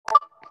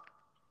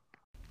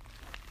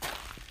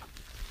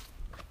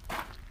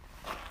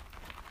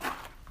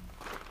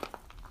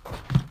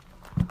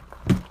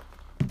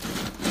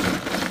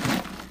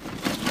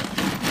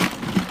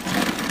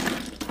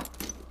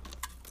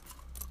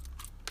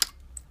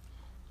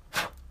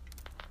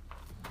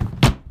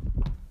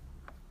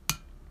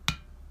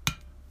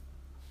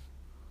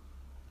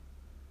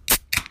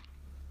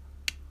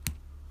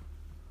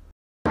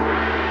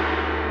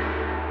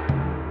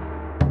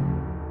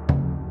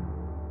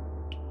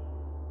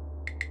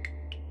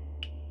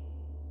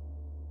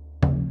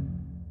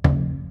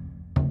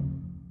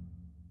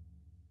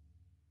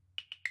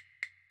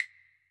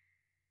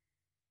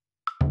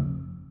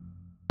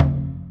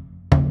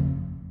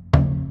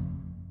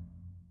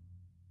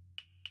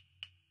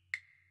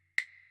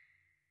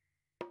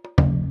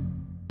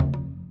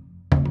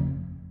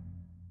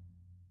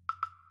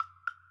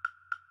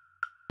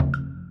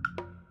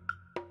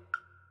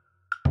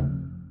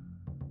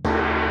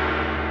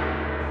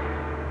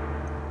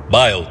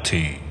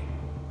Loyalty.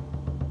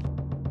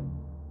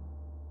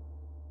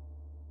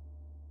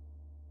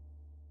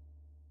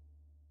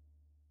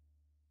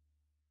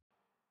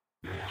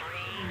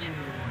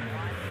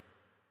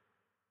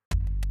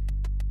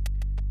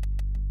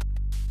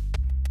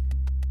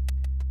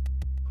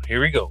 Here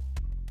we go.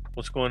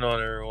 What's going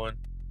on, everyone?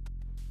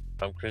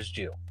 I'm Chris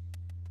Gill.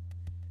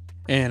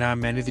 And I'm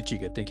Manny the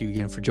Chica. Thank you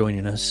again for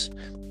joining us.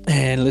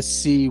 And let's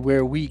see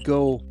where we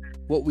go,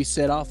 what we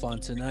set off on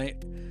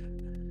tonight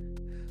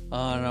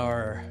on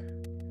our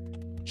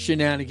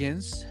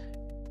shenanigans.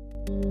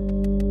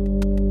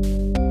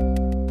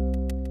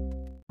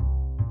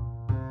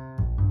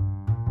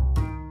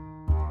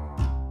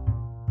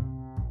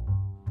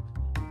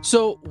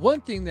 So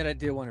one thing that I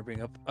did want to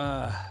bring up,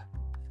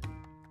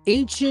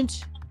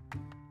 ancient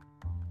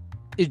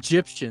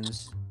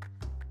Egyptians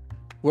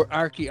were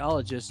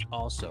archaeologists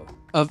also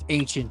of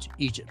ancient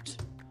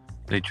Egypt.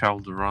 They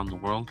traveled around the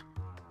world?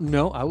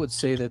 No, I would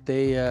say that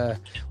they,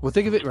 well,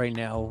 think of it right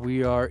now.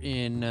 We are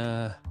in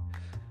the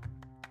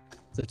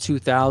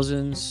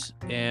 2000s,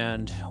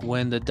 and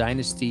when the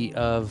dynasty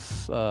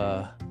of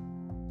the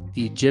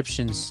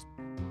Egyptians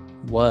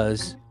it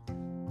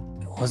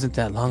wasn't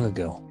that long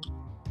ago.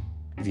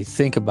 If you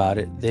think about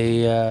it,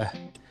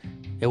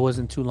 it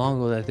wasn't too long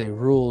ago that they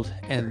ruled,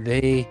 and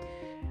they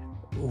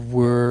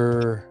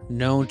were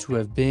known to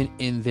have been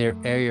in their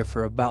area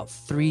for about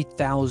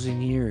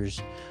 3,000 years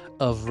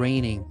of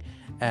reigning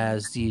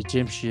as the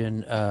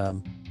Egyptian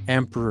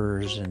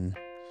emperors and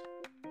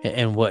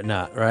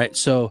whatnot, right?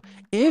 So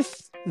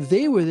if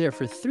they were there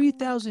for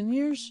 3,000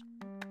 years,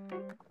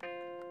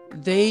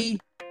 the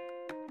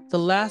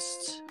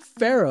last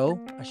pharaoh,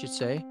 I should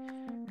say,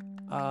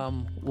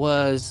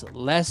 was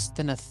less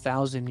than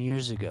 1,000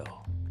 years ago.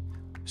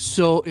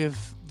 So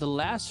if the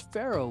last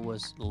pharaoh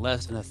was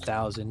less than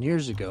 1,000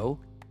 years ago,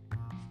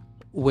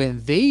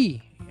 when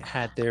they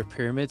had their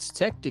pyramids,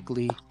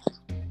 technically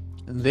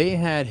they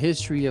had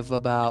history of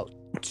about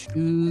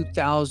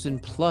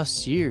 2,000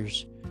 plus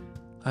years.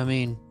 I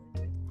mean,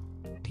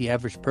 the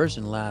average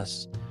person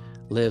lives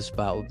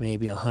about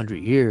maybe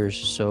 100 years.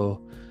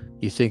 So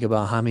you think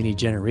about how many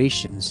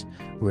generations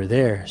were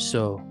there.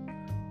 So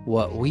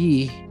what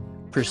we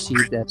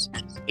perceived as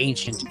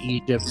ancient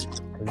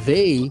Egypt,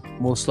 they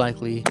most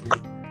likely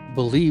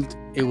believed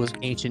it was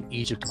ancient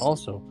Egypt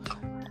also.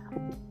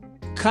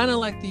 Kind of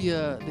like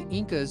the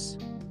Incas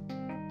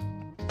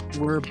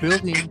were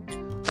building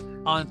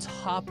on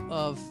top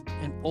of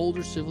an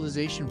older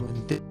civilization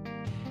when they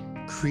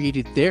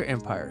created their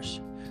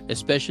empires,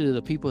 especially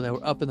the people that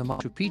were up in the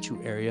Machu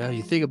Picchu area.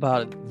 You think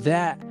about it,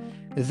 that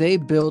they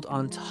built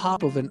on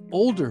top of an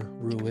older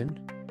ruin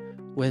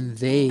when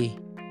they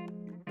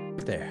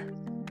were there.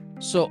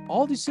 So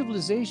all these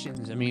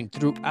civilizations, I mean,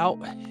 throughout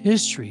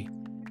history,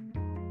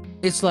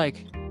 it's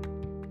like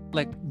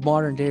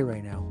modern day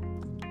right now.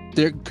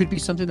 There could be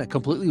something that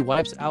completely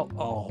wipes out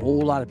a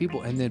whole lot of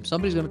people, and then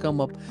somebody's going to come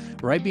up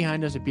right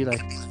behind us and be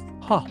like,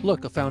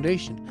 look, a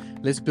foundation.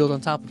 Let's build on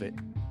top of it.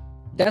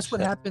 That's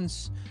what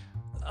happens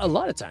a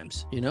lot of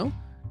times, you know?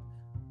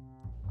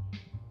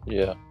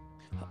 Yeah.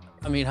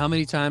 I mean, how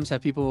many times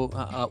have people,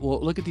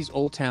 well, look at these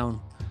old town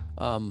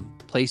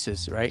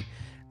places, right?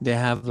 They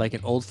have like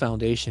an old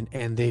foundation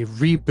and they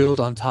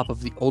rebuild on top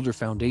of the older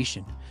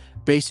foundation.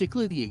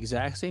 Basically the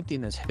exact same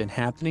thing that's been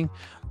happening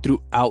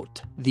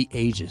throughout the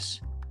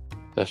ages.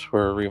 That's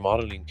where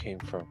remodeling came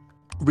from.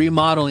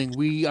 Remodeling,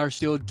 we are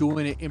still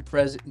doing it in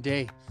present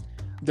day.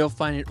 They'll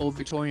find an old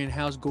Victorian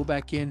house, go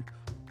back in,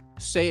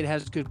 say it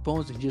has good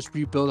bones, and just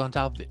rebuild on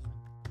top of it.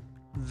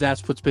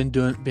 That's what's been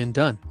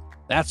done.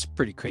 That's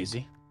pretty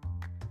crazy.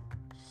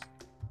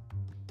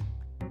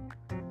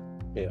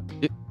 Yeah.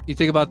 You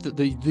think about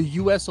the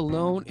U.S.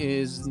 alone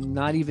is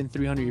not even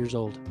 300 years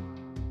old.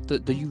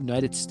 The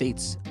United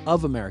States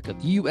of America,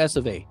 the U.S.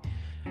 of A,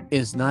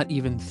 is not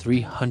even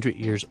 300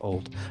 years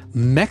old.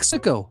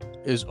 Mexico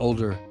is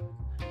older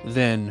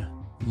than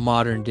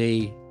modern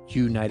day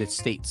United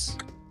States.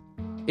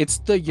 It's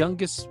the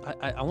youngest,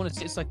 I want to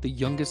say it's like the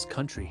youngest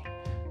country,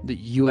 the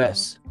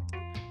U.S.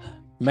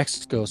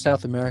 Mexico,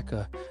 South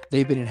America,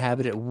 they've been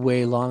inhabited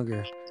way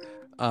longer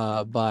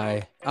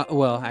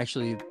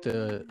actually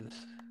the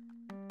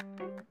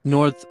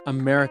North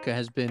America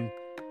has been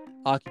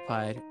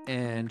occupied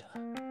and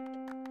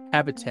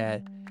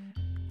habitated.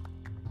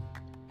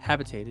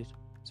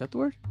 Is that the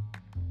word?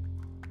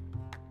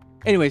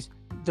 Anyways,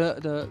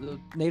 the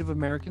Native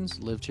Americans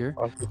lived here.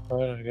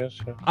 Occupied, I guess.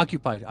 Yeah.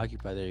 Occupied.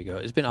 There you go.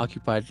 It's been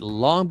occupied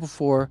long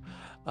before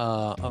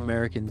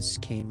Americans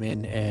came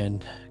in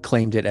and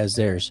claimed it as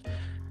theirs.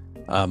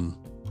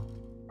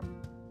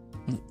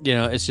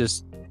 It's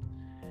just,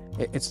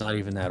 it's not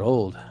even that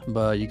old.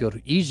 But you go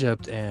to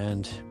Egypt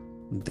and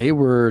they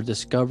were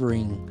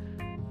discovering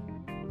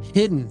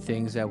hidden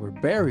things that were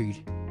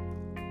buried,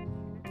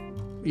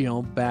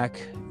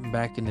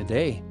 back in the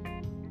day.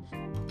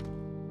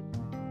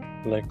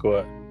 Like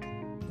what?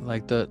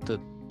 Like the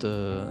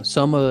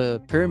some of the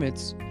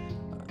pyramids,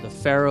 the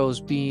pharaohs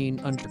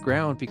being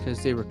underground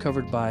because they were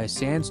covered by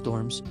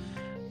sandstorms.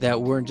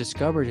 that weren't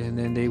discovered, and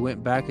then they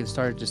went back and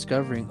started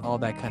discovering all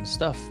that kind of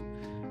stuff.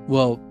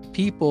 Well,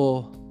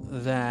 people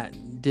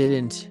that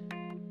didn't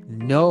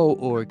know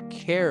or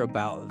care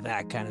about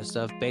that kind of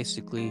stuff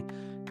basically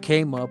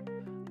came up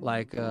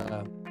like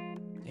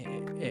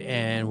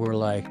and were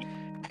like,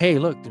 hey,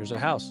 look, there's a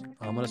house,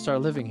 I'm gonna start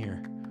living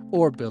here,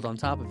 or build on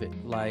top of it.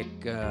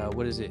 Like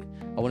what is it,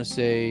 I want to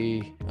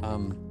say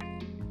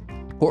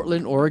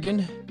Portland,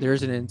 Oregon,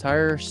 there's an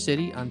entire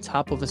city on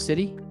top of a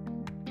city,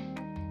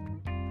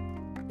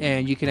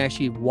 and you can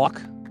actually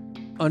walk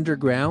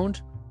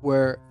underground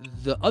where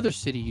the other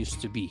city used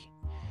to be,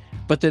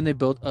 but then they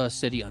built a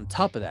city on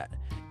top of that.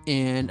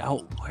 And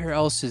where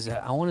else is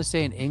that? I want to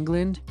say in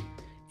England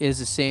is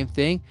the same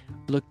thing.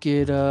 Look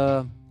at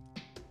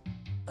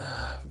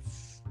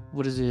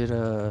what is it,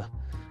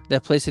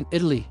 that place in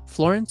Italy,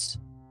 Florence,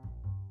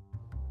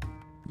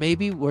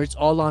 maybe, where it's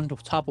all on the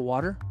top of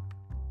water.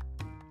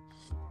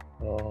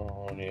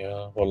 Oh,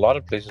 yeah. Well, a lot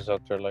of places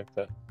out there like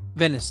that.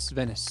 Venice.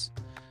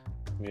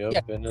 Yep,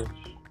 Yeah. Venice,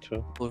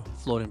 too.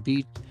 Floating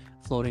beach,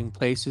 floating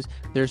places.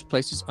 There's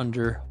places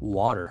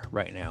underwater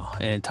right now,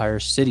 and entire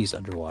cities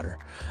underwater.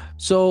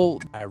 So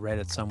I read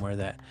it somewhere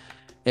that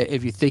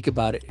if you think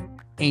about it,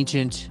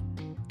 ancient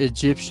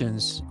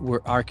Egyptians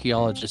were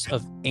archaeologists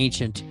of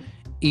ancient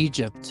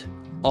Egypt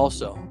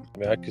also. I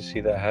mean, I could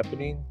see that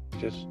happening.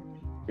 Just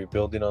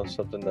rebuilding on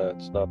something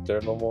that's not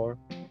there no more.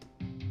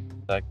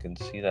 I can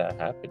see that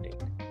happening.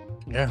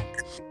 Yeah.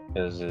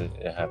 Because it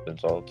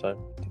happens all the time.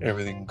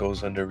 Everything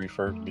goes under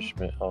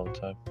refurbishment all the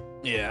time.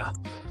 Yeah.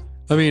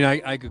 I mean,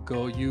 I could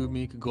go, you and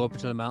me could go up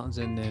into the mountains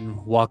and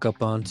then walk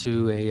up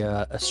onto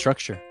a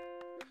structure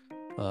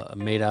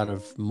made out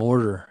of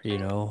mortar,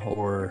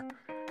 or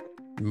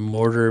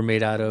mortar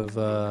made out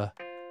of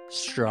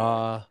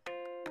straw,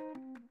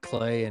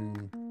 clay,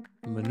 and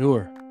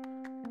manure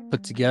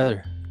put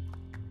together,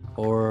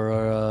 or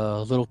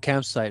a little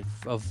campsite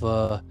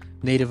of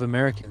Native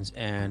Americans,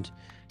 and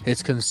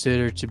it's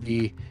considered to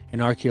be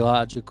an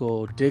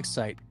archaeological dig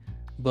site,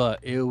 but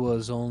it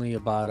was only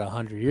about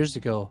 100 years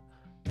ago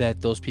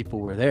that those people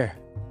were there.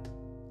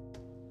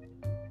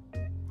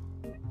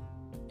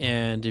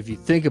 And if you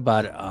think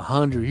about it,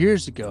 100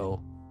 years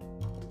ago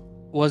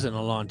wasn't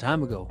a long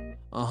time ago.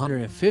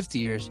 150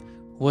 years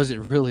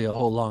wasn't really a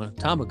whole long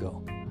time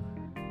ago.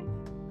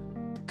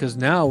 Because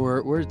now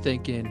we're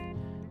thinking,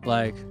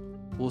 like,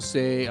 we'll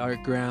say our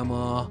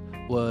grandma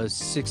was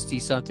 60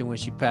 something when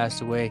she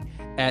passed away.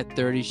 At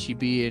 30, she'd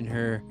be in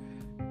her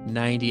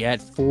 90.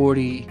 At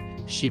 40,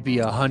 she'd be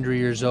 100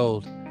 years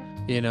old.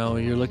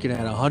 You're looking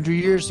at 100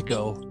 years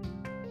ago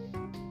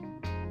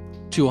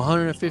to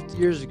 150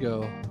 years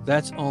ago.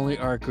 That's only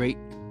our great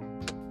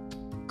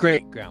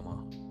grandma,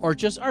 or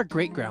just our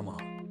great grandma.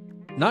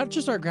 Not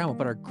just our grandma,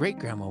 but our great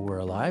grandma were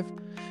alive.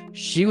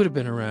 She would have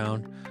been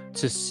around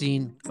to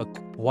seen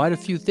quite a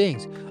few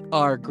things.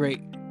 Our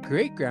great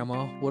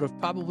grandma would have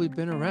probably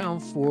been around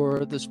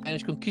for the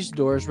Spanish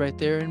conquistadors right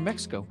there in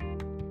Mexico.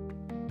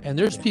 And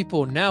there's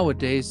people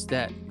nowadays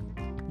that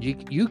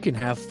you can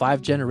have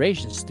 5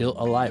 generations still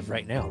alive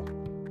right now.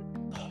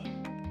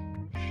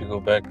 If you go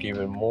back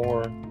even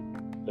more,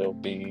 there'll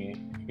be,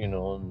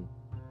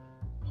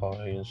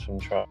 probably in some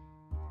tribe.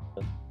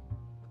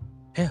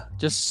 Yeah,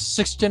 just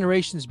 6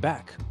 generations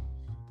back.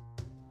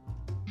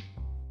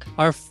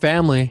 Our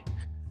family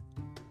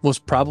was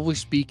probably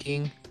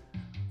speaking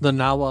the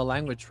Nahua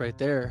language right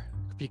there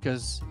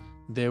because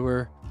they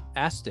were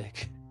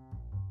Aztec.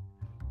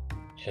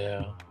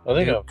 Yeah, I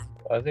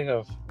think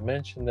I've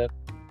mentioned that.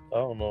 I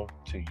don't know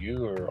to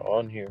you or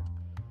on here.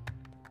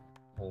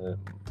 It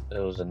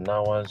was the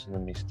Nahuas and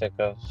the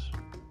Mixtecas.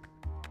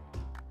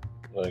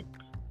 Like,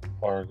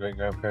 our great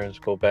grandparents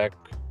go back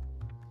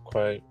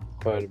quite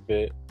a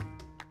bit,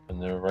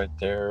 and they're right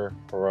there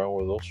around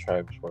where those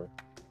tribes were.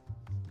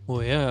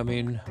 Well, yeah, I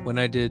mean, when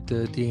I did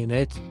the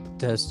DNA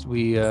test,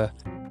 we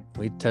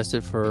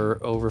tested for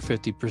over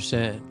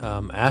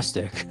 50%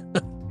 Aztec.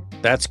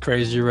 That's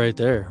crazy right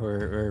there.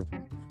 We're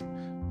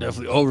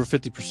definitely over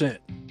 50%.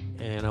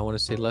 And I want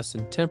to say less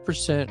than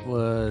 10%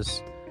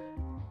 was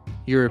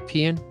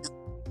European.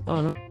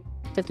 Oh, no,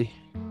 50.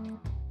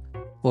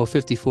 Well,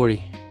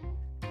 50-40.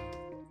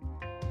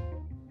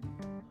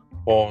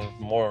 Well,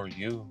 more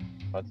you.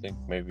 I think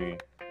maybe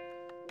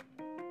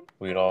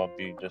we'd all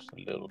be just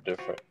a little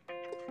different.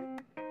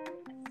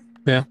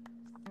 Yeah.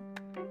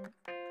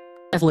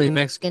 Definitely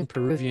Mexican,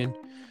 Peruvian,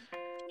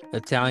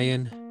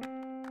 Italian.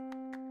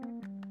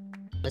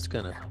 That's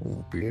kind of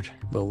weird,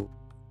 but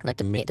like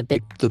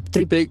the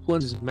 3 big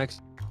ones is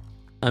Mexican.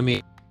 I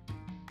mean,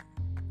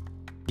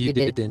 you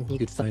did, then you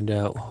could find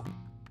out.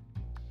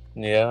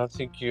 Yeah, I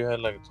think you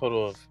had like a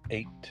total of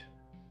 8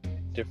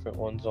 different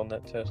ones on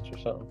that test or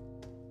something.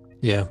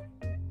 Yeah.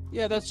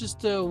 Yeah, that's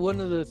just one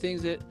of the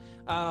things that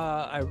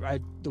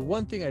the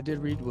one thing I did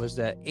read was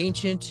that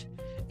ancient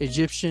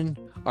Egyptian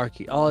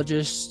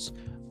archaeologists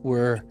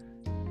were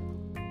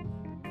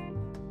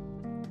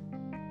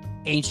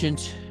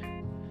ancient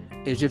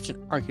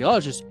Egyptian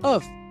archaeologists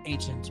of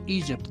ancient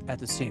Egypt at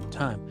the same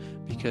time,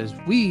 because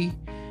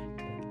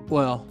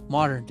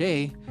modern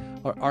day,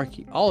 are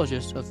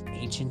archaeologists of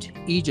ancient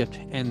Egypt,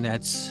 and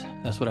that's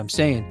what I'm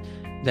saying.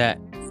 That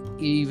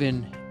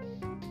even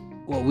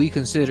what we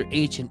consider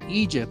ancient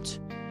Egypt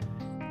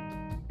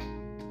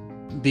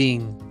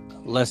being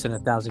less than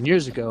 1,000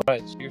 years ago.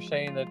 Right, so you're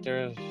saying that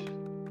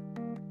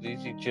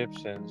these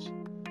Egyptians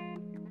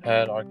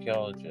had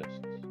archaeologists,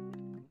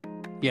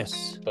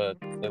 Yes, but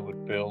they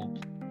would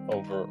build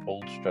over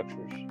old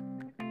structures.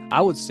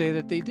 I would say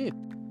that they did.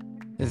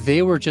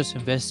 They were just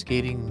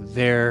investigating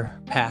their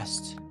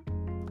past.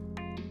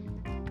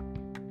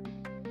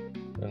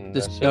 And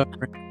that's it.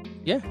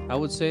 Yeah, I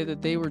would say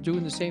that they were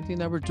doing the same thing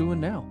that we're doing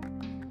now.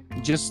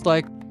 Just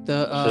like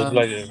the So it's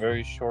like a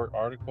very short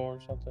article or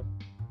something?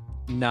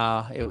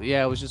 Nah,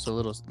 it was just a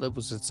little. It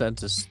was a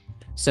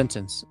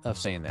sentence of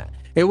saying that.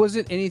 It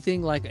wasn't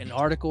anything like an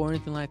article or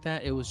anything like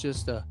that. It was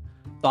just a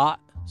thought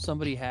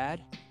somebody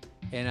had,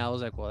 and I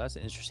was like, well, that's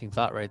an interesting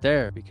thought right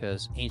there,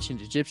 because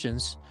ancient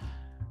Egyptians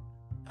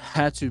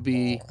had to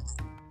be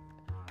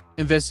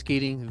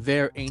investigating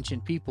their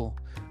ancient people,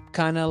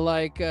 kind of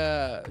like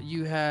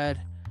you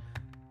had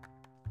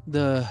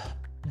the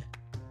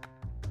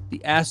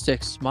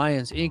Aztecs,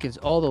 Mayans, Incans,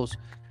 all those.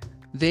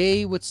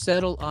 They would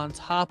settle on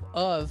top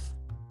of,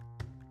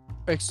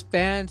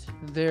 expand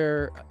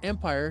their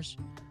empires,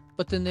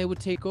 but then they would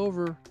take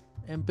over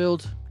and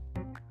build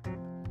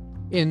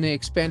in the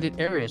expanded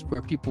areas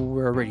where people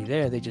were already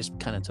there. They just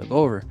kind of took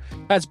over.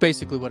 That's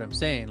basically what I'm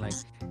saying. Like,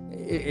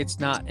 it's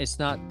not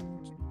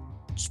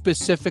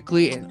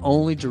specifically and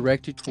only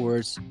directed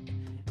towards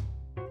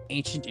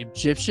ancient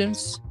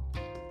Egyptians.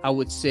 I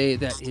would say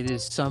that it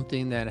is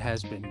something that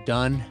has been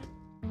done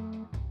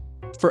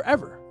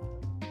forever.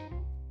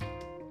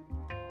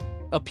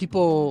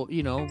 People,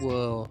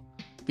 will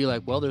be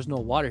like, well, there's no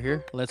water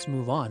here, let's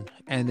move on.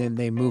 And then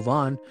they move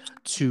on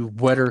to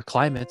wetter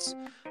climates,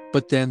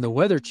 but then the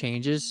weather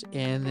changes,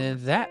 and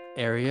then that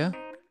area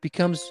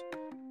becomes,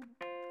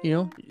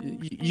 you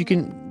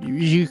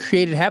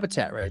created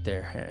habitat right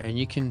there, and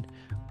you can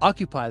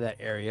occupy that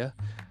area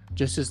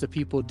just as the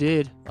people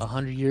did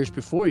 100 years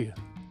before you,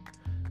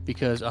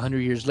 because 100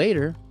 years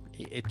later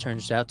it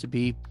turns out to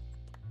be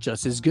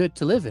just as good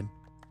to live in,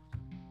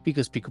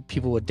 because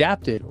people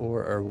adapted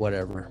or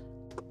whatever.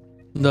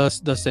 The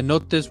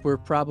cenotes were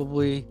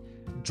probably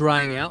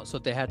drying out, so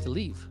they had to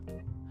leave.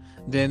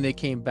 Then they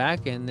came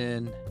back, and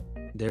then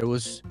there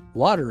was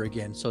water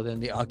again, so then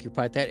they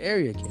occupied that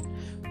area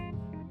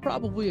again.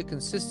 Probably a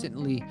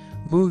consistently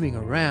moving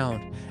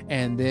around,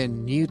 and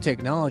then new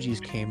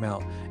technologies came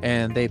out,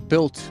 and they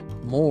built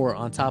more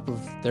on top of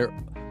their,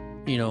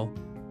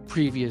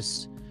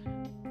 previous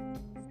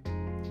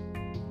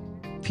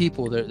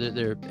people,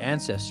 their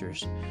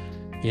ancestors.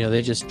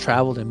 They just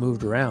traveled and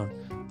moved around.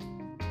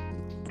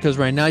 Because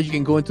right now you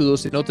can go into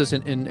those cenotes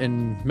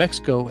in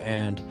Mexico,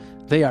 and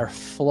they are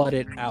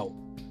flooded out.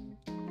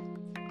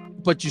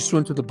 But you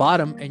swim to the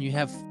bottom, and you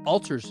have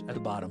altars at the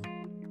bottom.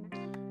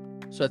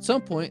 So at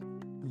some point,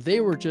 they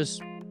were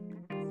just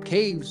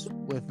caves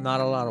with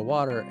not a lot of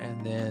water,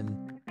 and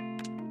then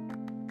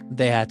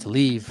they had to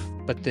leave.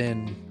 But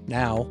then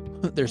now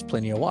there's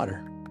plenty of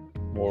water.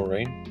 More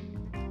rain,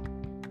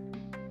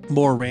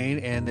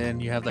 and then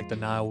you have like the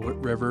Nile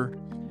River.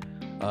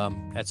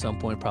 At some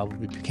point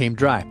probably became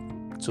dry,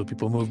 so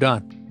people moved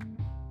on,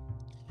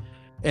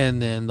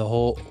 and then the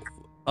whole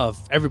of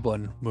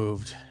everyone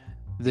moved.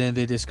 Then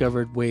they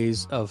discovered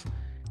ways of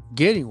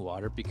getting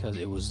water, because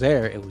it was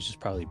there, it was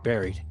just probably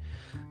buried.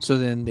 So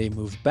then they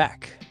moved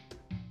back,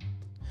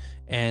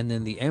 and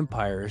then the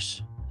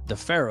empires, the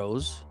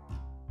pharaohs,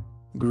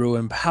 grew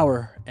in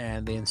power,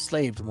 and they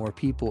enslaved more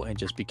people and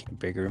just became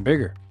bigger and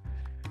bigger.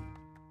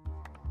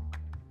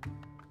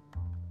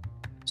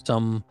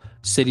 Some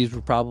cities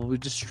were probably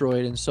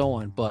destroyed and so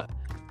on, but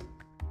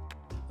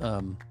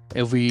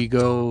if we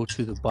go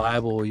to the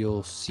Bible,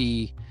 you'll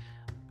see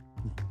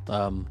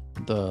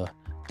the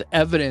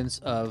evidence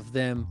of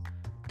them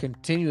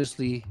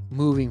continuously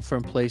moving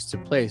from place to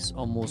place,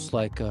 almost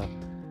like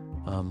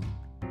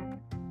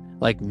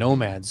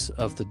nomads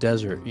of the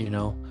desert.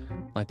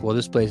 Like, well,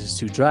 this place is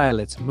too dry,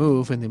 let's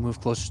move, and they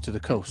move closer to the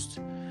coast.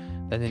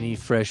 And they need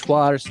fresh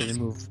water, so they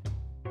move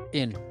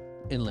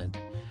inland.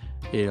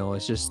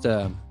 It's just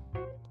a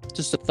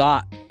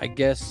thought, I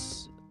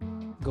guess,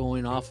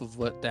 going off of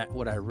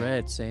what I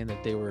read, saying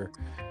that they were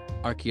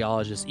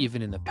archaeologists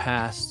even in the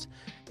past.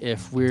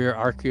 If we're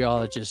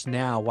archaeologists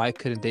now, why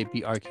couldn't they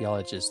be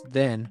archaeologists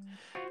then,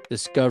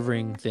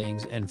 discovering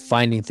things and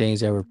finding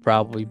things that were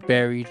probably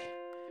buried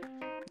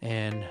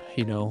and,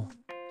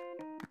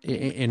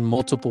 in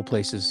multiple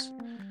places?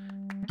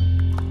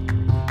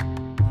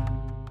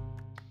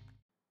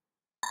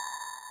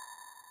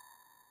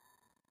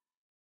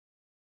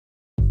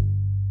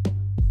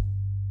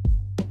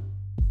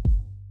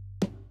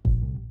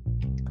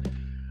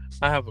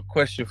 I have a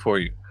question for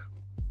you.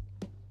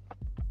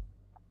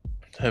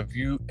 Have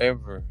you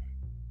ever,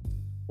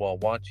 while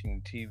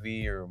watching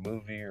TV or a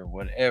movie or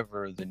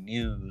whatever, the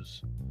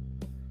news,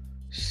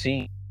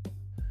 seen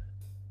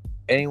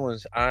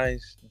anyone's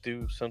eyes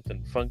do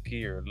something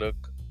funky or look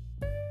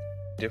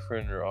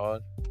different or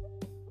odd?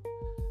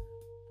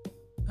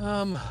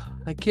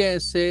 I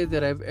can't say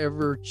that I've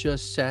ever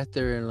just sat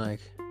there and like,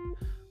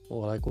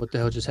 well, like what the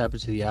hell just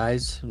happened to the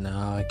eyes? No,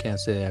 I can't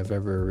say I've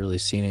ever really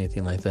seen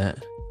anything like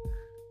that.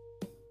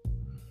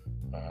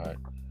 Alright,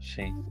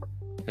 see,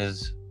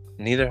 because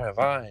neither have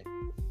I.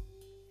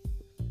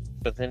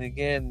 But then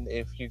again,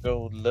 if you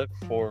go look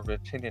for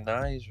reptilian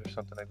eyes or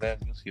something like that,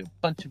 you'll see a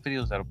bunch of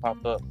videos that'll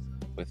pop up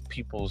with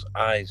people's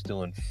eyes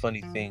doing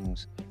funny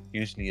things.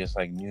 Usually it's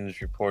like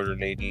news reporter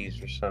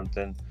ladies or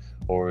something,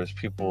 or it's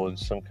people in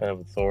some kind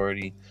of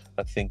authority.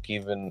 I think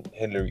even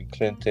Hillary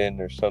Clinton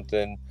or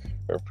something,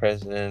 or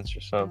presidents or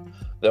something,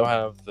 they'll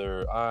have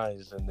their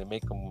eyes and they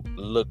make them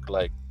look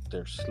like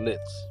they're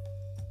slits,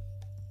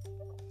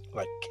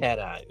 like cat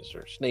eyes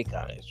or snake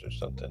eyes or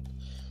something.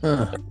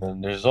 Huh.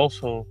 And there's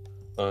also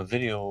a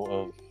video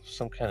of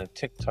some kind of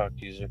TikTok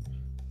user.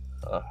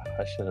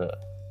 I should have.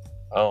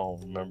 I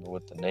don't remember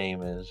what the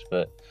name is,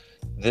 but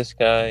this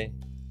guy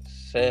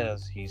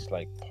says he's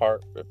like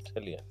part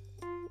reptilian,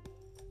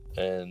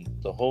 and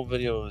the whole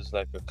video is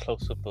like a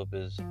close up of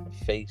his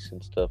face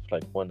and stuff,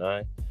 like one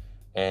eye,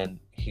 and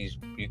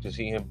you can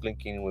see him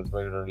blinking with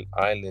regular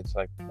eyelids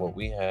like what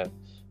we have,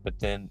 but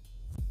then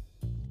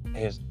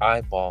his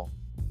eyeball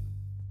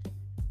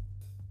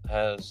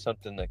has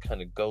something that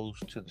kind of goes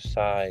to the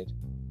side,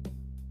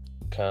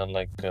 kind of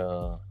like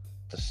the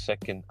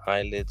second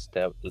eyelids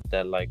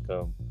that like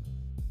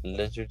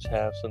lizards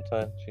have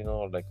sometimes,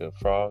 or like a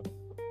frog.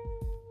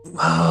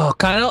 Oh,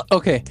 kind of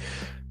okay.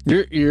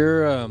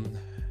 You're kind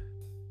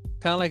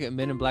of like at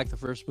Men in Black, the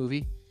first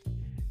movie.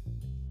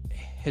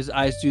 His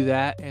eyes do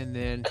that, and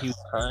then he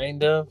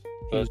Kind of, he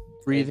but was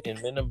breathing.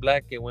 in Men in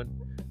Black, it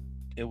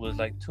was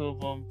like two of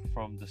them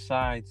from the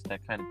sides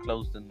that kind of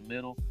closed in the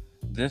middle.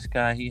 This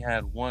guy, he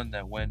had one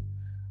that went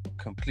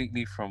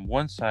completely from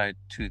one side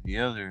to the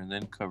other and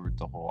then covered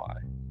the whole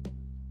eye.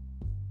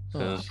 So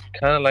Oh, it's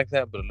kind of like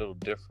that, but a little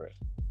different.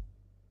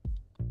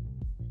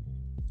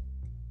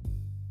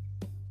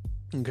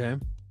 okay.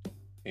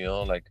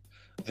 Like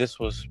this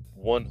was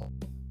one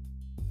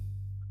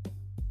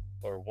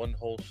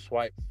whole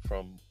swipe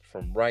from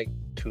right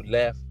to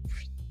left,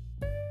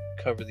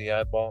 cover the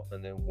eyeball,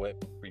 and then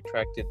went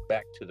retracted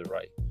back to the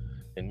right.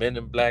 In Men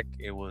in Black,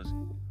 it was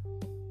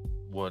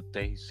what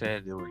they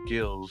said they were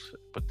gills,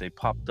 but they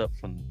popped up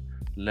from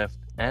left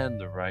and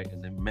the right,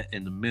 and then met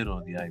in the middle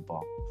of the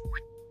eyeball,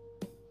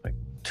 like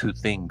two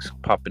things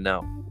popping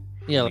out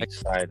Yeah, from like each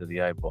side of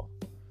the eyeball.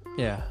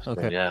 yeah. So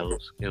Okay. yeah,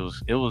 it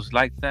was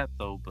like that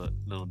though, but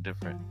a little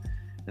different.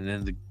 And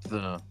then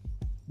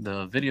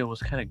the video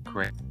was kind of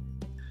gray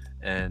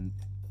and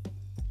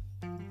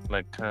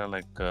like kind of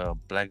like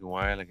black and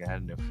white, like it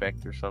had an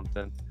effect or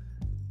something.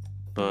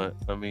 But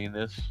I mean,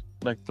 it's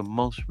like the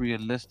most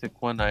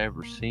realistic one I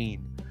ever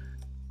seen.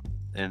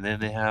 And then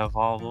they have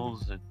all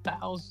those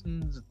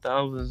thousands and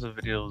thousands of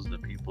videos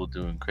of people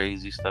doing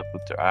crazy stuff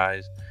with their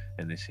eyes,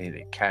 and they say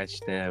they catch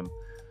them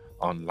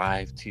on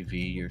live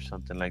TV or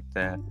something like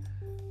that.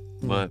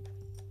 But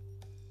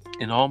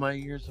in all my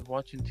years of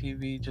watching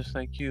TV, just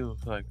like you,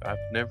 like I've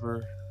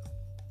never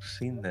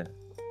seen that.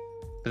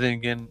 But then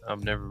again,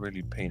 I'm never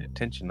really paying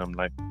attention. I'm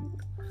like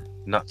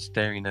not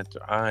staring at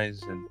their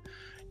eyes, and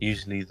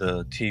usually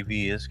the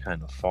TV is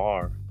kind of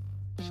far,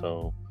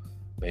 so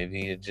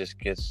maybe it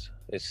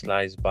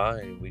slides by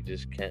and we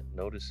just can't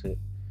notice it.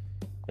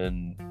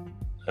 And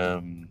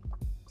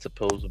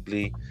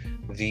supposedly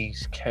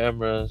these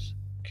cameras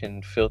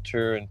can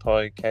filter and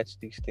probably catch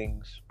these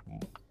things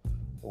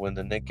when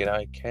the naked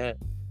eye can't,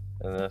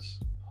 and that's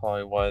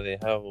probably why they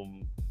have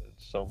them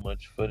so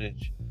much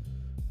footage,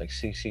 like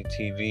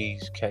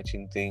CCTVs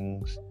catching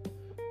things,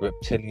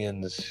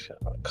 reptilians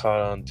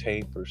caught on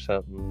tape or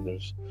something.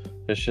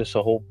 There's just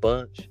a whole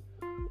bunch,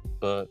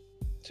 but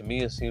to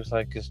me it seems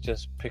like it's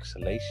just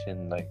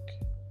pixelation, like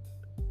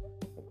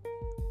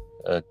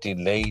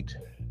delayed,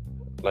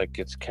 like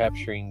it's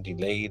capturing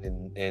delayed,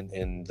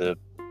 and the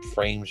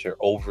frames are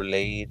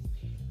overlaid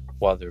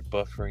while they're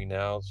buffering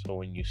out, so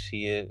when you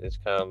see it, it's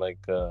kind of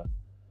like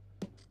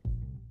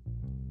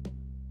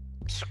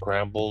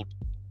scrambled,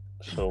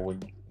 so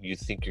when you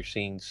think you're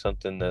seeing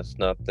something that's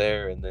not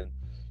there, and then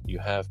you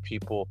have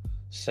people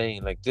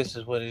saying like this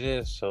is what it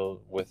is,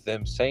 so with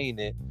them saying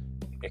that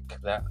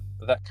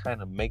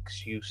kind of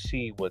makes you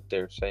see what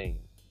they're saying.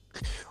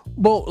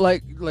 Well,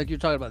 like you're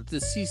talking about the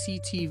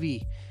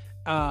CCTV,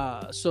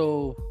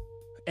 so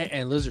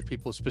and lizard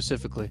people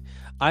specifically.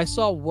 I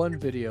saw one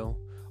video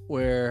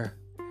where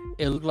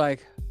it looked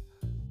like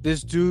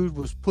this dude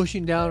was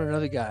pushing down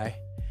another guy,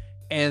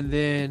 and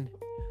then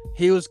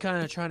he was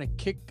kind of trying to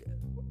kick,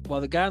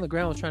 while the guy on the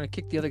ground was trying to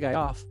kick the other guy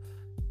off.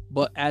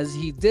 But as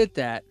he did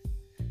that,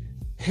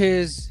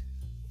 his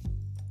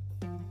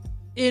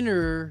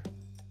inner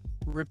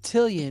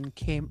reptilian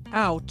came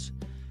out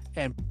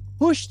and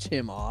pushed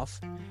him off,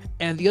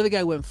 and the other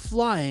guy went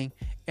flying,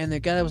 and the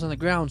guy that was on the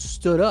ground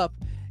stood up,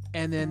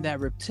 and then that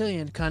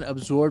reptilian kind of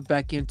absorbed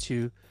back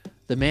into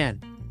the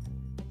man,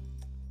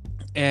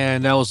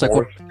 and that was like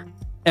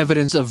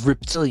evidence of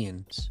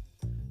reptilians.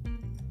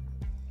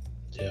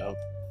 Yeah.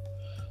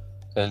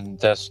 And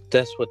that's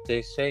what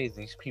they say.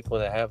 These people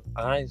that have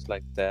eyes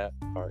like that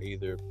are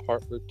either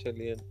part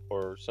reptilian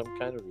or some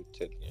kind of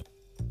reptilian.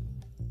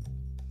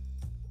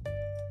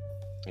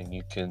 And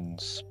you can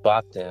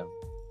spot them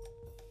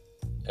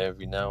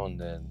every now and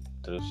then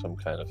through some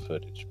kind of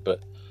footage.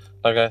 But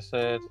like I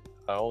said,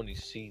 I only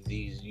see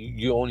these.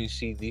 You only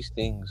see these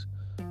things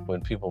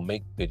when people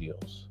make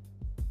videos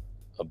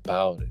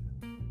about it.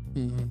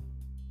 Mm-hmm.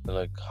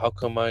 Like, how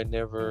come I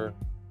never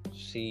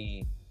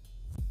see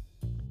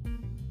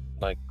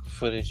like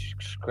footage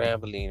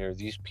scrambling or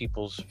these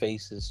people's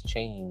faces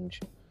change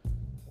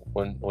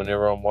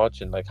whenever I'm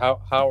watching? Like, how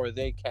are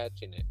they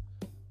catching it?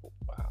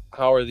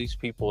 How are these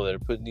people that are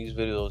putting these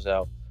videos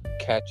out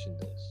catching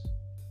this?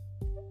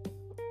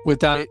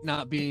 Without it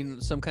not being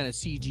some kind of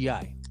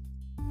CGI.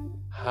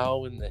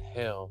 How in the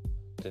hell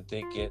did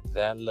they get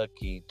that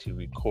lucky to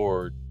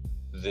record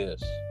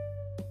this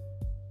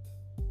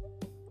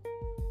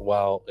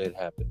while it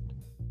happened?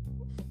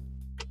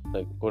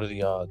 Like, what are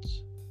the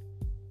odds?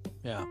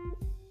 Yeah.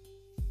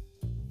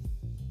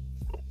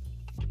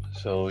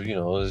 So,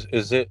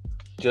 is it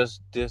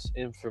just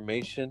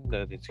disinformation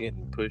that it's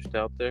getting pushed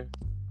out there?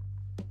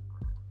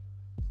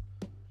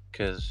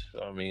 Because,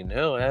 I mean,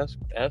 hell,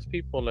 ask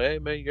people, like, hey,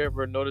 man, you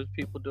ever notice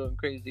people doing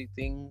crazy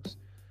things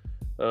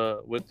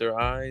with their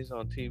eyes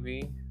on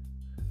TV?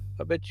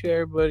 I bet you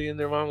everybody and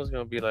their mama's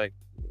going to be like,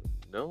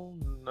 no,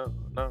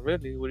 not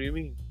really. What do you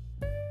mean?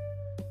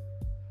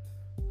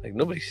 Like,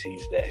 nobody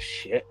sees that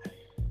shit.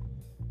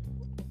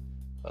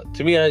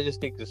 To me, I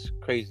just think it's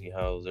crazy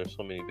how there's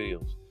so many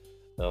videos.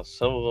 Now,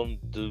 some of them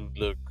do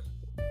look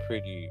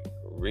pretty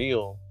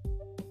real,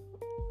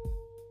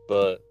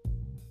 but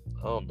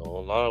I don't know.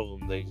 A lot of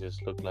them, they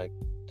just look like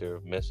they're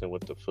messing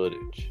with the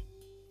footage.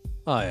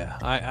 Oh yeah,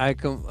 I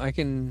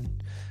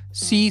can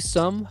see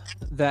some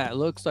that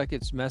looks like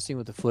it's messing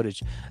with the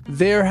footage.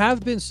 There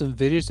have been some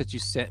videos that you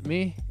sent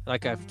me,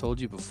 like I've told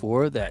you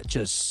before, that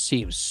just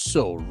seem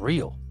so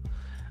real.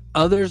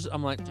 Others,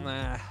 I'm like,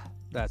 nah,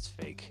 that's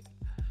fake.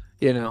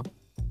 You know?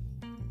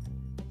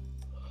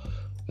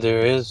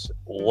 There is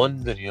one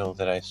video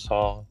that I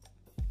saw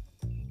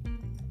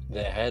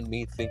that had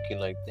me thinking,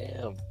 like,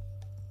 damn,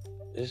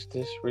 is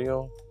this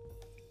real?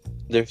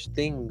 There's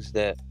things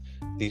that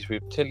these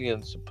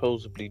reptilians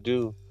supposedly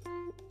do,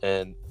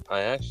 and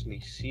I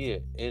actually see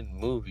it in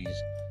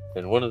movies.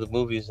 And one of the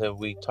movies that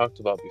we talked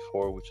about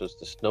before, which was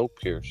the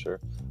Snowpiercer,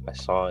 I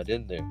saw it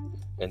in there,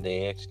 and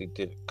they actually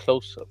did a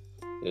close-up.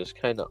 It was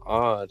kind of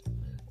odd,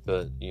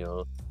 but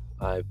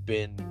I've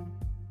been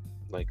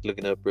like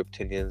looking up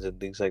reptilians and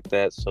things like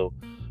that, so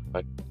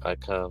I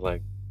kind of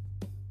like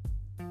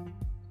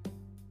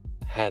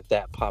had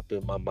that pop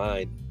in my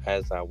mind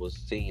as I was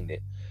seeing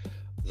it.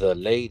 The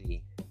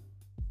lady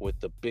with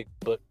the big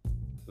butt,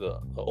 the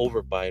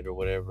overbite or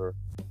whatever,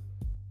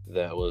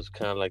 that was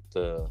kind of like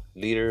the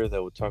leader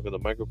that would talk on the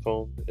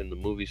microphone in the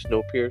movie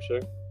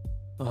Snowpiercer.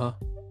 Uh-huh.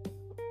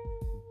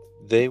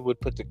 They would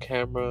put the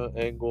camera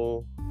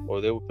angle,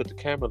 or they would put the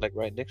camera like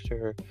right next to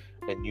her,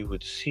 and you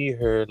would see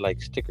her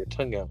like stick her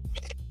tongue out,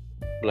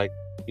 like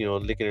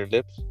licking her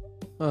lips.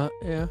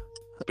 Yeah.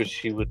 But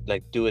she would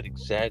like do it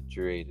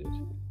exaggerated.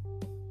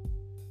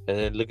 And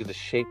then look at the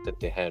shape that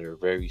they had her,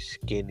 very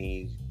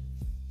skinny,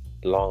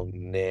 long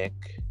neck,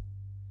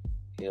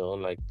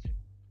 like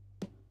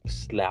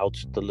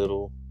slouched a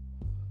little,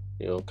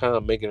 kind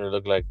of making her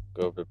look like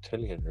a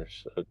reptilian or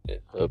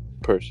a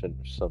person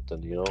or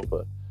something,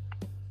 but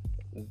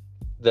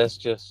that's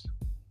just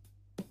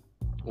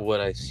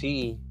what I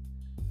see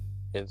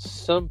in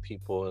some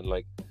people. And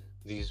like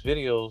these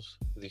videos,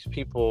 these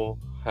people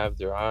have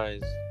their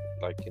eyes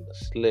like in a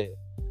slit,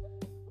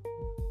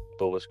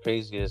 but what's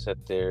crazy is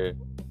that they're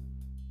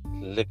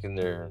licking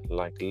their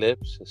like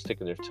lips and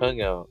sticking their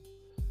tongue out.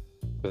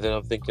 But then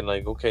I'm thinking,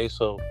 like, okay,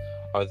 so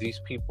are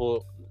these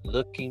people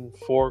looking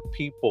for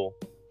people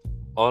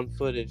on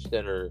footage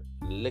that are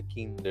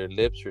licking their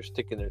lips or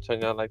sticking their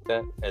tongue out like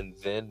that, and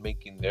then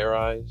making their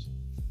eyes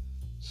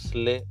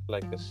slit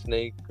like a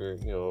snake or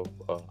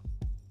a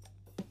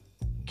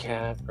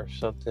cat or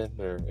something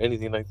or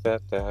anything like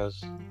that that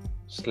has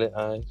slit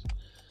eyes?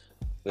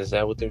 Is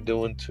that what they're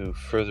doing to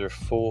further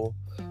fool?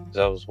 Because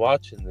I was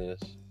watching this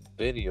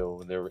video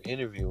and they were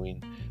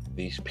interviewing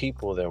these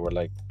people that were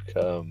like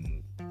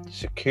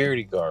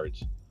security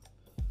guards,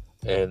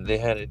 and they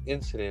had an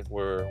incident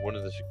where one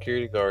of the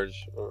security guards,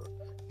 or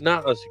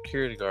not a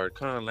security guard,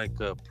 kind of like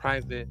a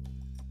private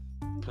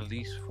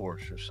police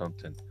force or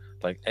something,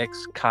 like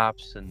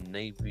ex-cops and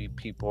Navy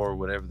people or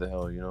whatever the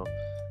hell,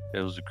 it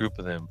was a group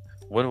of them.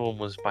 One of them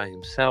was by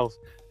himself,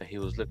 and he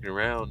was looking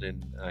around,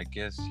 and I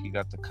guess he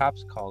got the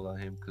cops called on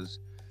him because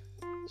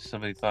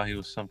somebody thought he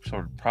was some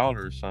sort of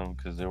prowler or something,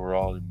 because they were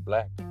all in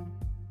black.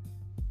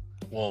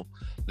 Well,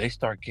 they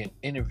start getting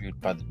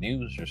interviewed by the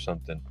news or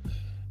something,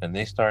 and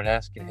they start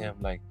asking him,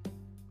 like,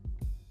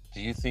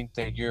 do you think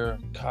that you're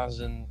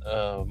causing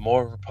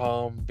more of a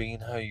problem being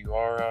how you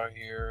are out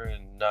here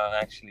and not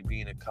actually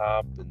being a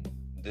cop? And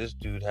this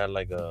dude had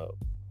like a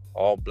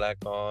all black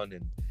on,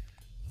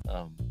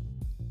 and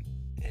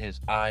his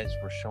eyes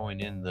were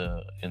showing in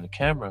the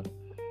camera,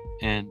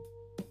 and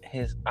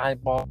his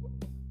eyeball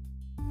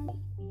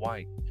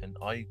white, and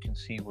all you can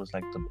see was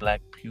like the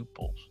black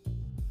pupils,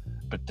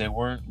 but they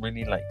weren't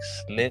really like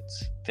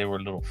slits. They were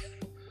a little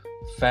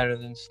fatter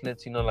than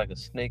slits, you know, like a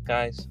snake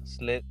eye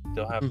slit.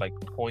 They'll have like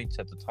points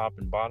at the top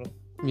and bottom.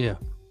 Yeah.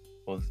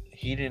 Well,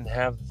 he didn't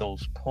have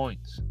those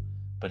points,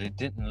 but it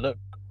didn't look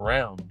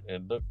round.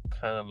 It looked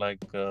kind of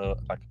like a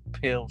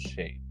pill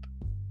shape,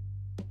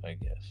 I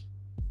guess.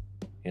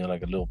 You know,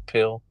 like a little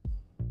pill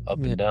up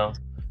Yeah. and down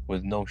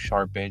with no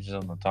sharp edges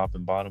on the top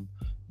and bottom.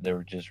 They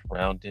were just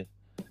rounded.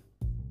 It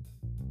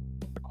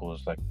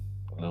was like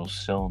a little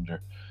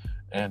cylinder,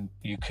 and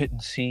you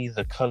couldn't see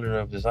the color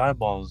of his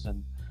eyeballs.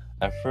 And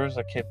at first,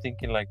 I kept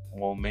thinking like,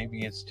 well,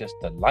 maybe it's just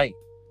the light.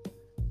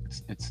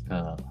 It's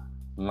the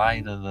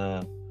light of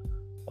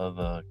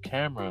the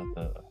camera,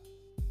 the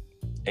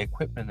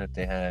equipment that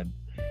they had.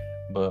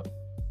 But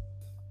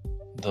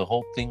the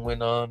whole thing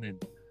went on,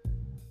 and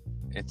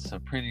it's a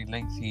pretty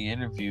lengthy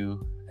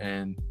interview,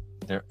 and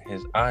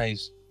his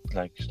eyes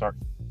like start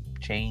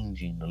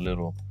changing a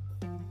little,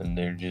 and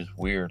they're just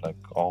weird, like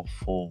all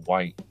full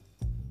white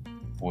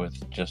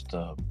with just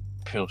a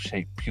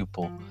pill-shaped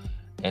pupil.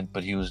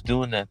 But he was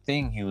doing that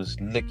thing. He was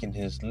licking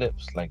his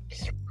lips, like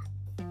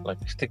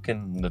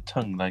sticking the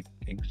tongue, like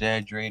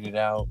exaggerated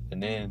out,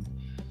 and then,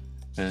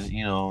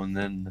 and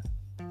then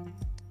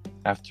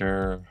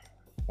after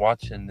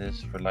watching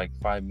this for like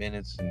 5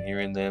 minutes and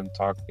hearing them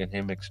talk and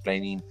him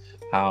explaining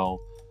how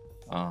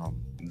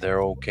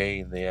they're okay,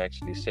 and they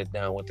actually sit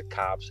down with the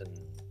cops and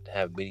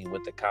have a meeting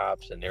with the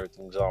cops, and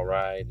everything's all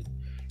right, and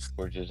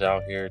we're just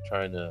out here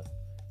trying to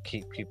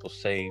keep people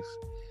safe.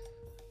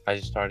 I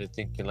just started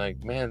thinking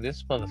like, man,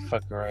 this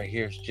motherfucker right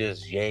here is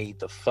just yay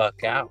the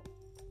fuck out.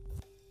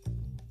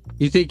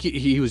 You think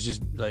he was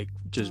just like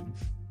just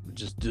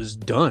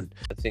done?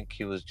 I think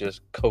he was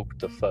just coked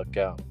the fuck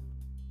out.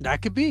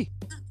 That could be.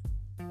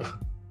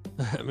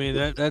 I mean,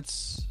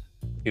 that's.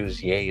 He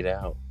was yayed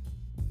out.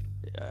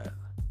 Yeah.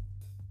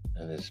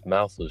 And his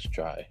mouth was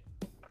dry.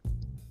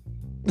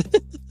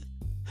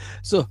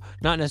 So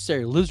not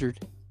necessarily lizard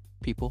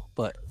people,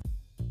 but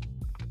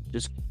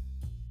just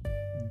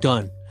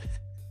done.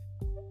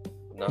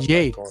 Not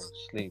Yayed. like going to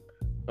sleep.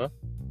 Huh?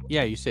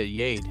 Yeah, you said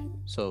yayed,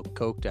 so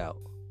coked out.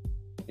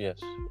 Yes.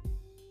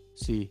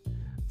 See,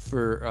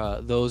 for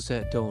those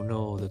that don't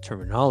know the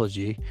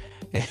terminology,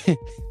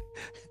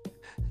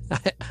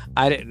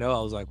 I didn't know.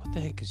 I was like, what the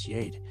heck is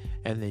yayed?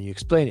 And then you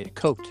explain it,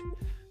 coked.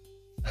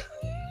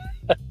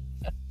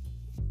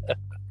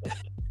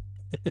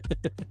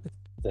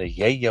 The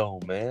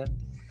yayo, man.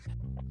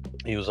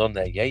 He was on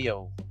that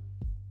yayo.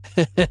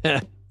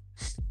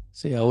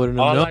 See, I wouldn't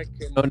have known.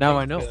 Oh, now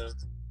I know.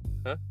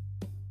 Huh?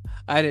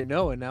 I didn't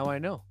know, and now I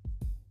know.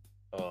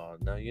 Oh,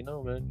 now you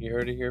know, man. You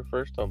heard it here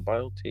first on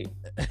Bio T.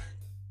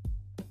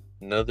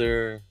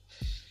 Another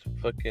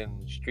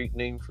fucking street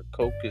name for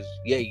coke is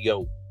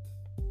yayo.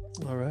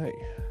 All right.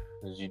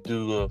 As you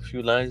do a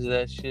few lines of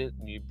that shit,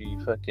 and you'd be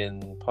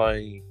fucking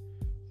probably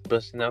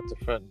busting out the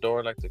front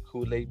door like the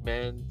Kool-Aid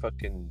man,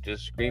 fucking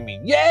just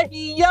screaming, "Yeah,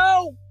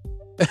 yo!"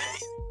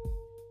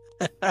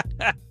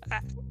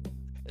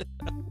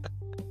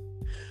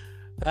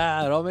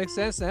 It all makes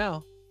sense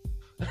now.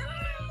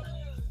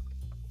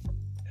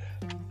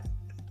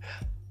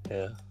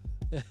 Yeah.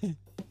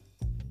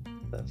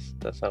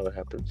 That's how it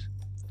happens.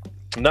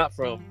 Not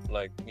from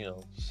like,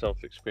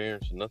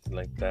 self-experience or nothing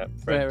like that.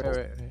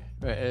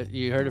 Right.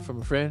 You heard it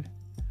from a friend?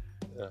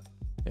 Yeah.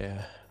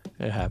 Yeah,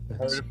 it happens.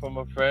 Heard it from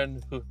a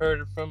friend who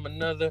heard it from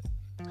another.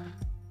 I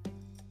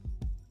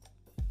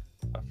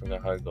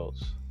forgot how it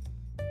goes.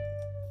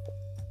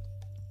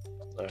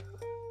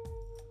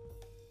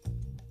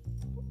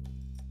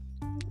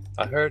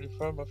 I heard it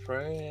from a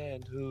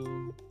friend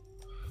who.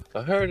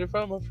 I heard it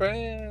from a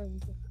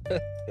friend.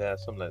 Yeah,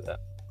 something like that.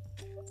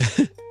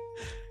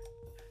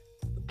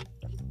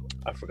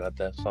 I forgot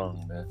that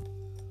song, man.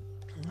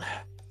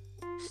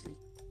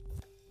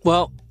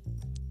 Well,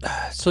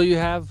 so you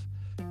have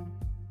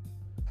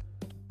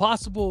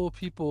possible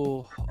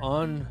people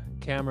on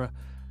camera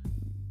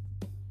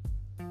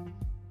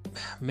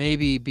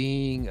maybe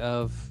being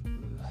of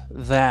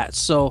that.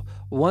 So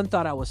one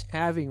thought I was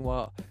having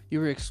while you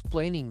were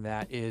explaining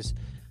that is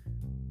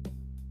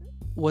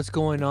what's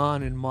going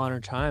on in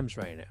modern times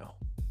right now.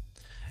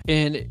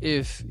 And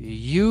if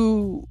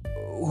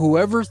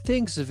whoever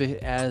thinks of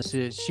it as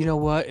it's, you know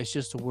what, it's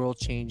just the world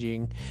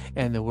changing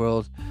and the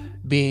world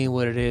being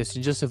what it is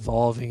and just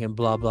evolving and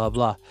blah, blah,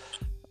 blah.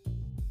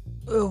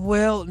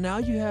 Well, now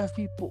you have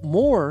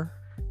more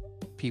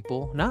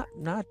people, not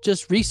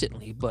just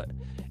recently, but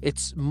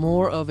it's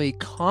more of a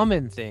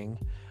common thing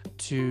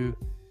to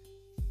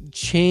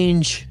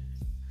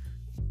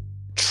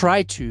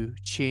try to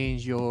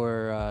change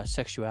your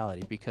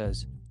sexuality,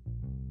 because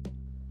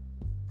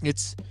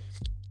it's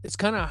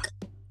kind of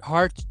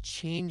hard to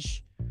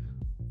change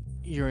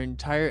your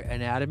entire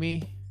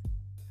anatomy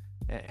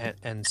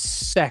and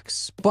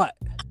sex. But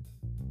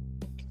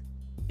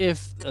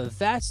if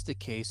that's the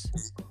case,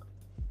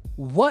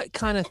 what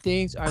kind of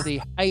things are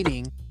they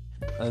hiding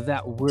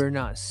that we're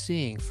not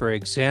seeing? For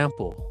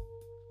example,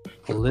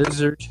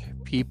 lizard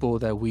people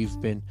that we've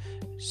been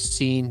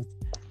seeing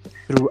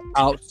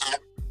throughout,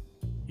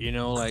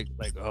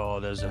 like, oh,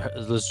 there's a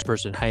lizard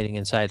person hiding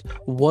inside.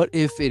 What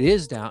if it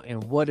is now?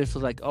 And what if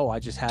like, oh, I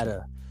just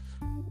had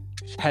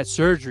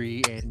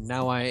surgery and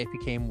now I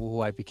became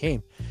who I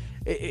became?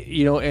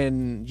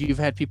 And you've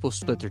had people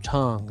split their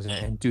tongues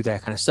and do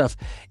that kind of stuff.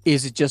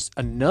 Is it just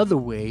another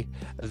way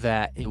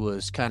that it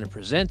was kind of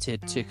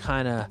presented to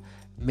kind of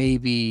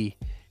maybe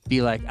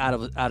be like out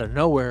of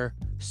nowhere,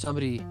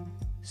 somebody,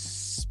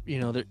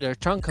 their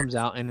tongue comes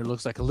out and it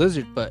looks like a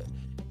lizard, but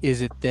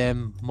is it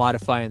them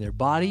modifying their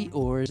body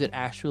or is it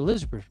actual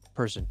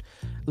person?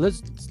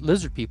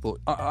 Lizard people,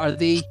 are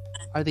they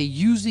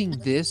using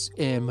this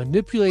and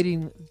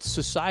manipulating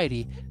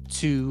society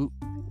to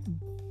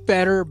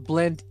better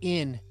blend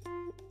in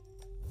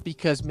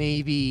because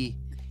maybe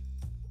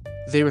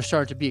they were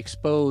starting to be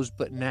exposed,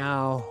 but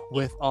now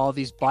with all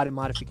these body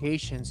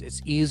modifications,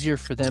 it's easier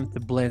for them to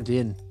blend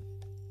in?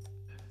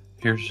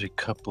 Here's a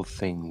couple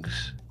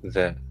things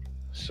that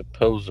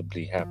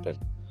supposedly happened.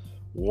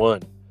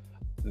 One,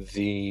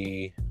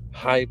 the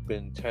hype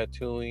and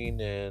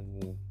tattooing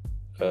and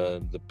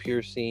the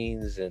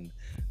piercings and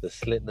the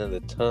slitting of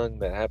the tongue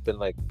that happened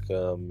like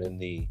in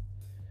the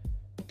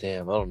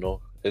I don't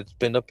know. It's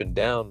been up and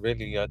down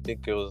really. I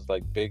think it was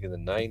like big in the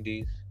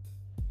 90s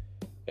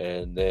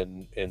and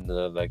then in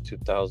the like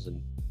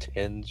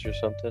 2010s or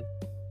something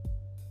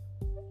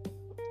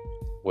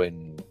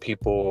when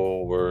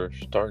people were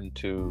starting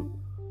to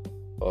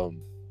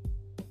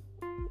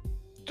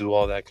do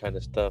all that kind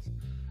of stuff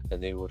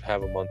and they would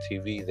have them on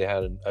TV. They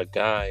had a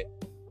guy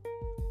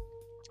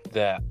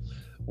that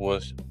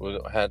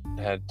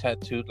had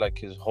tattooed like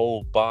his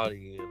whole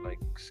body and like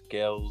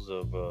scales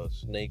of a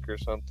snake or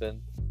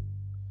something,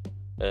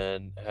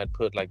 and had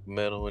put like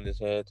metal in his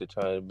head to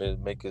try to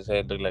make his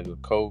head look like a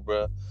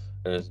cobra.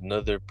 And there's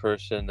another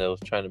person that was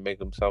trying to make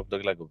himself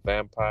look like a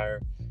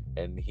vampire,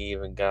 and he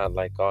even got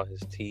like all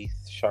his teeth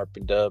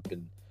sharpened up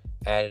and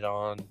added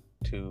on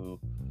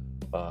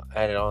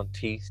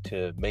teeth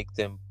to make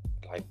them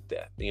like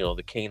that.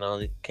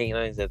 The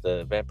canines that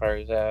the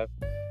vampires have.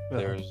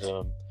 There's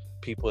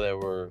people that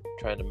were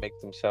trying to make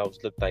themselves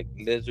look like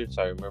lizards.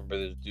 I remember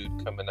this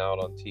dude coming out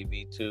on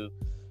TV too.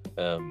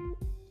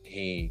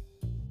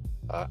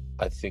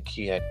 I think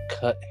he had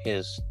cut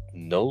his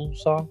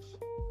nose off.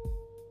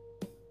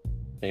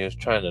 And he was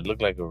trying to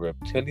look like a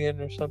reptilian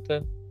or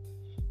something.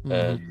 Mm-hmm.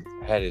 And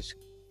had his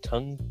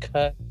tongue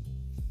cut.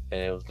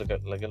 And it was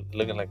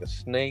looking like a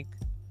snake.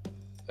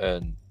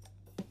 And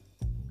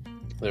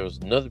there was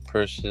another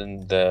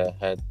person that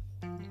had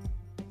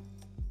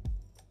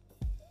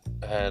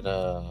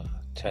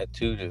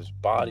tattooed his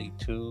body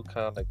too,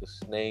 kind of like a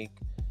snake.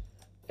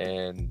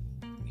 And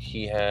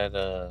he had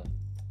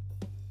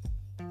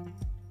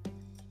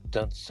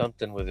done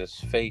something with his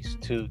face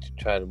too to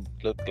try to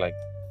look like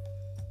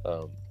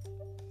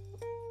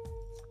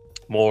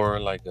more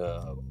like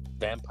a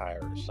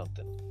vampire or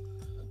something.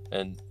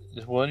 And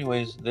well,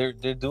 anyways, they're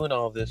doing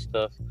all this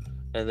stuff.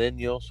 And then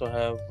you also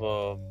have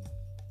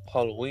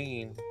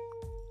Halloween.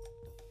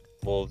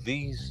 Well,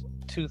 these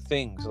two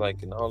things,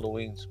 like in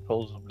Halloween,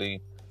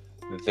 supposedly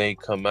they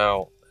come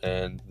out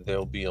and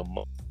they'll be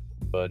among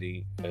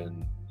everybody,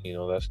 and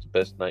that's the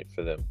best night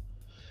for them.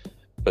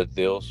 But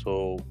they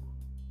also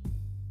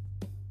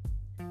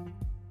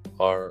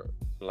are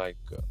like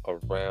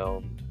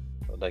around,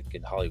 like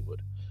in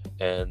Hollywood,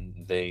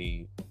 and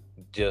they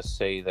just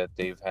say that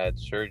they've had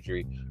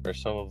surgery, or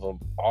some of them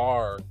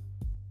are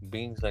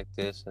beings like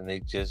this and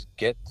they just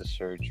get the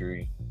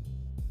surgery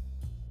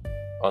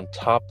on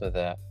top of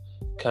that,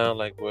 kind of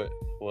like what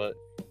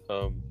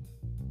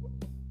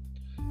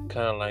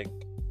kind of like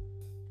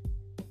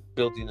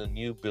building a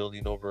new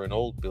building over an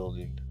old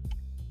building.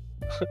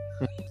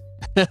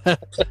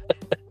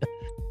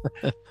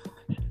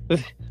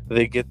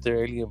 They get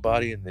their alien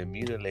body and they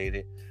mutilate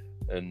it,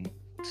 and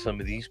some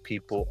of these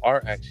people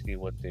are actually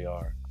what they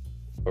are,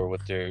 or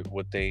what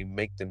they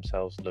make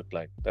themselves look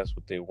like. That's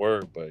what they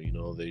were, but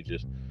they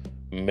just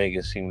make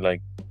it seem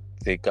like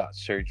they got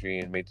surgery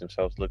and made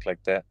themselves look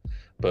like that,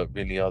 but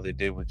really all they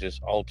did was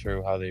just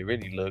alter how they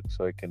really look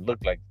so it can look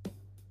like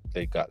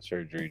they got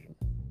surgery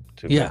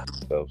to make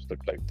themselves look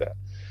like that,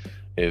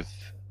 if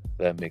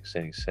that makes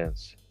any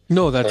sense.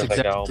 No, that's Sounds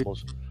exactly. Like I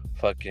almost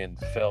fucking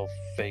fell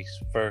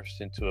face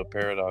first into a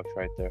paradox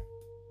right there.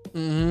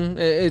 Mm-hmm.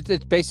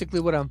 It's basically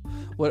what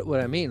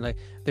I mean. Like,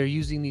 they're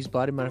using these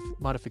body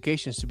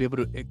modifications to be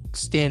able to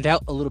stand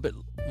out a little bit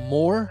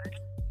more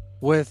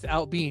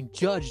without being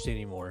judged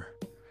anymore.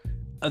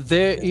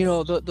 They're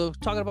the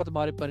talking about the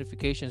body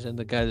modifications and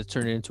the guy that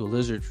turned it into a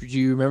lizard. Do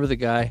you remember the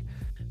guy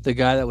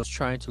that was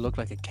trying to look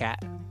like a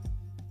cat?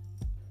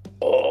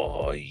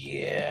 Oh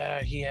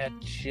yeah, he had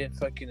shit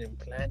fucking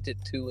implanted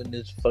too in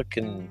his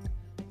fucking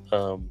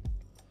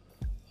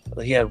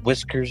he had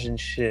whiskers and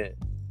shit.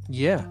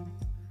 Yeah,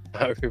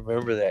 I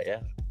remember that.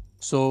 Yeah.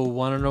 So,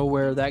 want to know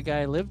where that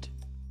guy lived?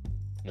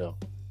 No.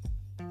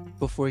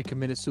 Before he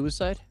committed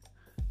suicide?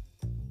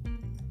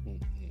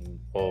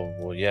 Oh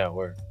well, yeah.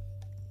 Where?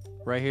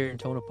 Right here in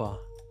Tonopah,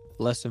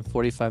 less than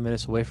 45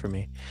 minutes away from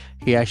me.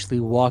 He actually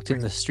walked in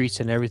the streets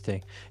and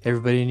everything.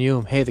 Everybody knew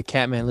him. Hey, the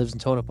Catman lives in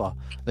Tonopah.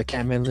 The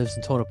Catman lives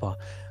in Tonopah.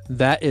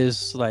 That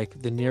is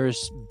like the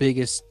nearest,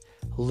 biggest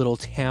little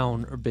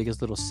town or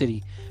biggest little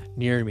city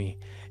near me.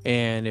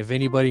 And if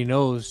anybody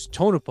knows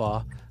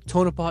Tonopah,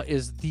 Tonopah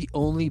is the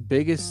only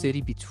biggest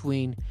city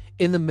between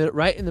in the middle,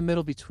 right in the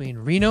middle between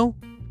Reno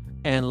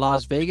and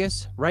Las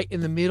Vegas. Right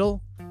in the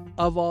middle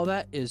of all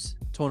that is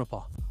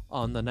Tonopah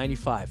on the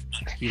 95.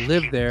 He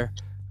lived there,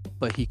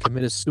 but he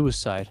committed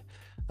suicide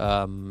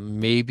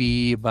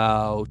maybe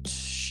about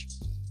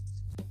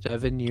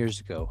 7 years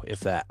ago,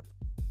 if that.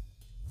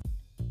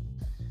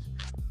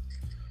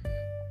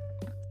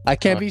 I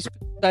can't be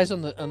precise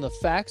on the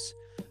facts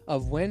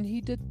of when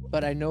he did,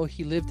 but I know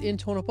he lived in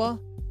Tonopah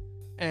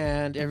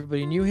and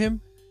everybody knew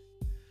him.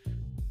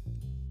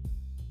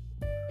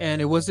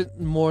 And it wasn't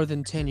more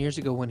than 10 years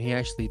ago when he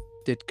actually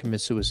did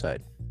commit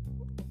suicide.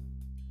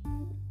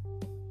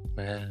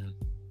 Man,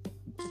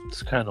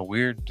 it's kind of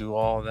weird to do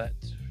all that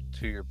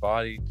to your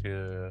body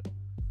to,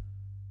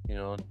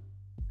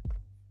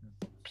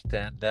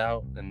 stand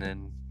out and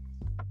then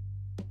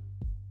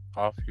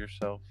off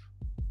yourself.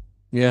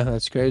 Yeah,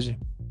 that's crazy.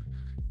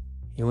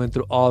 He went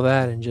through all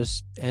that and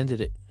just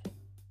ended it.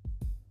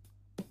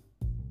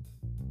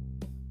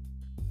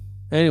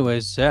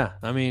 Anyways, yeah,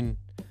 I mean,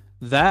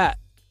 that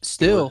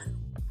still.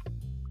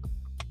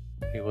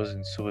 He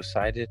wasn't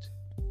suicided?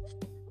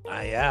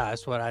 Yeah,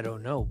 that's what I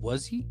don't know.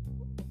 Was he?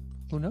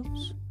 Who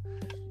knows?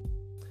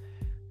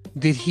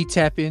 Did he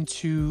tap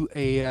into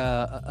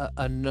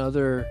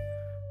another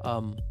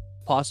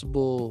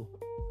possible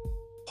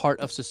part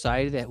of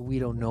society that we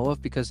don't know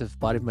of because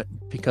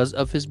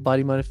of his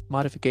body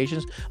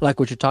modifications, like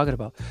what you're talking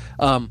about?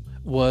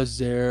 Was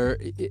there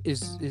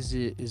is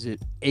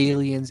it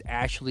aliens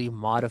actually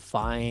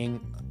modifying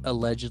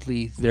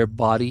allegedly their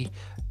body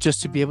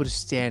just to be able to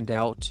stand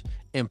out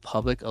in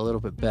public a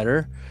little bit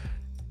better?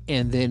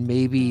 And then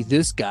maybe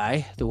this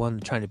guy, the one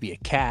trying to be a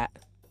cat,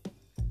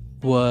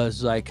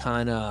 was like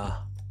kind of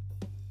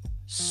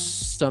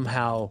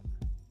somehow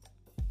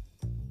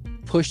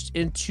pushed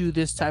into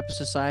this type of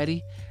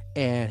society,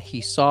 and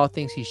he saw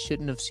things he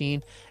shouldn't have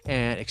seen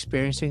and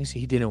experienced things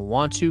he didn't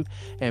want to,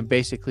 and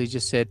basically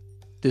just said,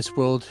 this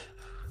world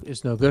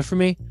is no good for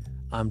me.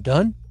 I'm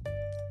done.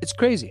 It's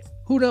crazy.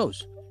 Who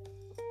knows?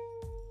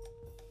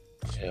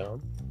 Yeah.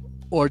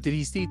 Or did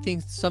he see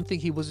something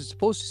he wasn't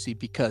supposed to see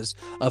because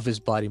of his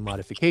body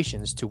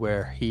modifications to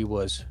where he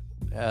was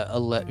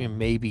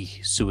maybe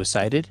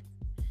suicided?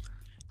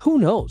 Who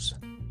knows?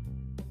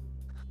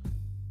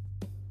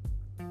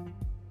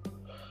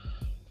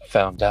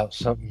 Found out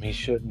something he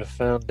shouldn't have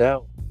found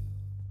out.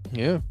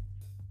 Yeah.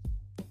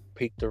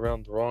 Peeked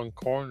around the wrong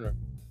corner.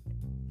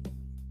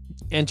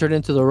 Entered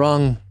into the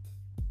wrong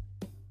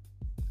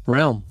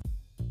realm.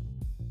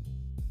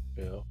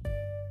 Yeah.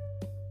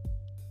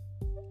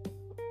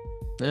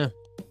 Yeah.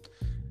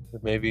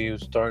 Maybe he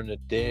was starting to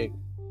dig.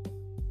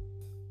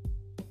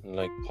 And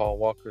like Paul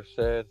Walker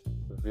said,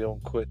 if you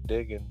don't quit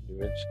digging,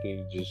 eventually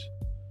you just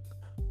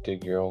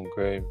dig your own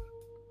grave.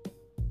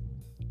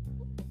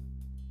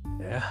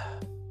 Yeah.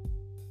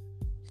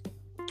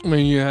 I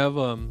mean, you have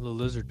the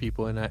lizard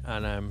people, and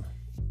I'm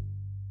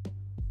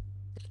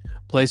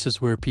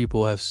places where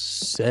people have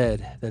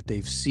said that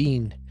they've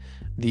seen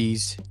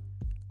these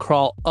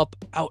crawl up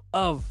out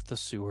of the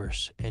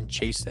sewers and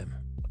chase them.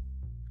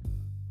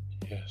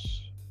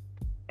 Yes.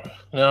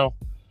 Now,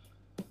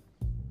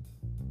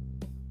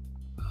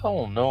 I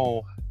don't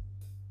know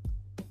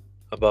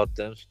about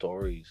them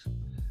stories.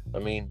 I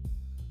mean,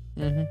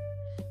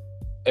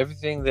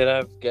 everything that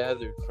I've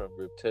gathered from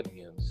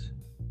reptilians,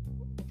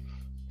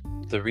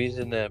 the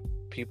reason that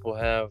people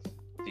have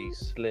these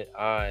slit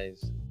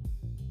eyes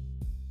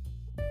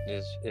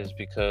is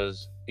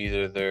because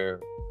either their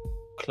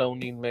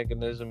cloning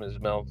mechanism is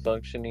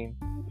malfunctioning,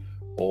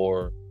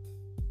 or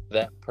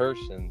that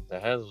person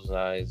that has those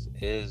eyes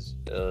is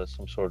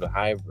some sort of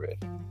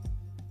hybrid.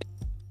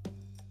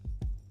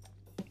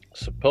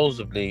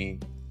 Supposedly,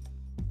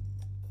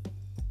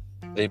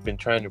 they've been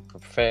trying to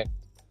perfect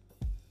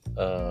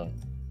a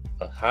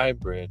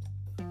hybrid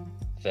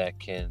that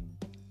can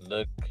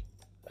look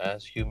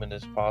as human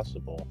as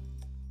possible,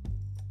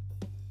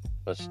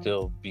 but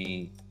still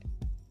be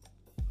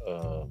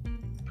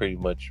pretty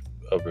much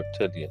a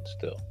reptilian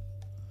still.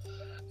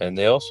 And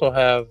they also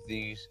have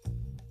these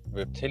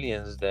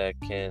reptilians that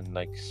can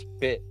like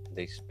spit.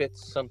 They spit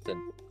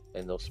something,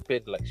 and they'll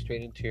spit like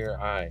straight into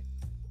your eye.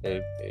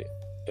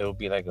 It'll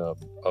be like a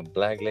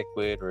black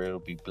liquid, or it'll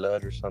be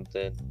blood or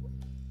something.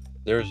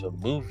 There's a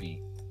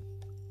movie.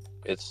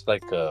 It's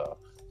like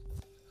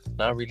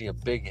not really a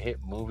big hit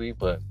movie,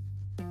 but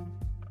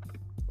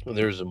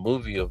there's a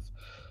movie of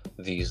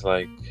these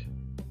like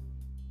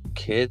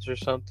kids or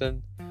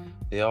something.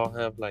 They all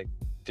have like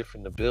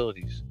different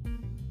abilities.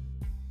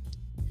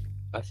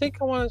 I think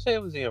I want to say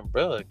it was the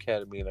Umbrella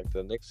Academy, like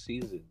the next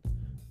season.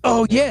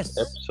 Oh, yes.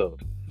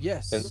 Episode.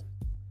 Yes. And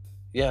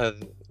yeah,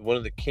 one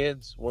of the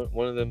kids,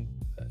 one of them,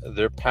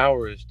 their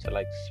power is to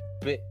like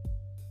spit,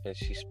 and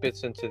she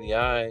spits into the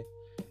eye,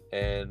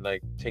 and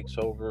like takes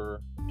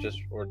over, just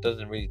or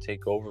doesn't really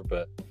take over,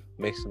 but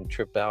makes them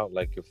trip out,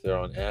 like if they're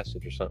on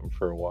acid or something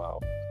for a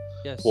while.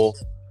 Well,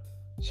 Yes.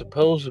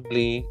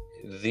 supposedly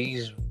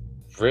these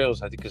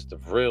rails, I think it's the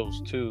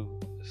rails too,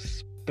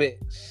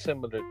 spit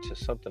similar to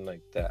something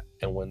like that,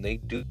 and when they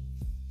do,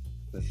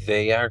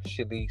 they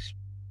actually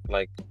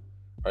like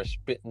are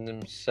spitting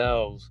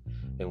themselves,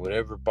 and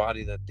whatever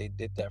body that they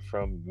did that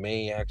from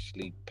may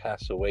actually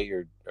pass away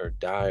or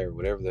die or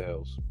whatever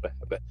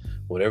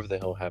the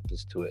hell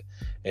happens to it,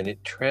 and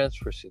it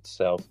transfers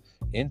itself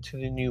into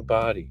the new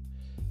body.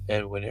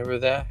 And whenever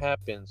that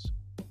happens,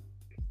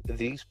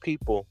 these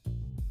people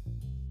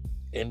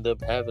end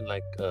up having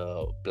like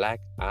a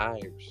black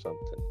eye or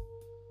something.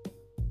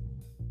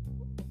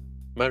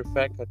 Matter of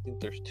fact, I think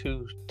there's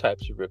two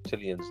types of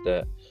reptilians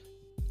that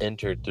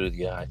enter through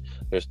the eye.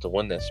 There's the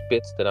one that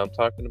spits that I'm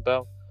talking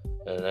about,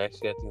 and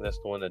actually I think that's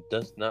the one that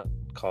does not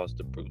cause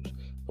the bruise.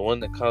 The one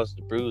that caused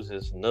the bruise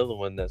is another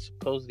one that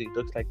supposedly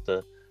looks like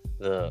the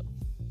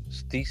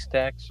ski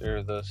stacks,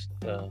 or the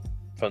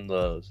from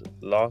the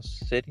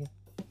Lost City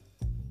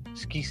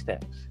ski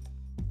stacks.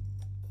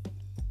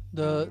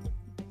 The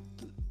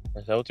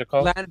Is that what they're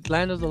called?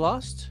 Land of the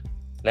Lost.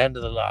 Land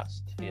of the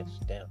Lost. Yes,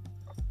 damn.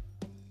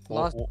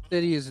 Lost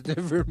City is a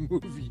different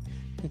movie.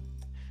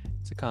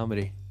 It's a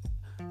comedy.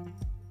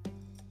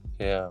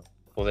 Yeah.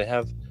 Well, they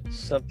have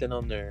something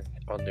on their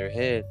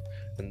head,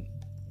 and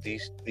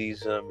these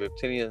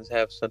reptilians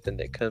have something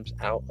that comes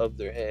out of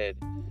their head.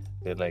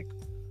 They're like,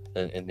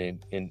 and then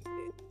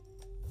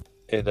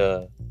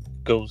it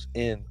goes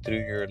in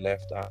through your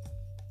left eye.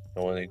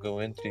 And when they go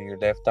into your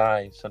left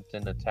eye,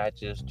 something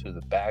attaches to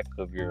the back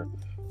of your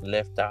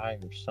left eye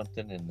or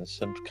something, and there's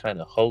some kind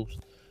of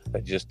host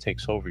that just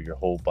takes over your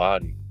whole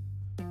body.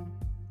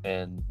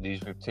 And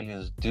these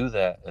reptilians do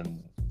that,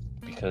 and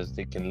because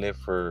they can live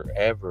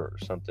forever or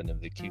something if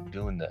they keep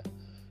doing that.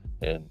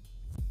 And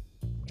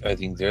I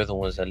think they're the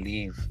ones that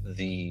leave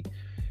the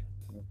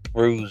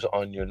bruise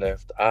on your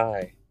left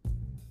eye.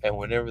 And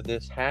whenever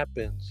this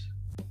happens,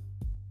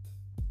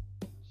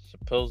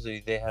 supposedly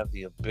they have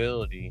the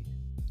ability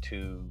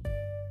to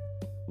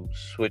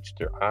switch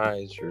their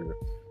eyes, or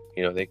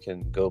they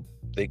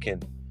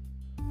can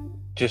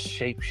just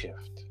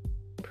shapeshift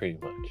pretty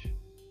much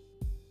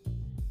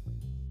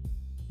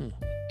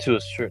to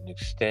a certain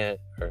extent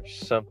or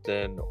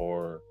something,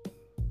 or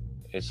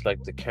it's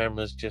like the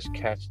cameras just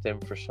catch them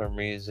for some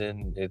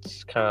reason.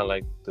 It's kind of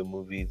like the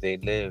movie They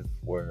Live,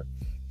 where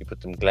you put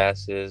them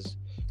glasses,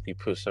 you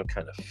put some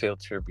kind of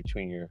filter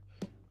between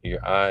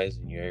your eyes,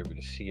 and you're able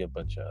to see a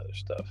bunch of other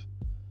stuff.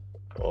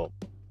 Well,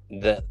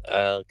 that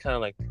kind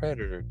of like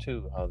Predator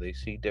too, how they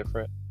see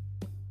different.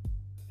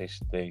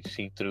 They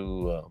see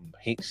through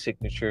heat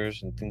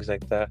signatures and things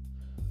like that.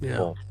 Yeah.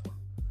 Well,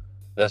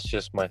 that's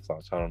just my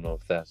thoughts. I don't know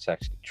if that's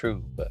actually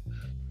true, but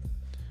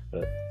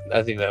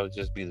I think that would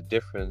just be the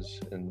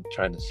difference in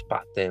trying to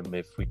spot them,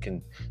 if we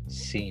can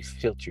see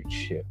filtered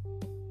shit.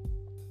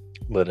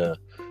 But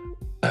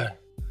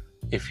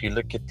if you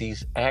look at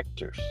these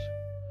actors,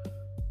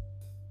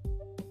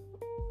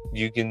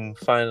 you can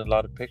find a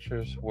lot of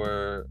pictures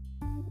where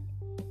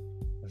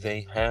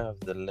they have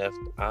the left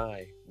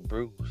eye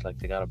bruised, like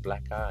they got a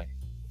black eye.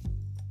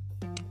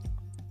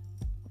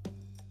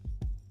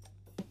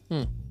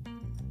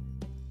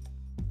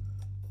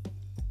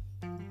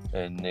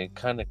 And it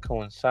kind of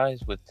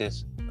coincides with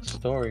this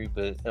story,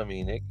 but I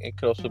mean, it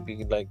could also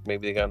be like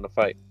maybe they got in a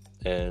fight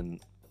and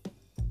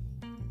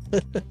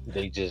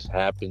they just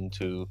happen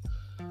to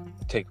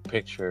take a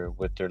picture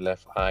with their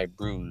left eye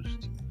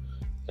bruised.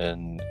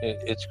 And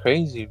it's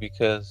crazy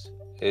because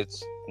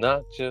it's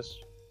not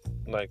just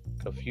like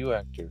a few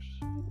actors,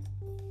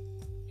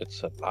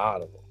 it's a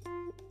lot of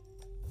them.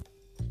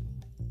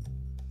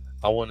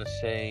 I want to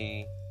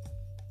say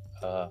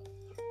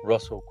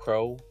Russell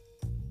Crowe,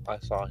 I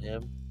saw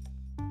him.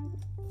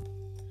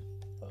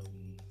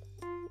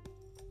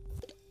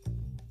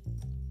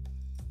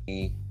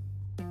 The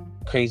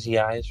Crazy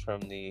Eyes from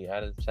the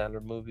Adam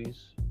Sandler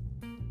movies.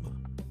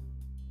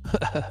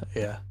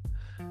 Yeah.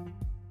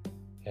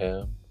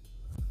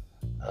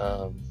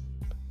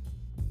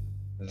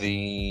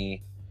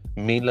 The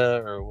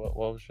Mila, or what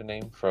was her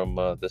name from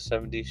the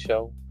 70s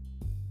show?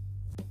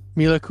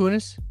 Mila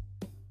Kunis?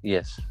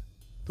 Yes.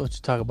 Don't you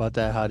talk about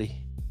that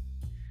hottie.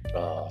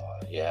 Oh,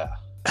 yeah.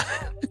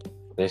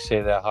 They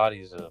say that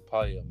hottie's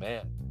probably a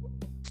man.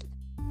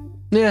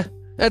 Yeah,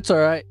 that's all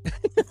right.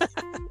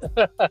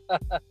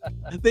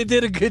 They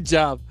did a good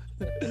job.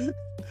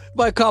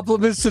 My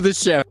compliments to the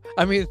chef.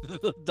 I mean,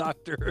 the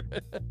doctor.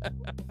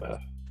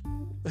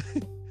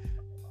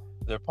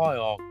 They're probably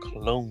all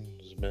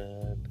clones,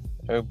 man.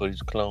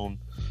 Everybody's clone.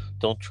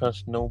 Don't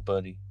trust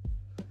nobody.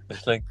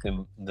 It's like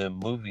the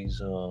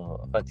movies.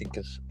 I think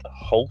it's The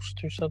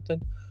Host or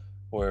something,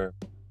 where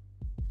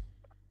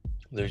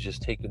they're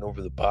just taking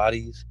over the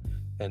bodies,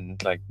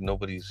 and like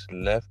nobody's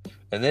left.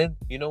 And then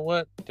you know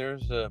what?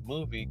 There's a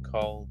movie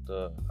called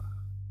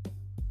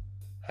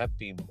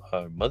Happy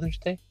Mother's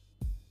Day.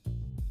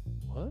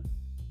 What?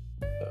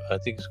 I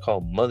think it's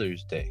called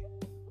Mother's Day.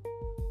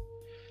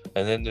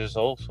 And then there's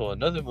also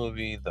another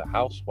movie, The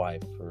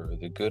Housewife or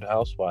The Good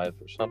Housewife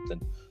or something,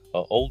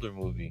 an older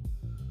movie.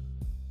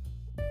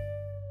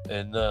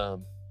 And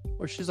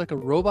Or she's like a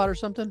robot or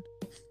something?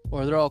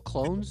 Or they're all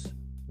clones?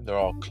 they're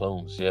all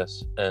clones,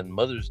 yes. And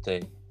Mother's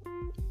Day,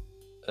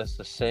 that's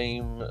the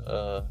same.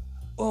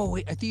 Oh,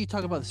 wait. I think you're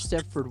talking about the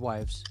Stepford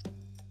Wives.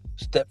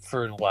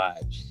 Stepford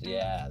Wives.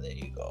 Yeah, there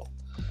you go.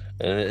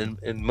 And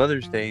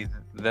Mother's Day,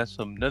 that's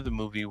another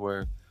movie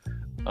where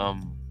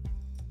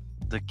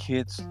the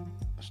kids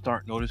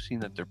start noticing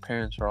that their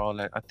parents are all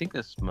like, I think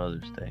that's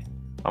Mother's Day.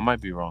 I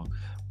might be wrong.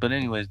 But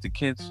anyways, the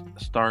kids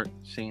start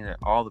seeing that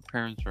all the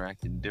parents are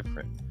acting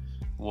different.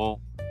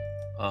 Well,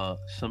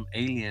 some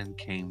alien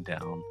came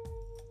down,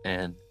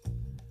 and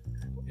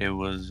it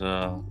was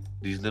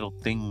these little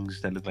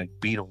things that look like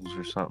beetles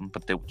or something,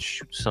 but they would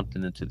shoot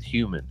something into the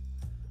human.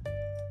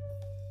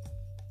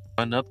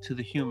 Run up to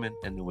the human,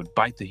 and they would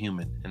bite the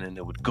human, and then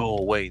they would go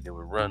away. They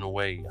would run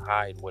away,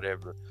 hide,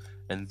 whatever.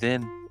 And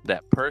then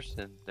that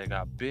person that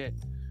got bit,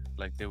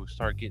 like, they would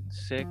start getting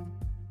sick,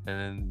 and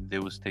then they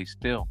would stay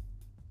still.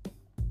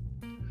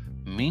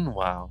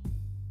 Meanwhile,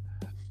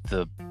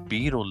 the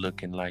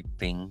beetle-looking like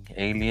thing,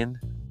 alien,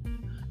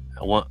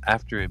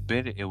 after it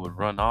bit it, it would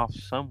run off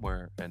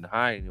somewhere and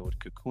hide, and it would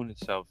cocoon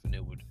itself, and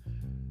it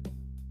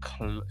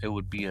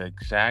would be an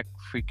exact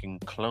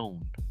freaking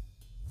clone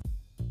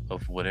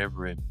of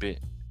whatever it bit.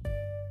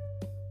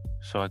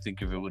 So I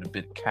think if it would have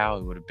bit a cow,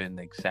 it would have been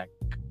the exact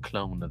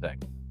clone of that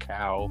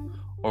cow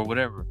or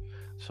whatever.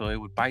 So it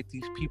would bite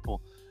these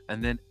people,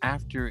 and then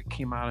after it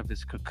came out of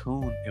its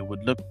cocoon, it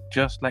would look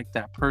just like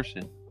that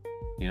person,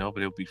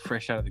 but it would be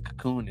fresh out of the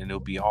cocoon, and it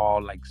would be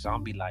all like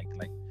zombie-like,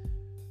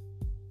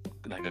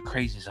 like a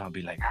crazy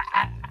zombie, like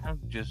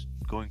just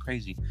going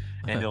crazy,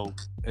 and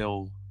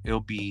it'll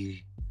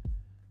be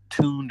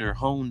tuned or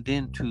honed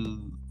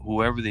into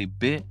whoever they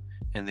bit,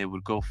 and they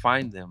would go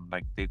find them,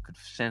 like they could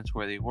sense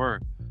where they were.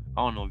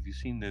 I don't know if you've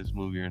seen this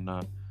movie or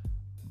not,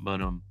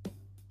 but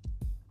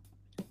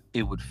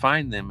it would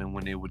find them, and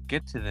when it would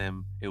get to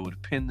them, it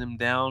would pin them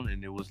down,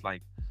 and it was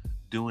like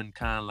doing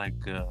kind of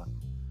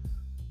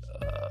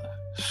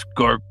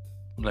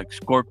like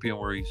Scorpion,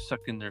 where he's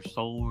sucking their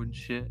soul and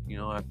shit,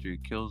 after he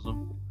kills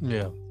them.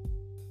 Yeah.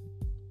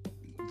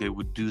 They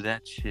would do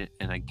that shit,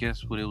 and I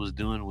guess what it was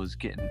doing was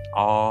getting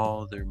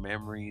all their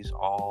memories,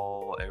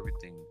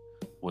 everything,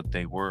 what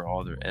they were,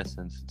 all their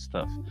essence and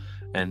stuff.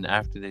 And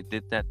after they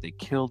did that, they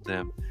killed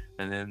them,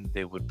 and then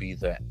they would be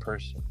that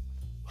person,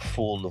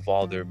 full of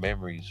all their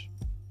memories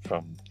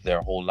from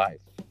their whole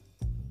life.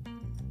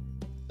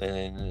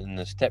 And in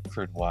the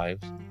Stepford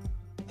Wives,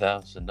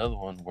 that was another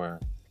one where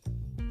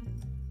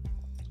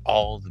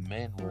all the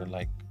men were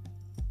like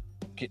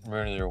getting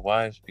rid of their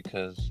wives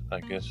because I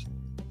guess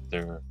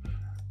they're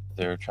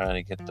trying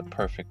to get the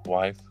perfect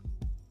wife,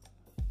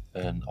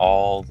 and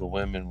all the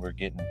women were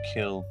getting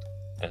killed,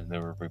 and they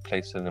were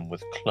replacing them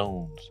with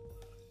clones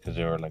because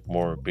they were like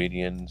more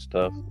obedient and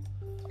stuff.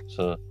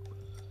 So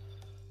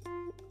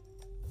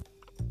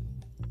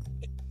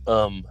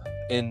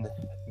in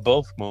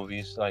both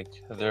movies, like,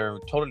 they're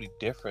totally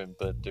different,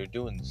 but they're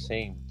doing the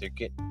same.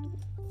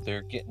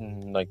 They're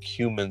getting like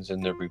humans,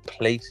 and they're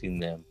replacing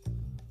them.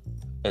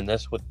 And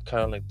that's what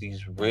kind of like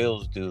these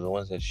rails do, the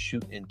ones that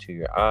shoot into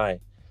your eye.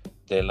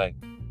 They like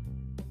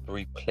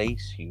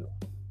replace you,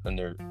 and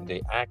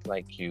they act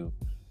like you,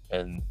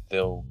 and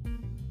they'll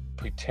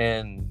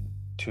pretend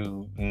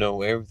to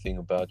know everything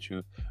about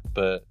you,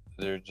 but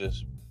they're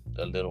just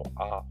a little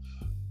off.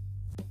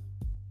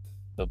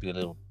 They'll be a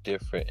little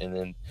different, and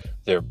then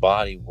their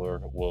body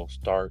will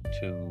start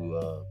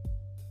to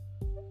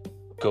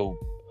go.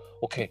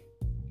 Okay,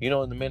 in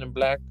the Men in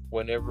Black,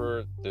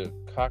 whenever the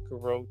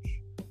cockroach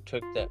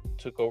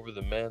took over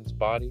the man's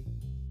body.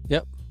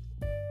 Yep.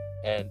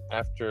 And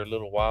after a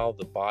little while,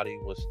 the body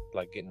was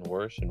like getting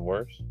worse and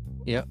worse.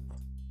 Yep.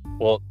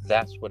 Well,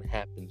 that's what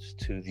happens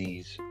to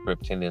these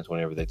reptilians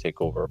whenever they take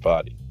over a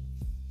body.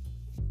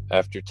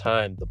 After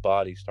time, the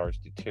body starts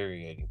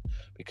deteriorating,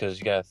 because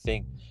you gotta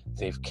think,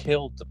 they've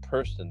killed the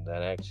person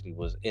that actually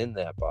was in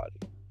that body,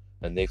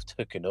 and they've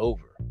taken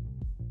over.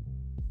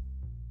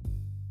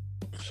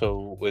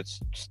 So it's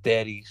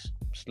steady,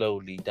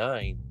 slowly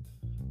dying.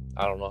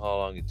 I don't know how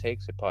long it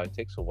takes. It probably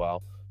takes a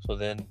while. So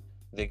then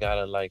they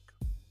gotta like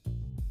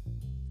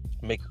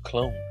make a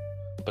clone,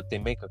 but they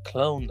make a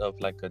clone of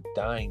like a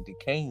dying,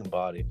 decaying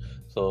body.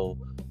 So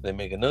they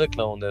make another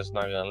clone that's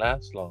not gonna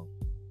last long.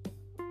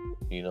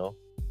 Yeah.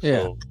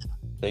 So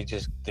they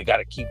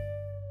gotta keep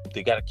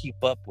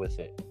up with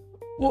it.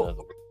 Well, in other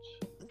words.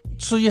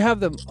 So you have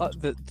them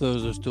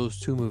those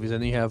two movies,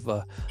 and then you have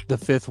The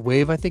Fifth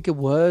Wave, I think it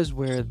was,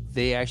 where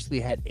they actually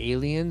had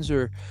aliens,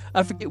 or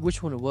I forget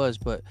which one it was,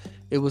 but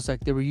it was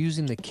like they were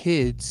using the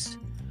kids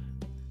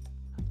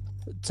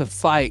to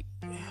fight,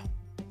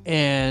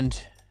 and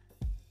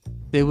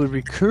they would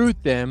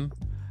recruit them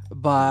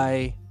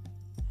by,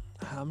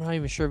 I'm not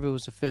even sure if it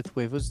was The Fifth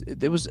Wave.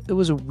 It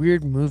was a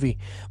weird movie,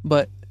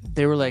 but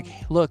they were like,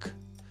 look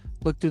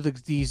through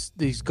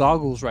these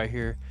goggles right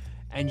here,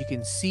 and you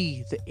can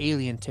see the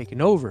alien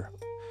taking over.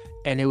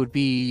 and it would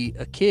be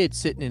a kid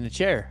sitting in a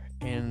chair,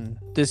 and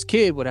this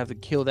kid would have to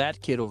kill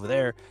that kid over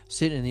there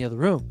sitting in the other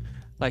room.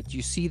 Like,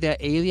 you see that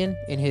alien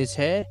in his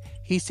head?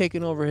 He's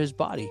taking over his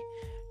body.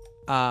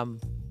 Um,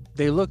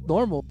 they look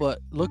normal, but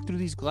look through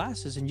these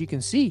glasses and you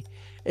can see.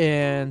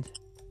 And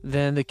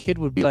then the kid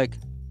would be like,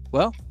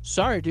 "Well,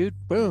 sorry, dude."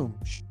 Boom,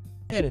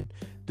 and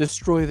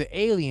destroy the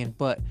alien.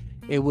 But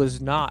it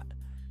was not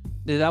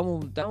that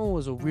one. That one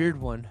was a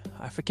weird one.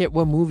 I forget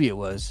what movie it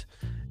was.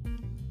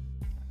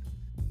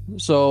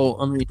 So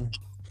I mean,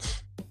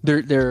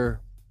 they're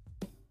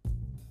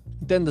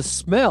then the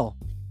smell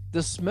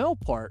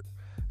part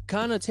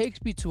kind of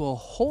takes me to a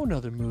whole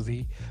nother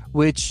movie,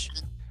 which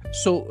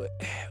so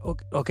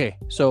okay.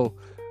 So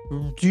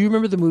do you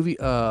remember the movie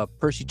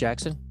Percy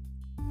Jackson,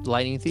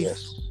 Lightning Thief?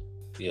 Yes.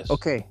 Yes.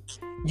 Okay,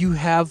 you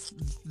have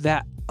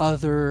that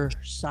other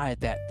side,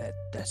 that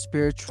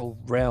spiritual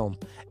realm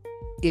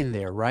in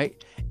there,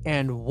 right?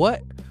 And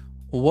what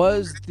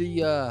was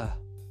the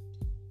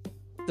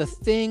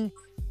thing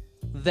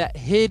that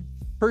hid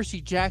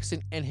Percy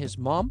Jackson and his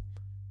mom?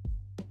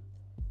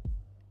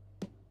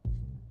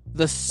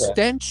 The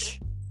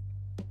stench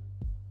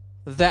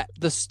that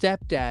the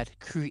stepdad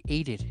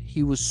created.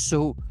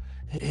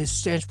 His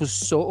stench was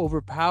so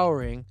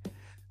overpowering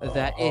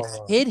that it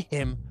hid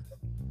him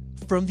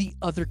from the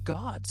other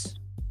gods.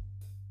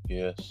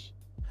 Yes.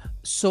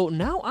 So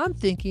now I'm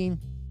thinking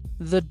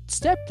the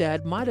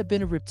stepdad might have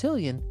been a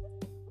reptilian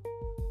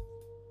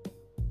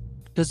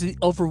because of the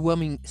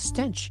overwhelming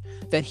stench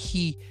that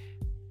he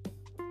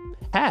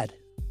had.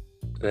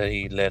 That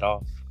he let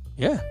off.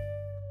 Yeah.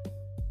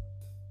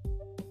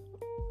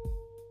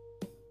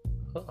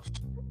 Huh.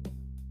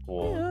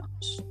 Well, Yeah.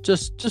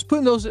 Just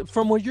putting those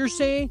from what you're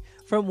saying,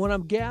 from what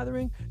I'm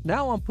gathering.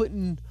 Now I'm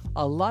putting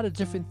a lot of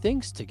different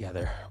things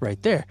together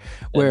right there.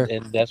 Where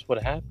and that's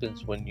what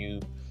happens when you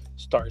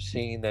start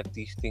seeing that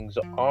these things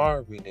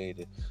are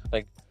related.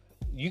 Like,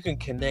 you can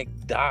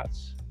connect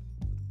dots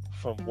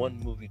from one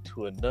movie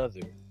to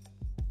another,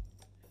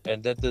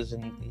 and that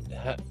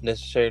doesn't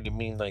necessarily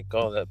mean like,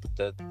 oh,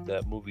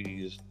 that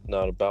movie is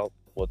not about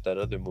what that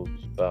other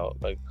movie's about.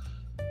 Like,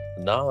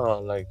 nah,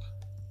 like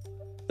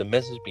the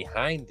message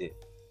behind it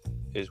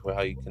is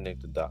how you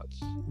connect the dots.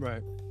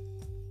 right.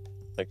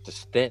 Like the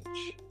stench,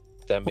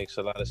 that makes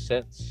a lot of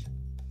sense.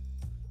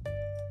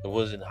 It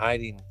wasn't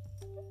hiding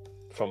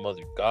from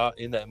other god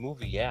in that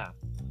movie, yeah,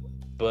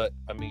 but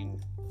I mean,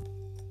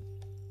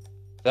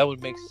 that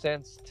would make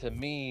sense to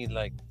me.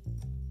 Like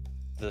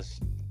the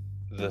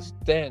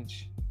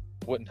stench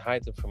wouldn't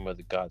hide them from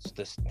other gods.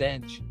 The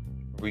stench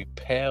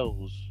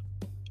repels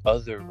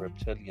other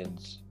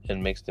reptilians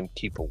and makes them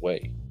keep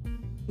away.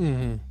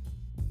 Mm-hmm.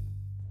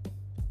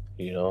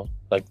 You know,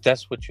 like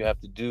that's what you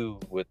have to do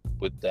with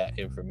that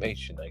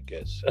information, I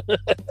guess.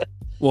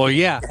 Well,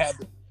 yeah.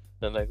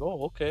 And like,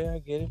 oh, okay, I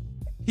get it.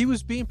 He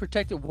was being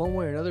protected one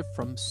way or another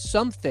from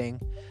something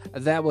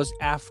that was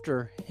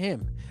after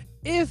him.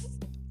 If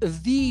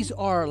these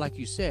are, like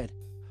you said,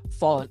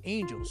 fallen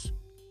angels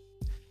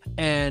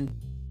and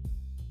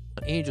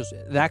angels,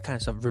 that kind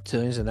of stuff,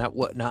 reptilians and that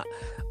whatnot,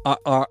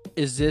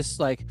 is this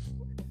like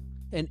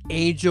an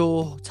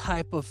angel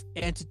type of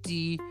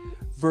entity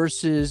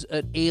versus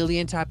an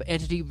alien type of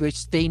entity,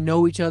 which they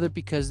know each other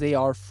because they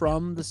are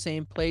from the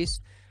same place,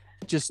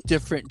 just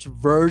different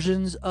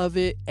versions of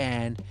it?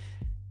 And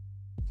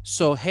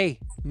so, hey,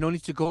 no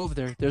need to go over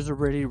there. There's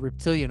already a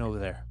reptilian over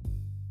there.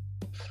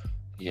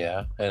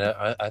 Yeah, and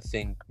I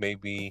think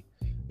maybe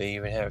they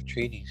even have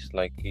treaties,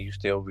 like you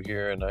stay over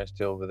here and I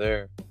stay over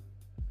there,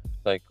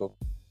 like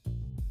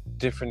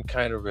different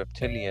kind of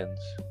reptilians.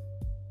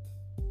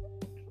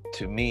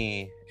 To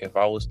me, if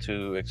I was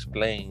to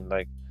explain,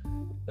 like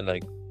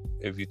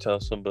if you tell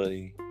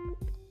somebody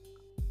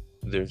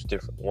there's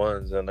different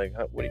ones, and like,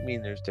 what do you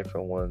mean there's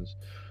different ones?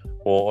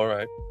 Well, all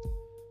right,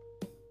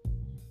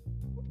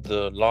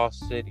 the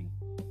Lost City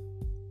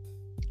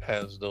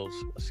has those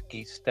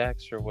ski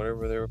stacks or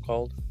whatever they were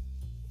called,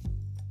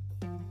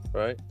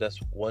 right? That's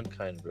one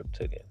kind of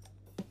reptilian.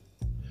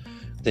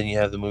 Then you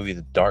have the movie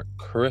The Dark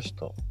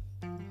Crystal.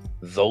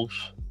 Those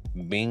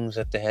beings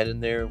that they had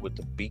in there with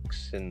the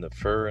beaks and the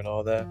fur and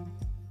all that,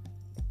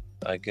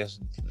 I guess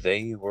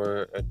they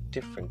were a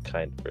different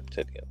kind of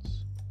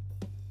reptilians.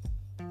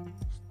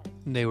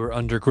 They were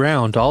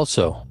underground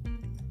also.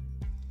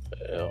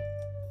 Yeah.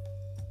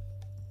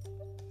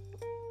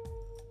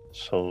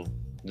 So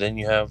then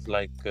you have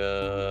like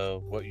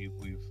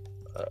we've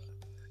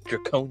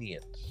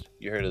draconians.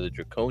 You heard of the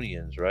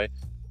draconians, right?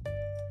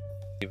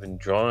 Even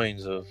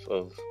drawings of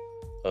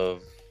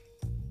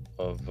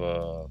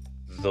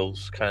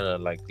those kind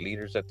of like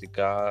leaders that they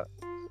got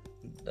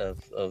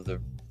of the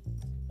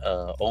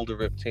older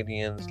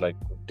reptilians, like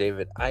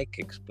David Icke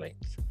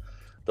explains.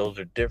 Those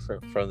are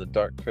different from the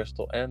Dark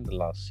Crystal and the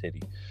Lost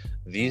City.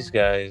 These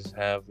guys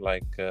have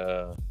like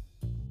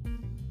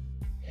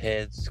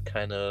heads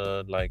kind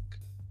of like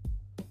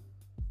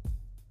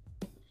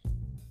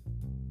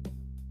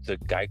the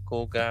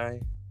Geico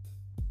guy.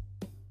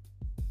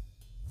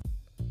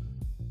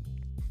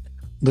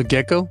 The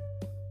gecko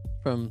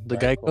from the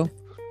Geico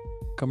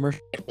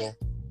commercial.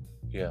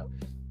 Yeah,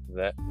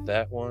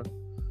 that one,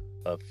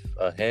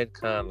 a head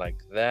kind of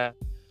like that,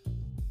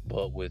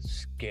 but with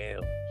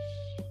scales.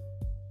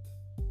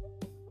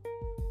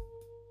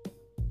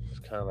 It's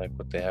kind of like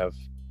what they have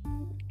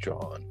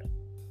drawn.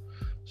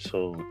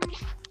 So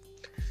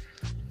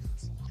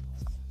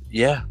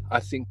yeah, I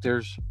think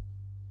there's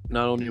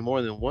not only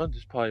more than one,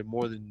 there's probably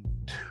more than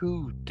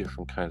two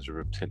different kinds of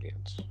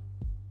reptilians.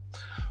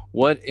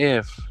 What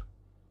if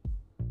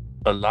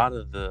a lot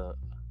of the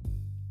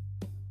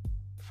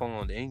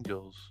fallen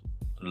angels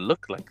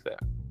look like that?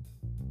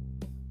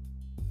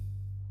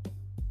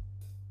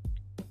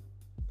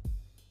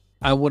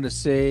 I want to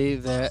say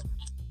that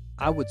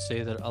I would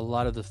say that a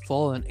lot of the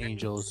fallen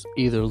angels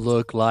either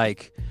look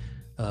like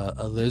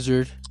a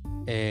lizard,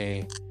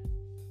 a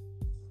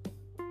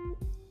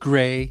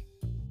gray,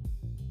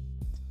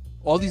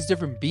 all these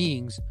different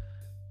beings.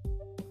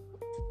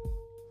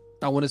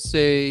 I want to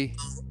say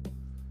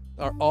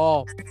are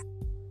all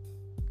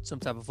some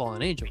type of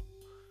fallen angel.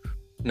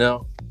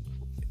 Now,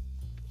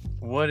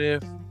 what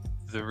if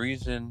the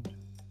reason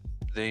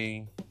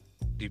they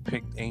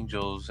depict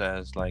angels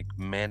as like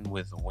men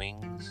with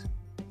wings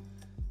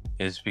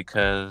is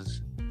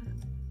because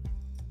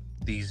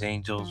these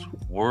angels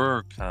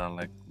were kind of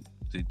like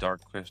the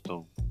dark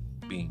crystal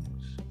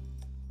beings,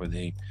 where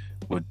they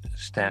would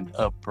stand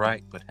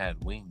upright but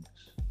had wings?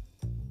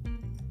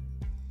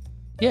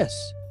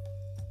 Yes.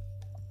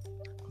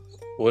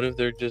 What if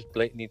they're just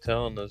blatantly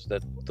telling us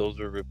that those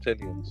are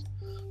reptilians?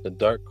 The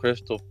dark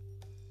crystal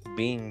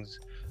beings,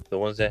 the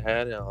ones that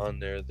had it on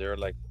there, they're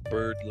like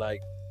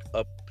bird-like,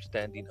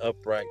 standing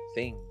upright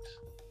things.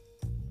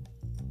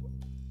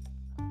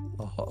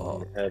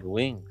 Oh, They had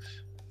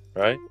wings,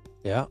 right?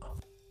 yeah.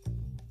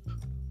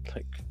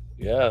 Like,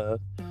 yeah.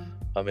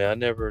 I mean, I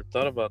never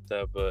thought about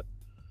that, but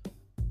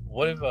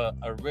what if a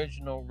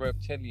original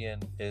reptilian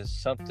is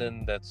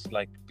something that's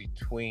like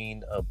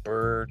between a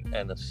bird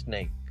and a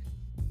snake?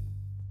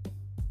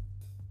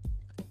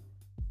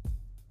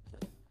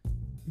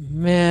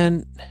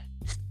 Man,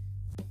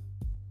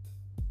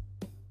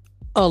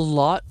 a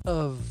lot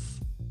of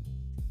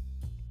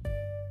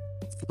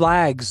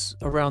flags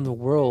around the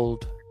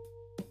world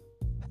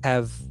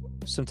have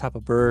some type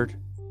of bird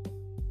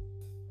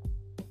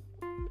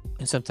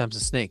and sometimes a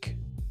snake.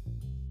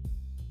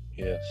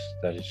 Yes,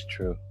 that is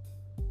true.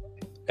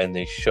 And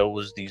they show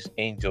us these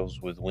angels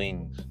with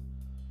wings.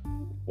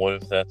 What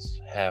if that's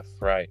half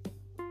right?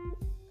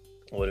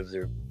 What if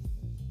they're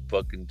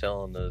fucking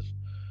telling us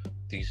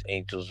these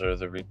angels are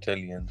the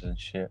reptilians and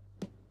shit?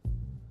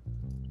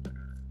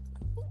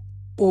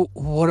 Well,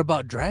 what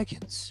about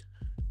dragons?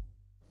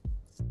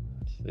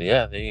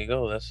 Yeah, there you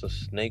go. That's a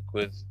snake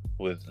with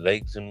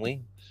legs and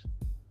wings.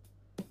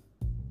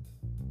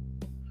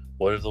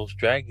 What if those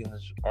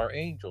dragons are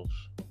angels?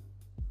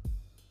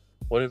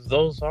 What if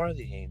those are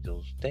the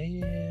angels?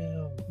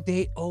 Damn.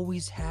 They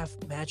always have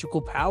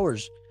magical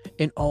powers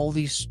in all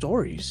these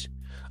stories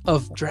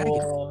of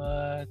dragons.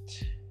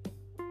 What?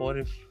 What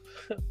if?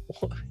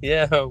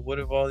 Yeah. What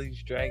if all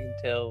these dragon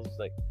tails,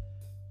 like,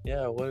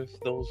 yeah? What if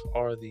those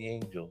are the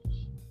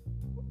angels?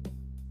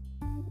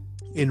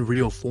 In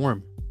real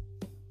form.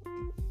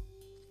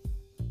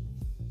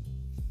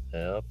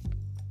 Yep.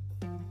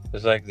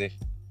 It's like these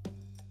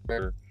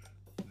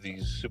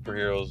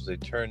superheroes, they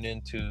turn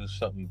into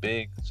something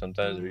big.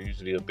 Sometimes they're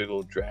usually a big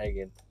old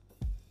dragon.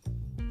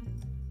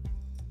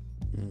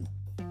 Mm.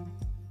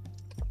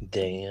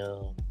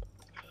 Damn.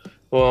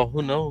 Well,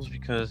 who knows?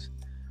 Because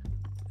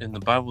in the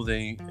Bible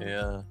they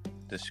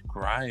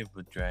describe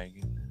a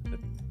dragon.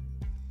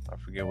 I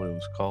forget what it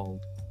was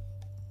called.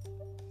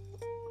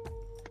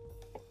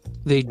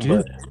 They do.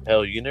 But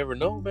hell, you never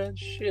know, man.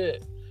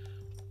 Shit.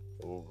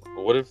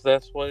 What if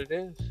that's what it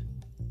is?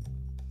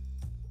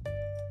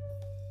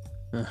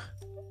 Uh.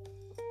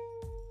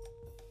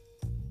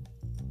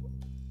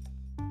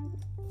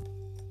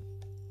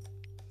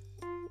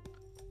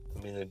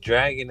 I mean, a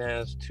dragon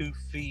has 2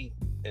 feet,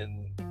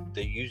 and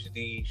they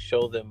usually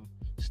show them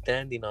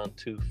standing on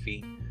 2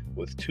 feet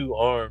with 2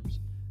 arms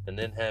and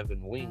then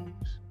having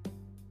wings.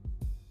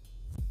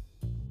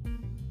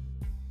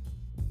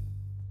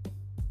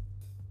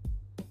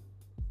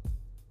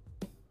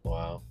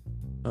 Wow.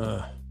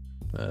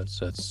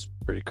 That's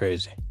pretty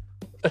crazy.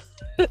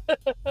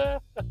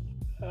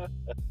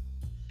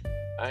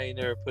 I ain't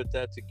never put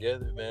that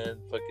together, man.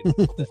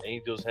 Fucking the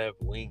angels have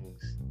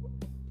wings.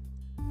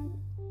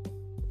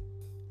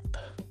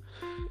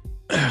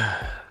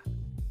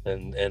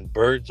 And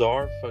birds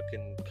are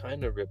fucking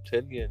kind of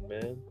reptilian,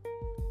 man.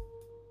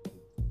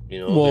 You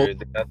know, Well- they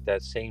got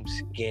that same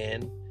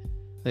skin.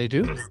 They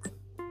do.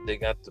 They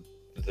got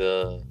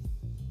the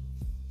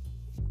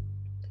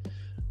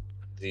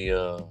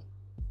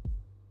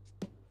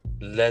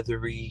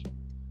leathery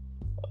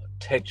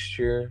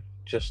texture,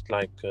 just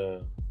like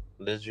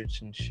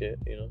lizards and shit.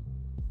 You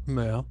know,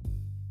 Yeah.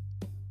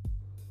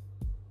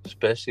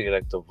 especially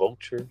like the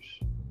vultures.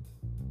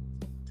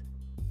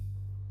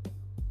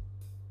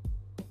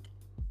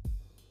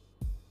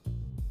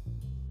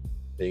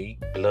 They eat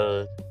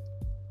blood.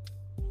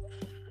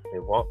 They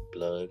want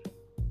blood.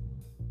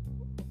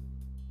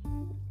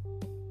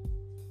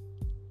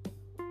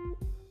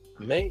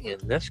 Man,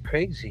 that's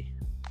crazy.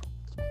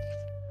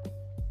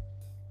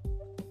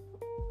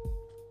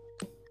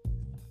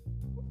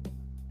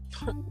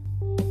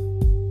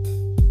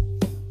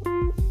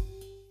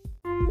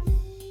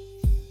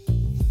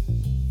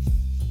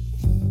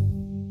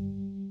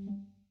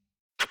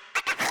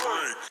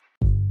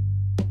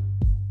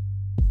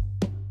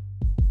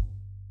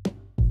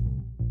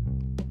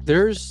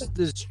 There's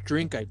this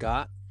drink I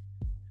got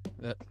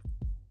that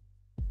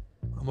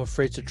I'm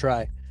afraid to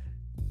try.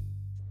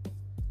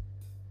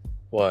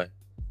 Why?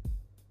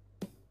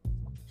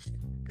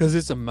 Because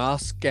it's a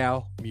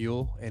Moscow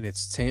Mule and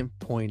it's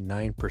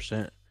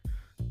 10.9%.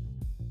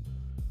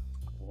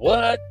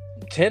 What?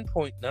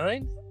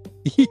 10.9?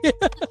 Yeah,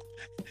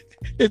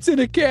 it's in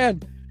a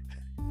can.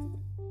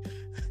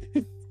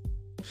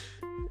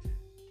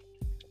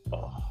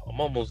 Oh, I'm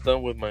almost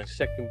done with my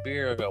second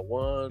beer. I got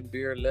one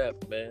beer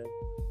left, man.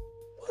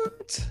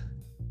 What?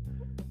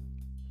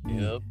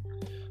 Yep.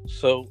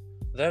 So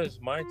that is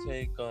my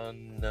take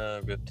on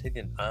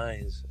reptilian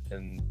eyes,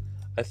 and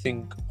I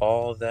think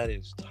all that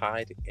is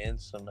tied in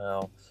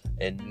somehow.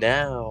 And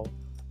now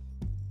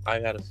I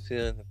got a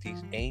feeling that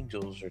these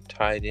angels are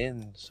tied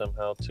in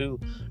somehow too,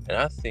 and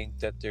I think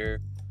that they're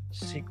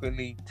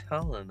secretly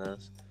telling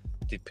us,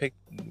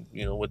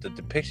 with the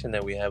depiction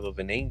that we have of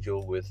an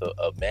angel with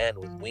a man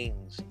with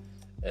wings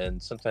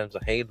and sometimes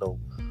a halo.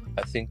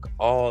 I think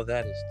all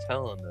that is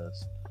telling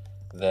us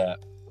that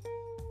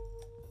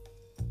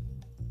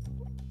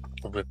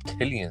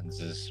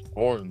reptilians is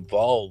more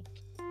involved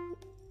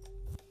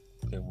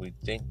than we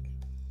think.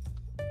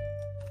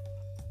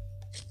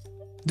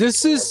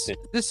 This is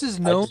I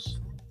known. just-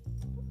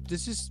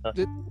 This is Huh?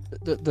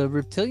 the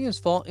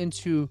reptilians fall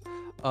into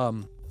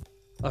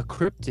a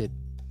cryptid.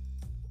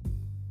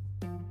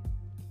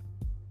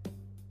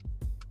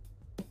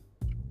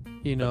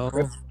 You know,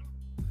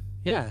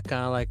 yeah,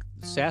 kind of like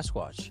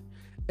Sasquatch.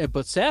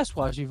 But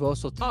Sasquatch, you've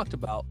also talked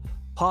about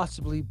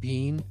possibly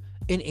being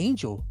an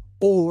angel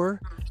or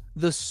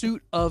the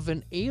suit of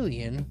an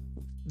alien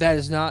that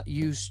is not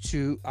used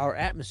to our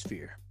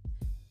atmosphere.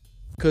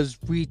 Because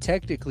we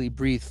technically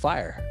breathe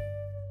fire.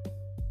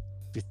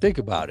 If you think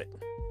about it.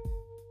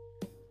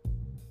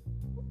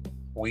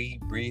 We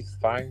breathe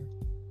fire.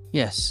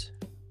 Yes.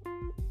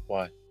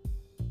 Why?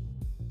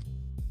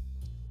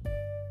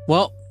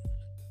 Well,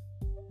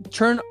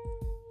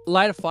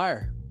 light a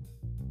fire.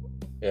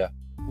 Yeah.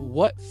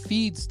 What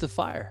feeds the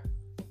fire?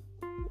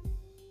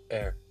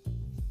 Air.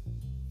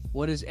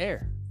 What is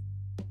air?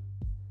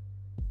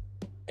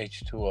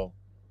 H2O.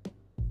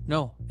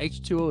 No,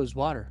 H2O is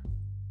water.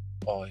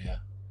 Oh yeah.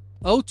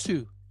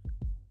 O2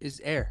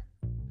 is air,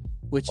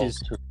 which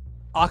is O2.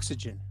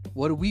 oxygen.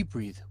 What do we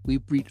breathe? We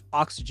breathe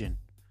oxygen.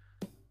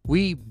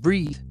 We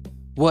breathe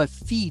what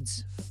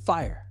feeds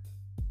fire.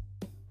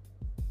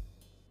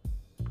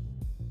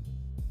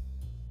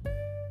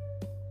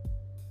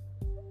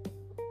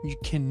 You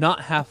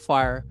cannot have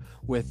fire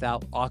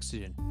without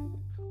oxygen.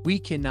 We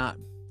cannot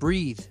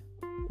breathe.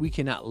 We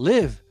cannot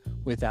live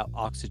without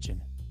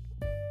oxygen.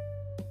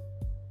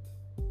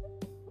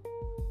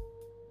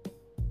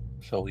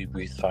 So we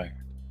breathe fire.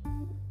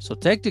 So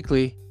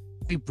technically,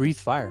 we breathe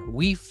fire.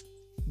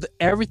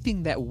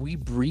 Everything that we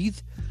breathe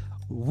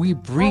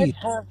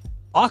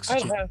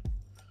oxygen.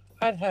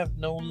 I'd have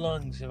no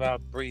lungs if I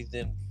breathed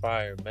in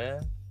fire,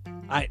 man.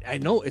 I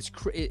know it's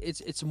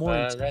more.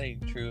 That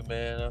ain't true,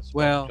 man. I smoke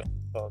Well, joints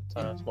all the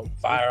time. I smoke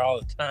fire all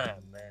the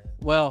time, man.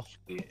 Well,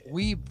 Yeah.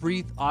 we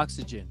breathe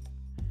oxygen,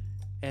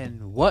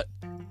 and what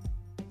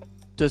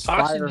does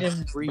fire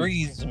Oxygen breathe?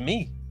 breathes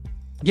me.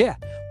 Yeah,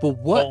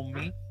 but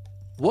Homie.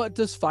 what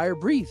does fire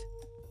breathe?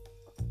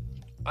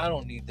 I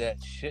don't need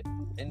that shit.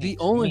 It The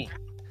needs only me.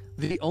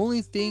 the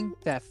only thing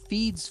that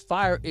feeds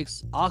fire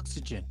is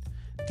oxygen.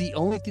 The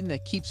only thing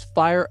that keeps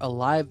fire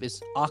alive is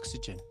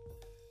oxygen.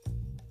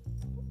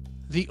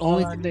 The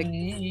only All I thing that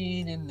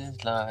need in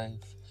this life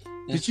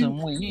Did is you- some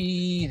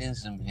weed and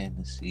some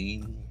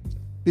Hennessy.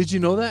 did you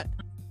know that?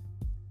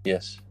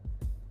 Yes.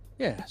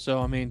 Yeah. So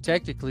I mean,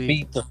 technically,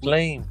 Beat the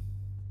flame.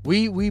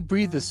 we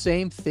breathe the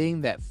same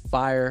thing that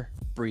fire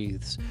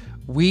breathes.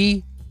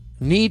 We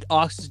need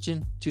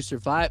oxygen to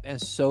survive,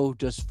 and so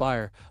does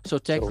fire. So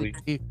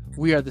technically,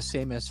 we are the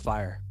same as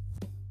fire.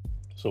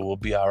 So we'll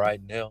be all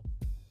right now.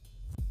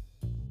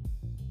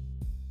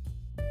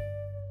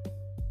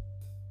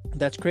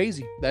 That's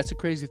crazy. That's a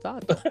crazy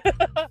thought.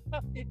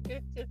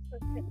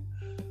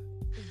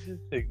 You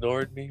just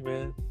ignored me,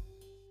 man.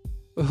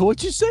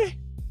 What'd you say?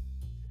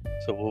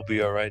 So we'll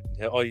be all right.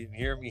 Oh, you can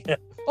hear me?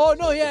 Oh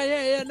no,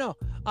 yeah. No,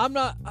 I'm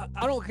not.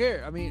 I don't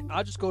care. I mean,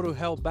 I'll just go to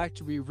hell back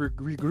to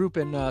regroup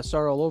and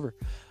start all over.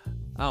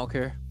 I don't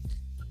care.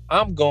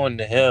 I'm going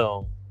to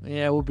hell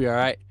Yeah, we'll be all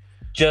right.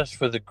 just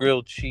for the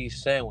grilled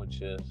cheese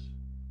sandwiches.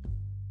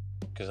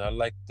 Because I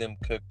like them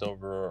cooked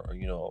over,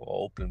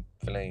 open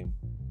flame.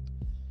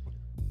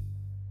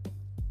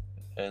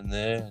 And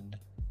then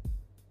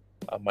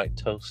I might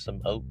toast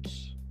some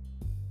oats.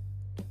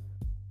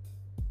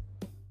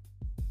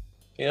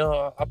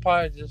 I'll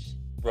probably just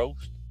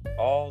roast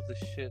all the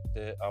shit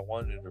that I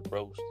wanted to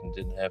roast and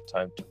didn't have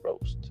time to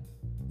roast.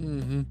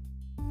 Mm-hmm.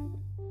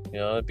 You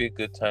know, it'd be a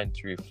good time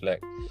to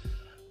reflect.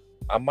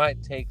 I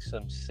might take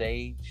some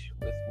sage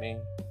with me.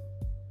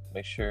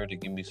 Make sure to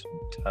give me some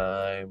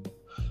time.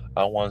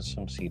 I want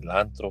some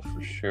cilantro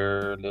for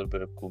sure, a little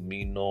bit of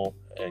cumino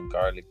and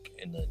garlic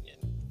and onion.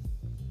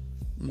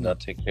 And I'll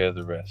take care of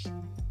the rest.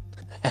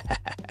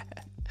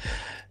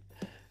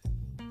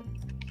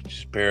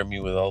 Spare me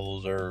with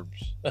all those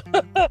herbs.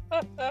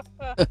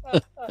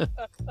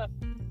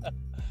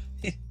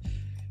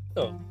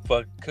 Oh,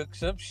 fuck, cook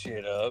some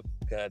shit up.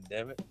 God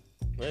damn it.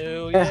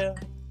 Hell yeah.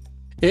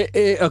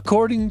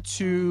 According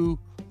to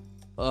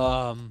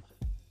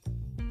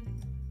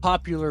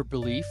popular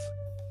belief,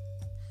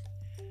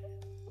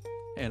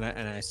 and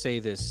I say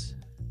this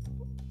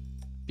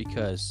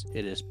because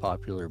it is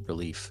popular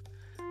belief,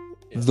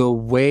 the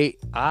way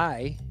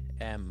I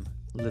am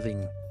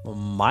living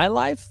my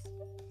life,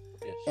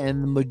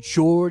 and the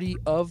majority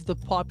of the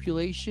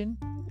population,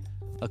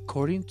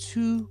 according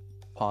to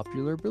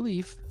popular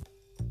belief,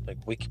 like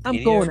Wikipedia,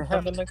 I'm going to or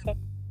heaven. something like that.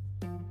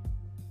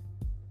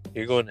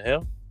 You're going to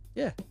hell?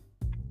 Yeah.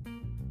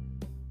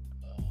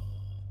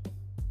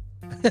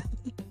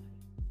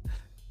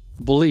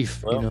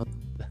 Belief, Well, you know.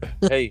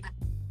 Hey,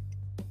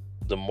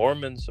 the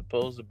Mormons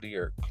supposedly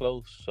are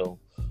close, so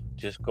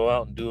just go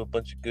out and do a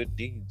bunch of good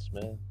deeds,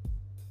 man.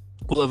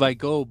 Well, if I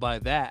go by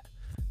that,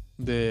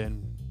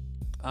 then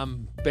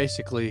I'm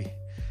basically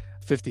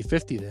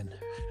 50-50 then.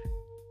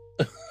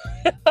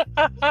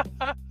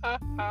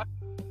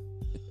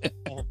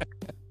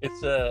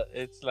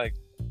 It's like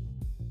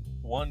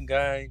one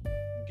guy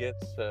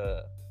gets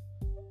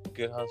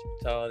good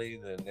hospitality,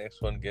 the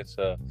next one gets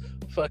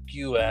fuck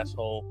you,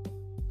 asshole.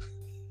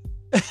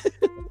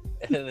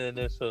 And then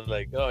this one's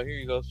like, oh, here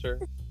you go, sir.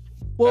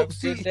 Well, Have a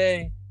good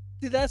day.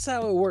 See, that's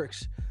how it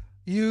works.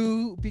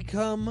 You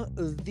become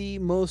the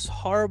most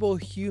horrible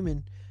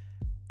human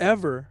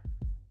ever,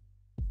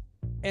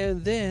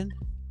 and then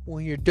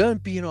when you're done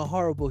being a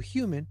horrible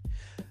human,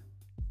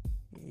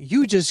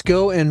 you just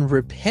go and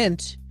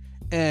repent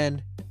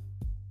and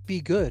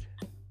be good.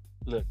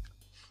 Look,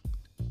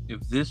 if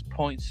this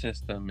point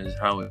system is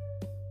how it,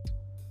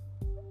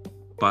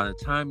 by the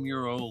time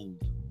you're old,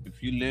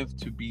 if you live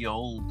to be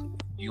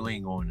old, you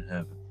ain't going to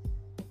heaven.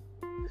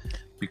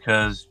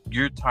 Because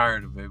you're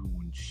tired of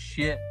everyone's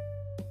shit.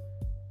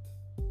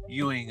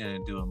 You ain't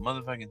gonna do a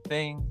motherfucking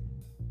thing.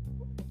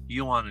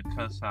 You want to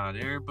cuss out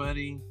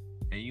everybody,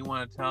 and you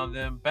want to tell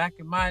them, back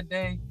in my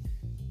day,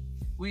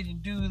 we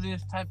didn't do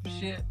this type of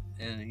shit.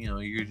 And you know,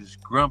 you're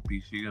just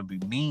grumpy, so you're gonna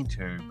be mean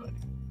to everybody.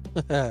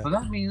 But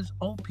that means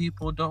old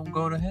people don't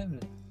go to heaven.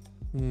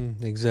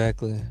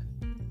 Exactly.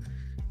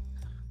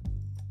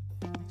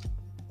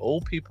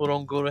 Old people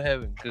don't go to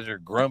heaven because they're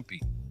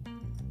grumpy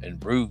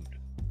and rude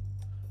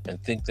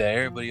and think that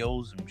everybody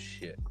owes them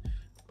shit.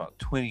 About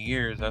 20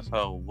 years, that's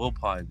how we'll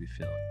probably be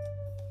feeling.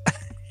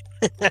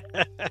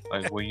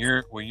 Like when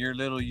you're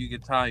little, you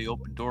get tired, you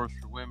open doors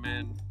for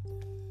women,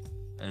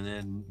 and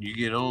then you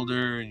get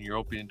older and you're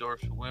opening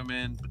doors for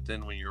women. But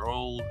then when you're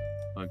old,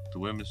 like the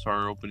women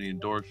start opening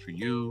doors for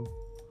you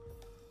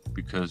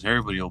because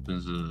everybody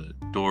opens a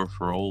door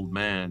for old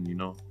man, you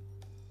know.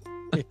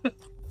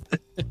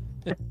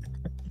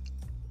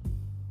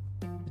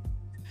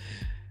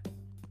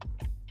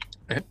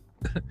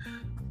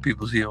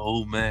 People see an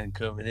old man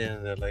coming in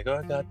and they're like, oh,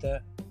 I got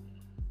that.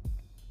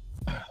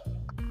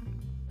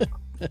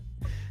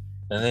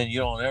 And then you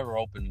don't ever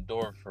open the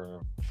door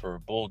for a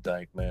bull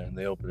dyke, man.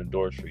 They open the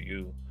doors for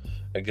you.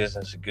 I guess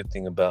that's a good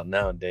thing about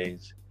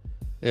nowadays.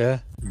 Yeah.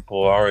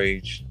 People our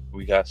age,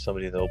 we got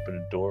somebody to open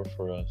the door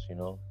for us, you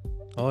know?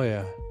 Oh,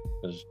 yeah.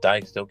 Because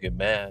dykes don't get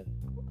mad.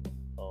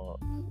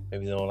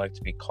 Maybe they don't like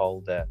to be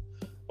called that.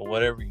 But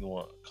whatever you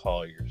want to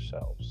call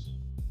yourselves.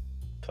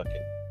 Fuck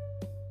it.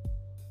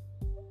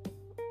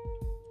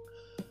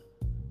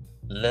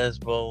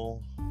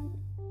 Lesbo,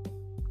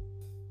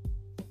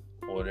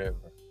 whatever.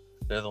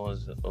 They're the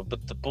ones that,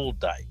 but the bull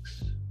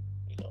dykes,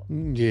 you know.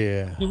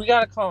 Yeah. We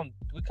gotta call them.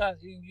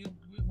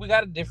 We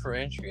gotta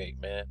differentiate,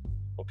 man.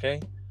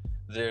 Okay.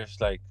 There's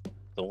like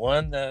the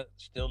one that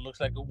still looks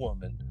like a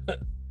woman,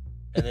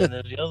 and then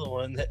there's the other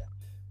one that,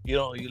 you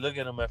know, you look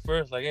at them at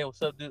first like, hey,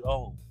 what's up, dude?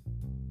 Oh,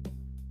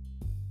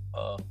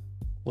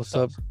 what's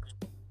up,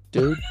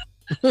 dude?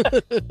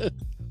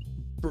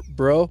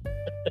 Bro,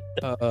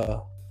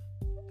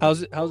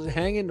 how's it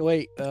hanging?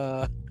 Wait,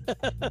 yeah.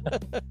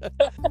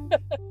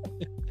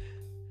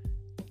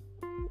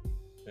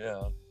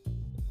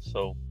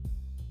 So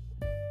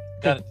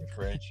gotta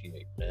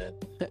differentiate, man.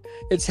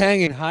 It's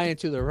hanging high and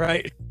to the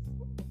right.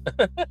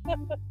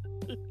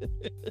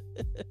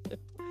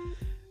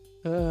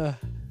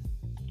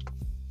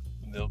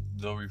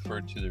 They'll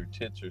refer to their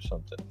tits or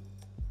something.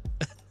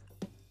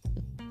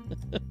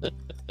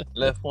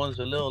 Left one's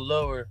a little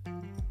lower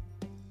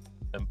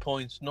and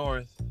points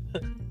north.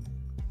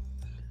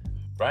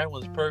 Right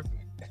one's perfect.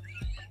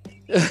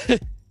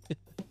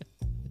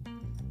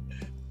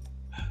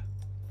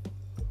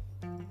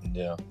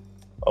 Yeah,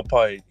 I'll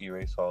probably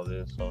erase all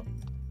this. So.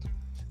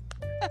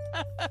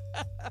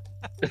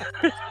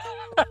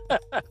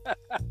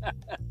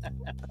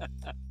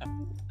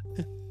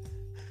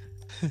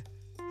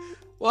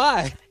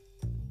 Why?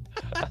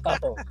 I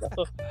don't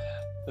know.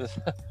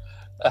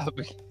 I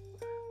mean,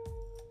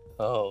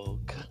 oh,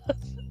 God.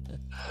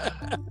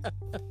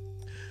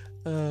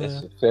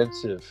 It's Uh,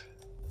 offensive.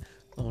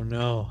 oh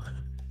no.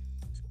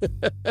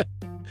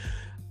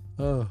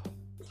 Oh.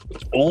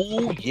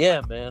 Oh,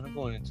 yeah, man. I'm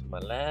going into my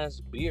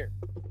last beer.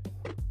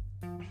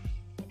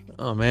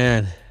 Oh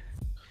man.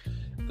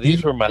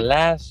 These were my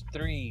last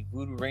 3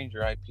 Voodoo Ranger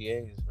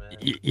IPAs, man.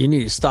 You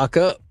need to stock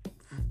up.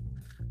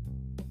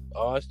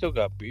 Oh, I still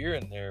got beer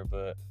in there,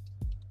 but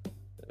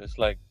it's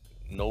like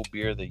no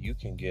beer that you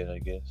can get, I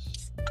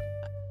guess.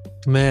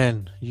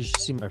 Man, you should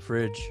see my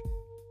fridge.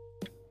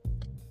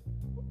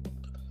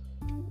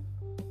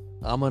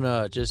 I'm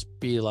gonna just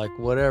be like,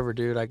 whatever,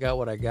 dude. I got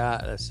what I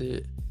got. That's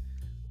it.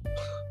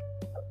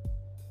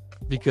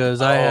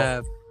 Because I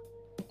have.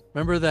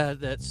 Remember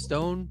that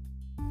stone?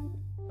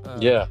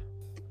 Yeah.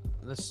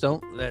 The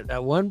stone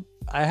that one.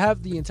 I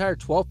have the entire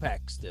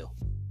 12-pack still.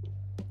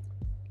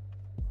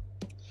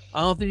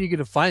 I don't think you're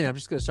gonna find it. I'm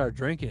just gonna start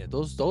drinking it.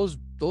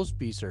 Those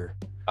beasts are.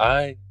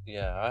 I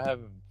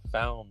haven't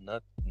found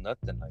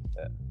nothing like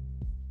that.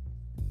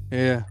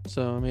 Yeah.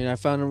 So I mean, I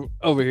found them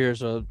over here,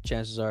 so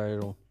chances are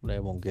they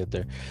won't get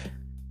there.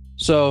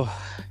 So,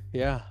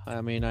 yeah.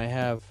 I mean,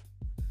 I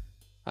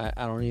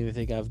don't even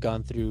think I've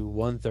gone through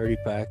one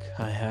 30-pack.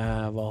 I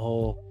have a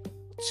whole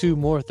 2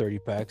 more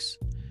 30-packs,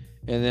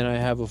 and then I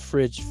have a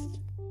fridge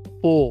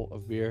full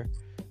of beer,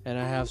 and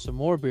I have some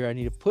more beer I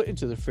need to put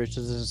into the fridge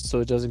so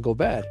it doesn't go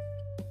bad.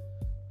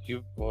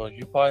 You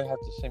probably have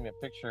to send me a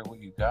picture of what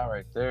you got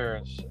right there,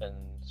 and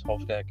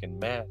hopefully I can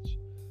match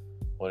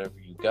whatever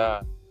you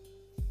got.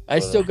 I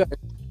still got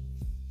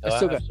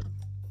some-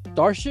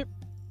 Starship.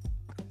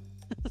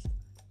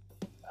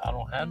 I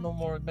don't have no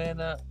more, man.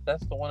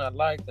 That's the one I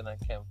liked, and I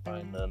can't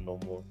find none no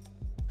more.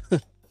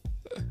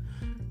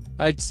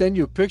 I'd send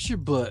you a picture,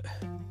 but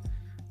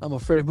I'm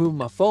afraid of moving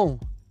my phone.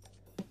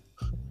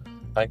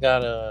 I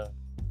got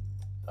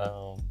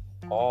all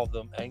of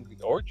them Angry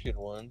Orchard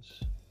ones,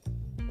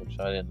 which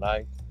I didn't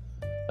like,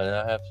 and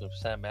I have some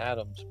Sam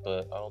Adams,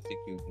 but I don't think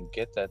you can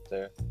get that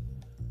there.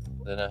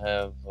 Then I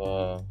have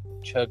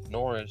Chuck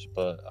Norris,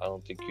 but I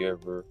don't think you're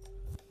ever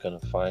gonna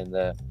find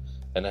that.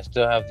 And I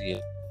still have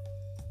the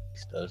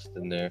dust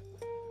in there.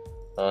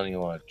 I don't even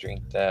want to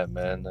drink that,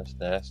 man. That's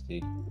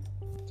nasty.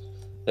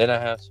 Then I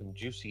have some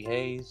Juicy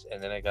Haze,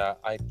 and then I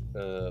got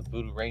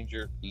Voodoo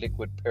Ranger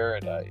Liquid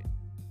Paradise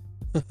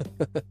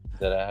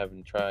that I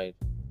haven't tried.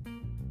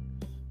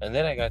 And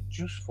then I got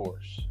Juice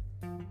Force.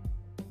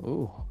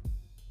 Ooh.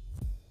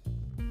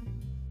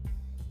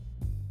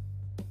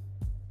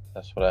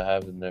 That's what I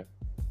have in there.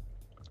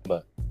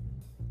 But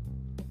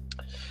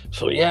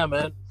so yeah,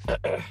 man.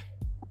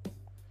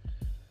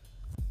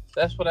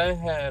 That's what I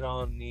had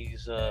on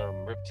these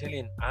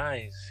reptilian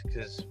eyes,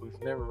 because we've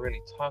never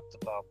really talked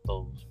about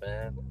those,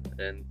 man.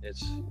 And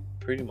it's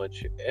pretty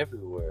much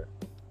everywhere.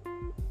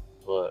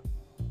 But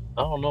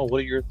I don't know. What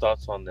are your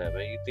thoughts on that,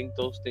 man? You think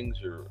those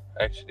things are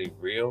actually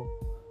real?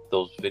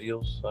 Those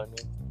videos, I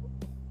mean.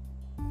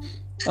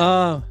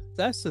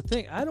 That's the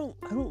thing. I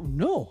don't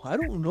know. I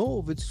don't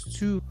know if it's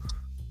too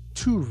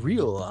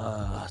real.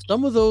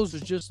 Some of those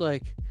are just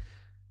like.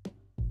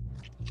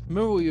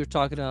 Remember what you were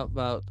talking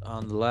about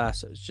on the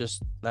last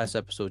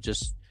episode,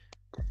 just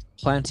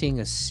planting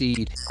a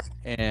seed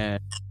and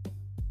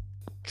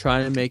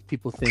trying to make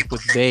people think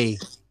what they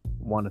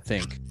want to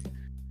think.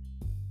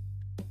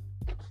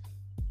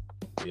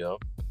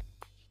 Yep.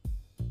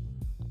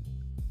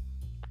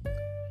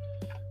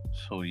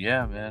 So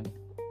yeah, man.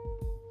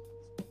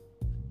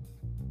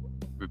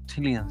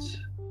 Reptilians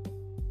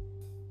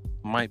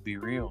might be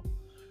real.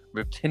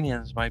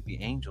 Reptilians might be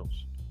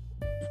angels.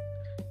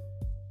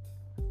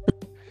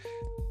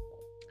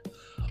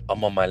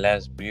 I'm on my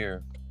last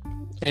beer.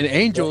 And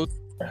angels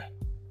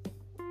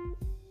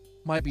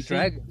might be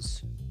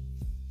dragons.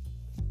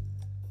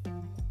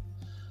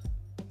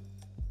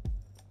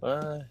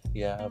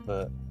 Yeah,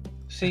 but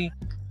see,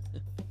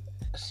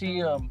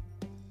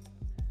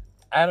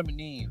 Adam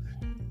and Eve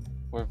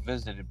were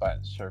visited by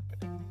the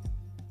serpent.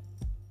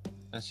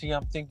 And see,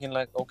 I'm thinking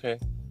like, okay,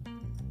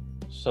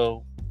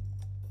 so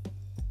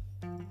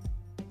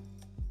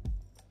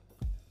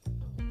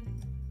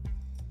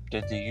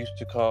did they used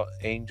to call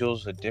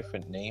angels a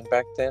different name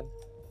back then?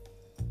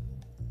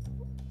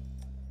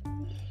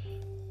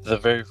 The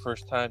very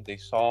first time they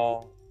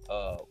saw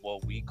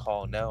what we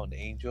call now an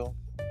angel,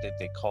 did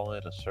they call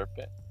it a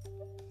serpent?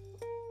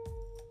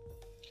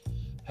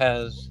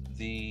 Has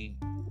the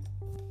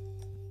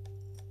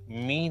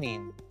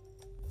meaning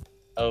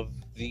of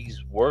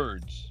these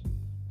words,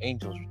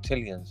 angels,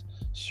 reptilians,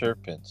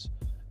 serpents,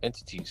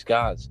 entities,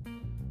 gods,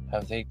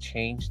 have they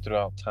changed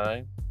throughout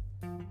time?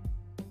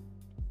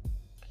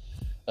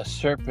 A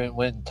serpent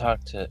went and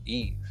talked to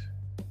Eve.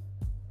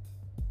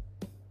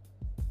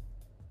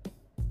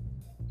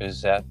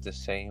 Is that the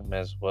same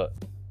as what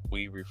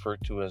we refer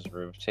to as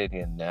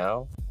reptilian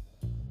now?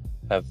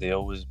 Have they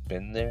always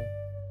been there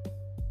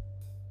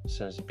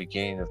since the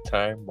beginning of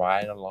time,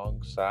 right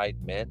alongside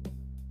men?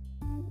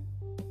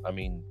 I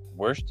mean,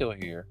 we're still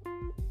here.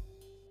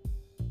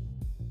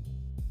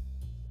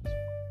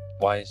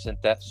 Why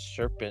isn't that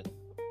serpent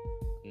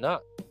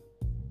not?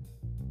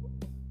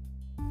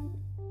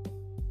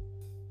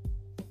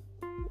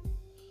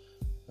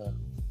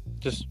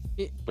 Just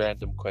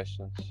random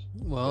questions.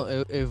 Well,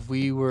 if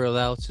we were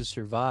allowed to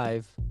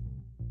survive,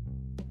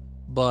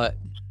 but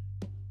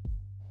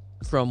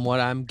from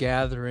what I'm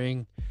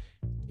gathering,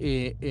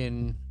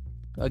 in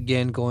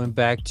again going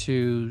back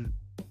to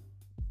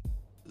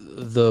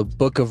the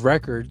Book of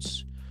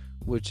Records,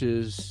 which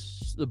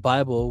is the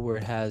Bible, where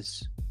it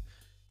has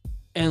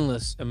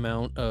endless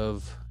amount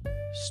of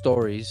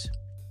stories.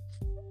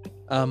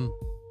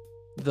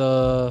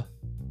 The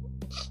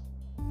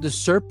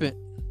serpent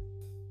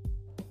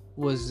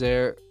was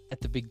there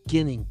at the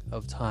beginning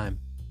of time,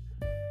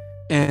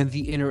 and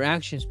the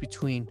interactions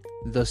between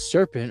the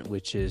serpent,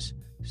 which is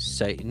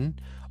Satan,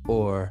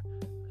 or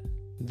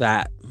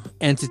that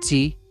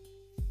entity,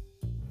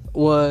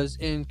 was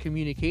in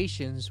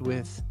communications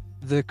with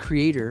the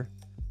creator,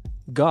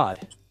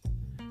 God.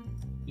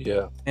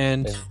 Yeah.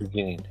 And In the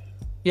beginning.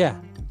 yeah,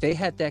 they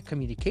had that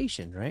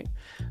communication, right?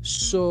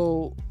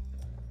 So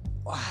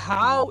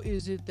how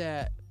is it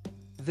that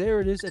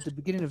there it is at the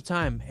beginning of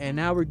time, and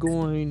now we're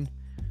going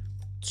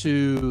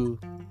to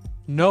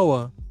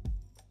Noah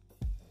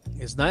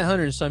is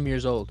 900 and some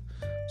years old,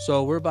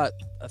 so we're about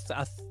a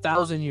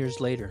 1,000 years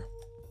later,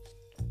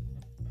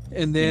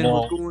 and then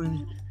we're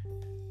going.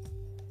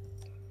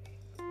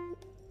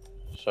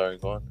 Sorry,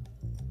 go on.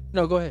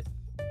 No, go ahead.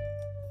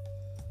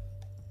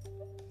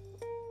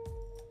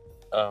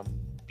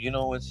 You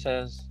know what it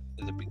says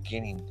in the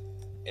beginning,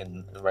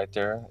 and right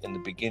there in the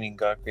beginning,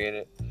 God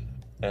created,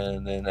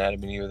 and then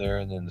Adam and Eve are there,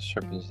 and then the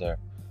serpent's there.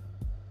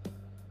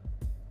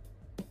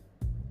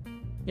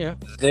 Yeah.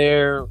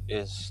 There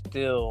is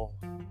still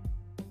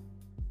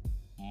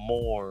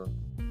more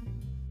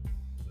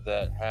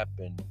that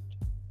happened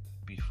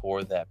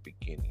before that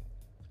beginning.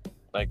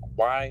 Like,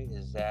 why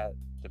is that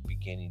the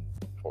beginning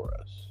for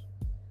us?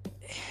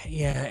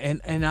 Yeah,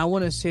 and I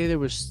want to say there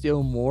was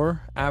still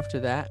more after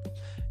that,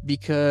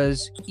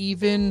 because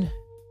even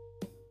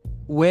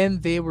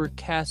when they were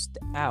cast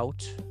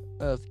out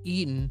of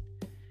Eden,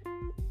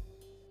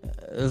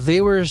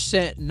 they were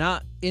sent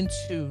not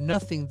into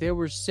nothing. They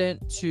were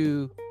sent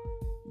to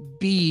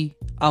be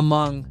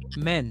among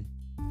men.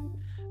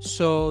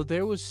 So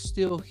there was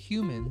still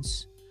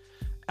humans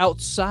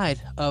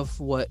outside of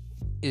what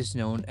is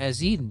known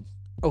as Eden.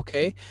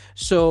 Okay,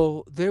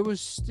 so there was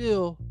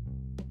still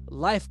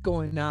life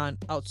going on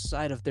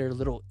outside of their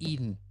little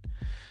Eden.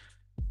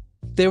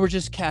 They were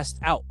just cast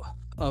out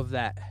of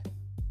that.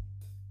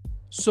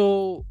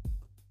 So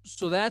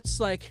that's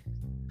like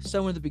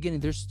somewhere in the beginning.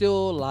 There's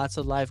still lots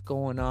of life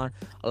going on,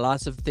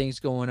 lots of things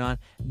going on.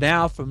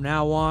 Now, from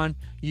now on,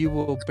 you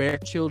will bear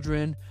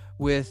children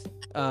with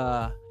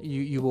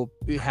you will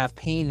have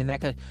pain and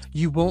that kind of,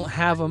 you won't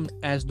have them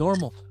as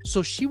normal.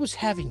 So she was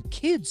having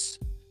kids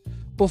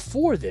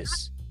before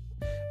this.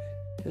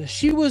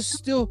 She was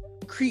still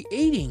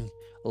creating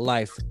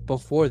life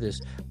before this,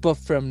 but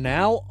from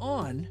now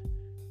on,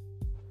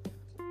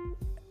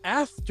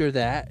 after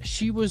that,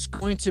 she was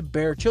going to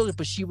bear children,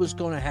 but she was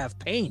going to have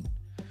pain.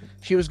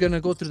 She was going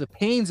to go through the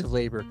pains of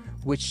labor,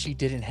 which she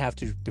didn't have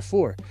to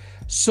before.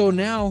 So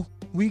now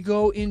we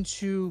go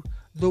into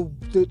the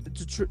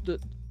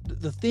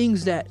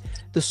things that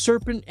the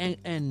serpent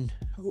and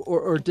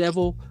or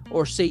devil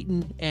or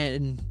Satan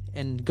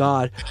and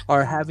God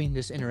are having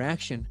this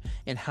interaction,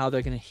 and how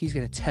he's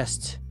gonna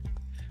test.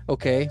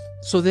 Okay,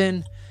 so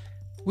then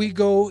we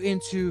go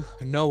into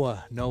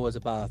Noah. Noah's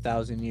about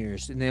 1,000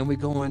 years, and then we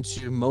go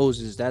into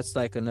Moses. That's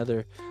like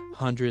another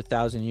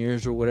 100,000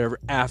 years or whatever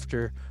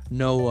after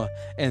Noah,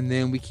 and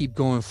then we keep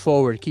going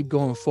forward.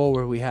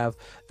 We have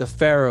the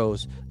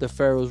pharaohs. The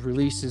pharaohs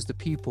releases the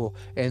people,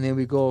 and then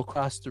we go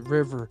across the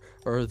river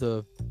or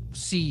the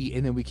sea,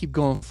 and then we keep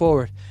going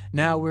forward.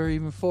 Now we're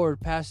even forward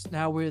past.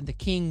 Now we're in the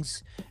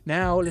kings.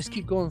 Now let's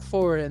keep going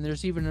forward, and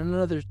there's even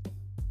another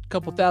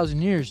couple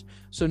thousand years.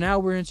 So now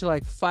we're into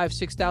like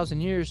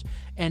 5,000-6,000 years,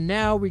 and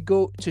now we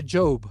go to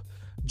Job.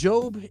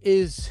 Job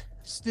is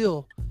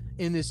still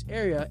in this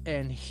area,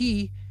 and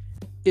he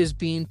is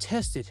being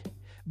tested,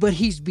 but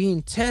he's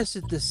being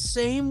tested the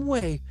same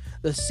way,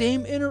 the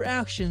same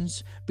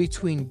interactions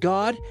between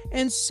God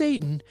and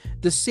Satan,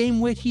 the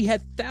same way he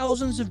had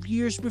thousands of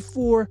years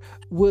before,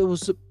 what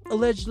was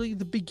allegedly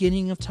the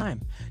beginning of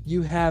time.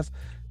 You have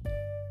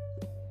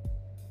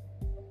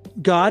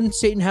God and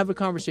Satan have a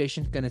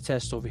conversation, going to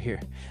test over here.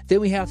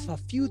 Then we have a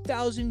few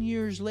thousand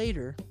years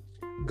later,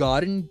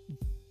 God and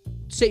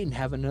Satan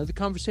have another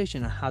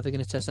conversation on how they're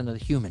going to test another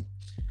human.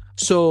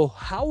 So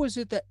how is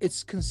it that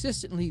it's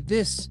consistently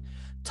this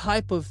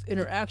type of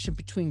interaction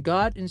between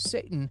God and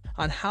Satan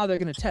on how they're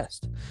going to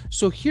test?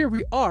 So here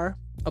we are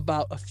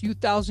about a few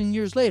thousand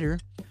years later,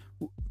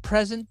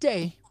 present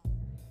day.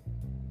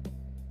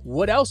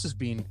 What else is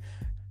being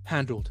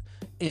handled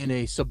in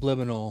a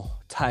subliminal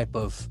type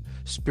of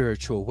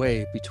spiritual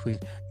way between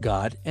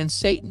God and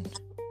Satan?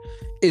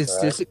 Is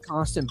Right. this a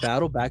constant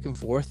battle back and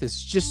forth?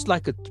 It's just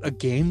like a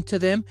game to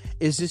them?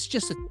 Is this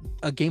just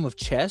a game of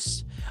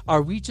chess?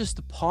 Are we just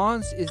the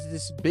pawns? Is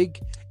this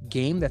big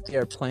game that they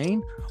are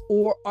playing?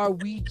 Or are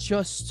we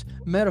just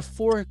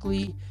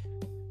metaphorically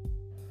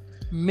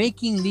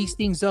making these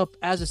things up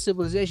as a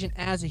civilization,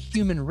 as a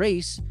human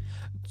race,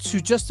 to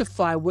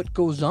justify what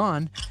goes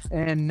on?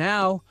 And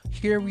now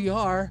here we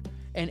are,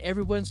 and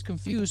everyone's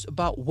confused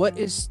about what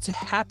is to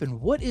happen.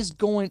 What is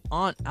going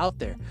on out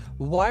there?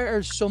 Why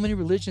are so many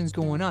religions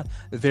going on?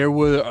 There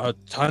were a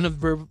ton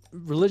of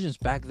religions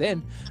back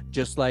then,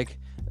 just like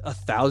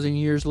 1,000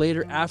 years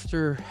later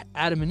after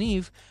Adam and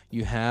Eve,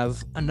 you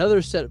have another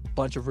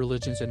bunch of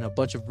religions and a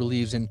bunch of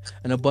beliefs and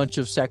a bunch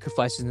of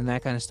sacrifices and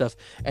that kind of stuff.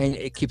 And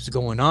it keeps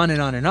going on and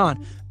on and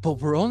on. But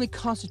we're only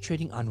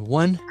concentrating on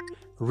one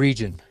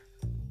region.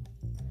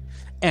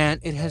 And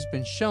it has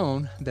been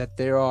shown that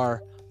there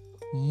are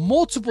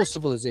multiple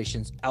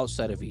civilizations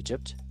outside of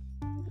Egypt,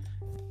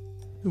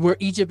 where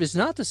Egypt is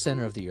not the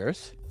center of the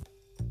earth,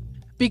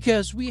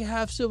 because we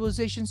have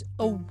civilizations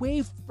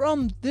away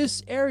from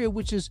this area,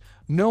 which is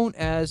known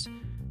as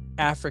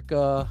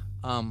Africa,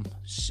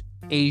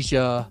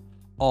 Asia,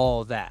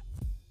 all that.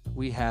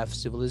 We have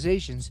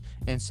civilizations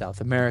in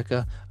South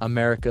America,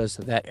 Americas,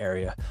 that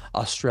area,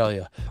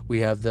 Australia. We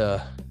have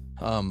the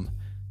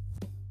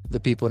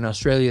people in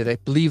Australia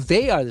that believe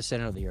they are the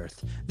center of the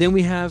earth. Then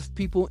we have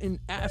people in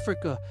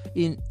Africa,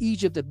 in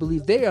Egypt, that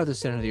believe they are the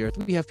center of the earth.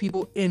 We have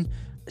people in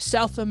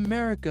South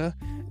America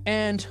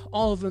and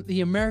all of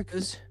the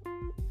Americas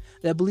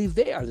that believe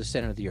they are the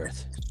center of the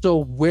earth.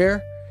 So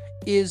where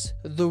is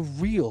the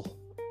real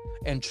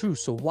and true?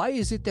 So why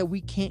is it that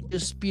we can't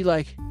just be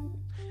like,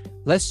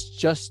 let's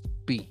just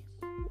be?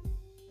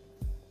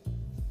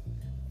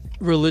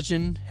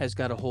 Religion has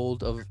got a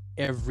hold of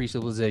every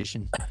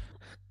civilization.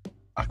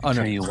 I can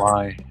tell you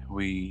why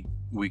we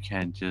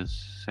can't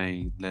just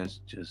say let's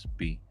just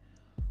be.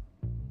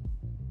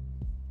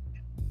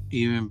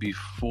 Even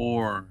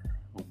before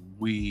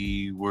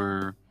we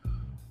were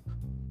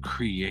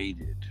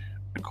created,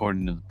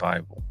 according to the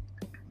Bible,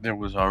 there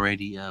was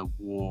already a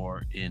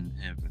war in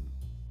heaven.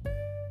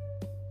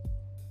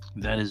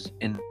 That is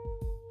in.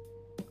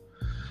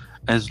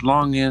 As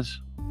long as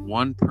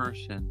one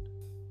person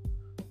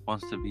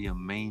wants to be a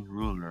main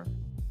ruler,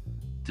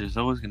 there's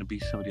always going to be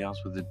somebody else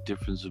with a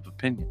difference of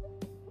opinion.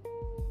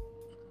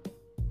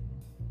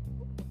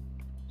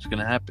 It's going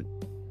to happen.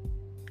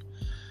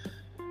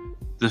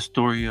 The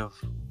story of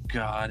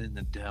God and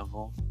the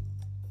devil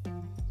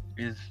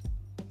is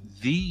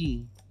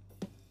the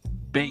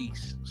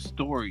base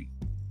story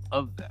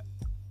of that.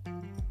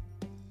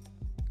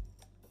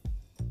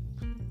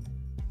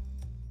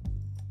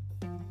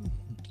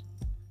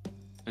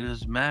 It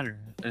doesn't matter.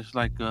 It's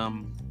like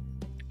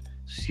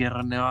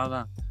Sierra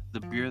Nevada, the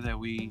beer that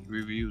we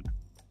reviewed.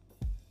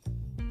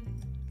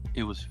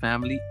 It was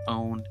family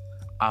owned,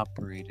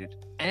 operated,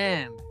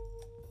 and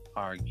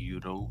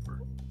argued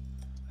over.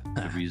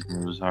 The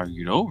reason it was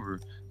argued over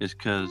is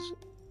because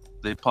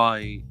they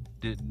probably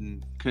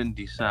couldn't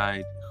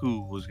decide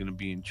who was going to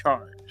be in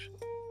charge.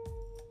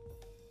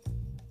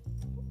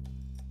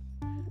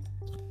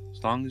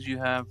 As long as you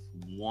have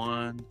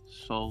one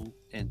sole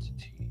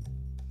entity,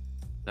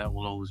 that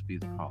will always be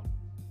the problem,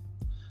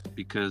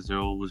 because there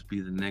will always be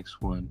the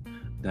next one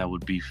that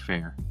would be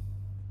fair,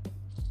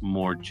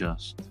 more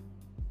just.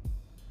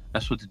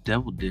 That's what the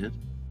devil did.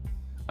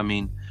 I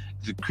mean,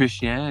 the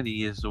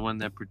Christianity is the one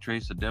that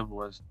portrays the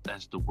devil as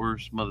the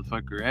worst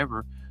motherfucker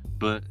ever,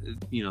 but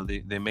you know,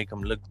 they make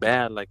him look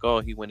bad, like, oh,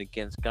 he went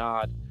against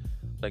God.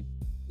 Like,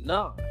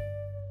 nah,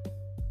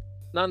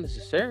 not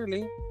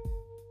necessarily.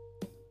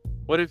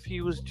 What if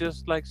he was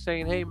just like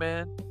saying, hey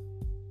man,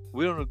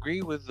 we don't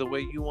agree with the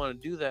way you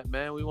want to do that,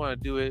 man. We want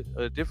to do it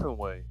a different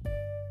way.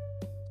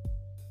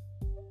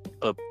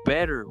 A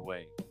better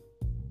way.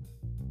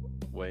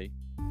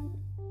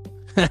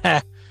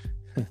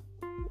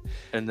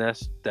 And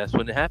that's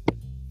when it happened.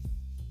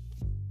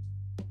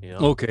 You know?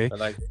 Okay.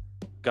 Like,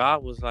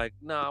 God was like,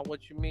 nah,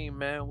 what you mean,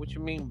 man? What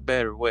you mean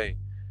better way?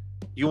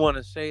 You want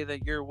to say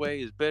that your way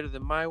is better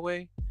than my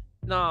way?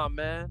 Nah,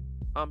 man.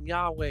 I'm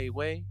Yahweh,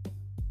 way.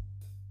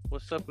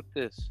 What's up with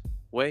this?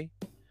 Way?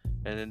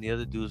 And then the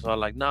other dudes are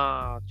like,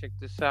 nah, check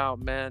this out,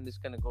 man. It's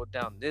going to go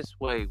down this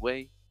way.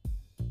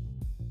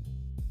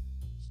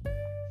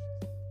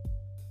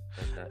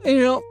 You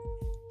know,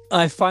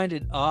 I find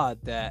it odd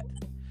that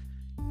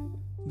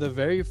the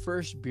very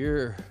first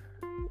beer,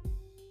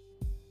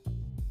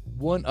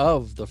 one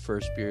of the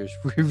first beers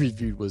we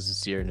reviewed, was the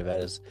Sierra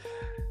Nevadas.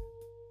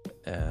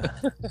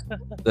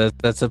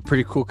 That's a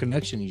pretty cool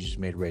connection you just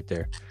made right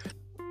there.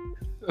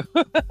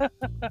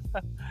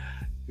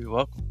 You're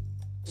welcome.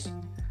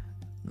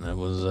 That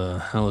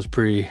was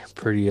pretty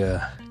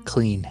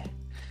clean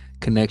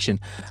connection.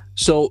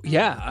 So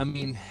yeah, I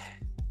mean,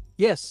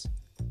 yes,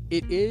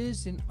 it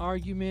is an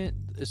argument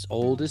as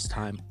old as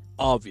time,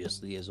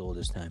 obviously as old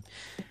as time.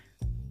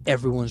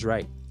 Everyone's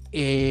right.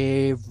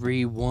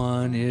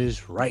 Everyone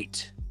is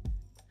right.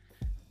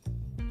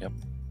 Yep.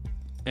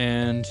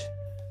 And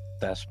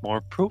that's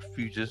more proof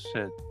you just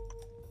said.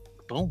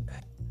 Boom.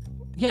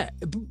 Yeah,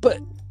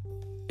 but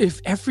if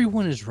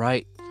everyone is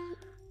right,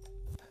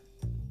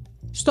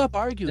 stop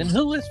arguing. Then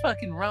who is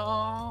fucking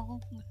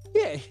wrong?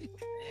 Yeah,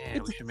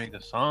 Man, we should make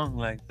a song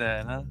like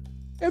that, huh?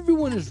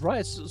 everyone is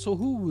right. So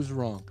who was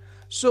wrong?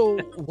 So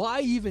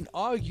why even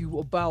argue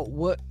about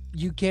what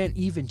you can't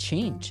even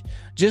change?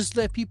 Just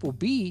let people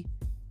be,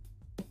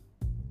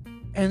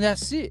 and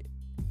that's it.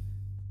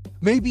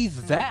 Maybe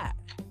that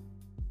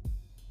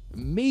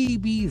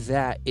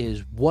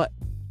is what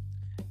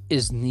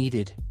is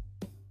needed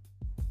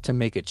to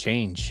make a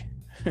change.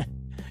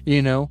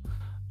 You know,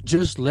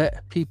 just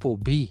let people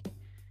be.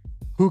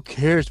 Who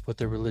cares what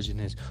their religion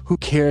is? Who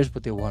cares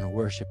what they want to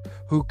worship?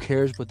 Who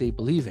cares what they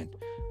believe in?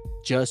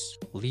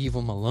 Just leave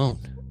them alone.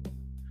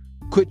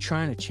 Quit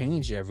trying to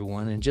change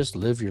everyone and just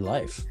live your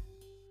life.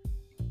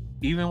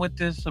 Even with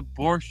this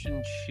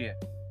abortion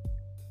shit.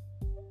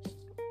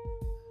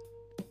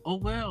 Oh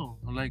well,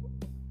 like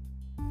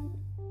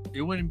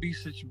it wouldn't be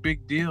such a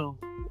big deal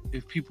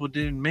if people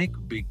didn't make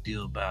a big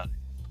deal about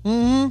it.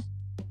 Mm-hmm.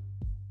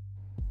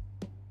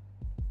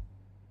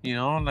 You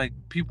know, like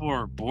people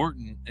are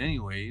aborting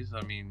anyways.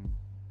 I mean,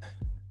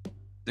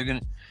 they're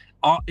gonna.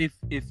 If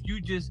you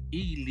just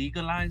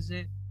illegalize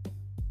it,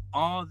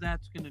 all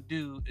that's gonna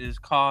do is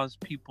cause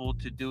people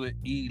to do it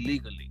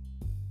illegally.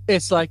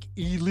 It's like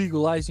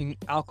illegalizing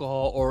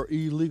alcohol or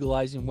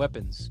illegalizing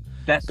weapons.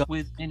 That's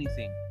with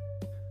anything.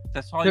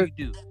 That's all you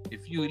do.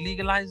 If you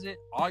illegalize it,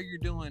 all you're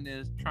doing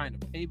is trying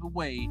to pave a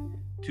way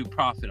to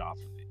profit off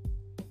of it.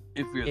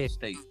 If you're the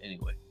state,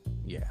 anyway.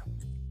 Yeah.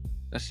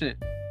 That's it.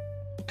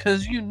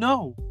 Because you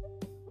know,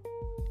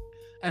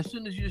 as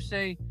soon as you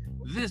say,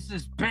 this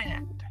is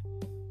banned,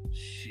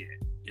 shit,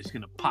 it's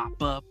going to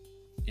pop up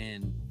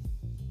and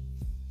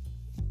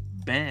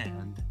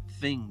ban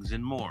things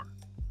and more.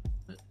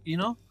 You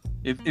know?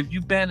 If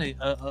you ban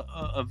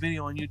a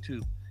video on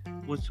YouTube,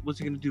 what's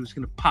it going to do? It's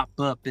going to pop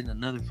up in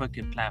another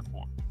fucking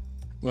platform.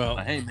 Well,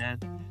 like, hey, man,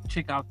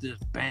 check out this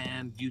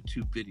banned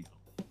YouTube video.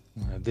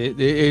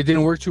 It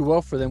didn't work too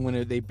well for them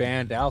when they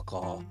banned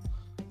alcohol.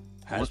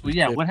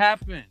 What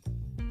happened?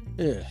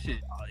 Yeah. Shit,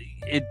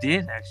 it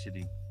did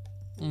actually.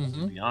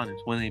 Mm-hmm. To be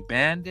honest, when they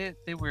banned it,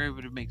 they were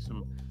able to make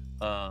some.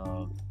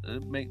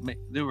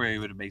 They were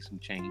able to make some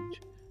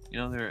change. You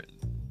know,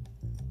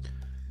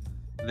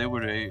 they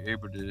were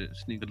able to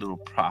sneak a little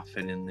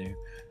profit in there.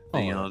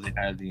 You know, they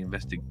had the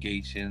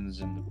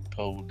investigations and the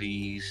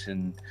police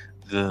and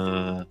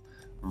the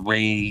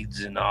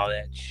raids and all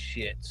that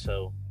shit.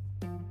 So.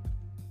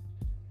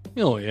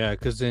 Oh yeah,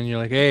 because then you're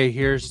like, hey,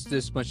 here's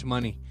this much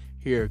money.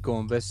 Here, go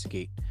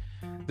investigate.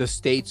 The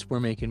states were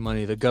making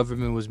money. The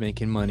government was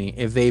making money.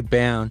 If they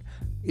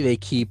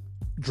keep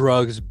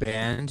drugs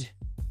banned,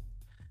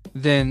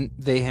 then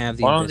they have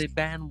the. Why don't they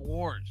ban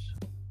wars?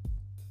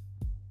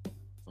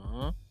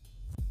 Whoa.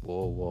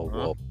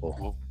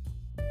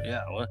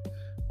 Yeah, what?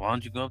 Why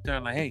don't you go up there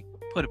and like, hey,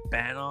 put a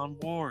ban on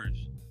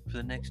wars for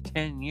the next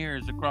 10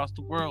 years across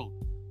the world?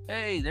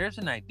 Hey, there's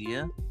an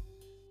idea.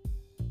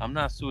 I'm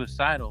not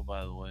suicidal,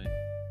 by the way.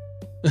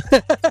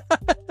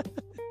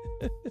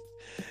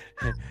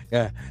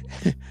 Yeah.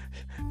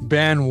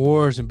 Ban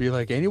wars and be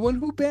like, anyone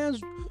who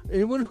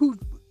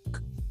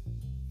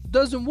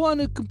doesn't want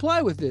to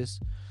comply with this,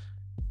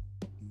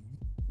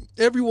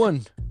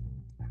 everyone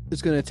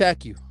is going to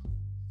attack you.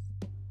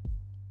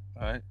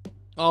 All right.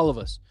 All of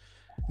us.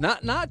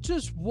 Not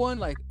just one,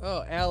 like,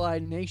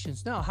 allied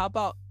nations. No, how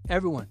about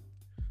everyone?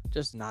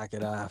 Just knock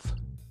it off.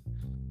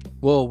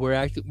 Well,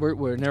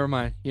 we're never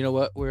mind. You know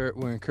what?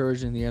 We're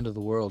encouraging the end of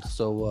the world.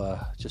 So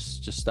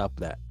just stop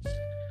that.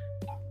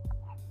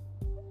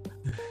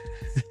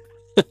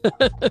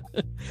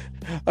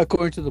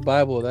 According to the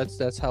Bible,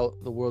 that's how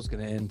the world's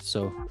gonna end.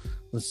 So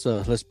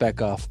let's back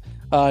off.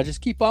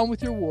 Just keep on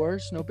with your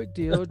wars. No big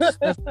deal. Just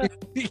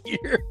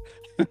here.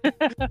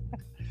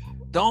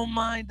 Don't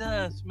mind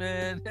us,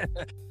 man.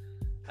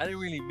 I didn't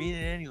really mean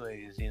it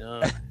anyways, you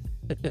know.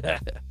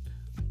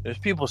 There's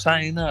people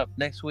signing up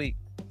next week.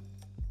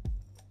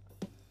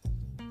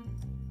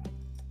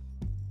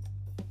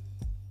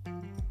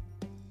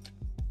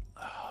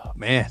 Oh,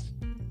 man.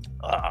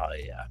 Oh,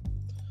 yeah.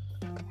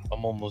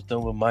 I'm almost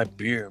done with my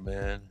beer,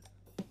 man.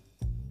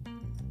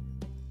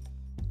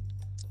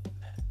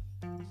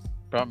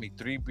 Brought me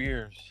 3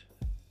 beers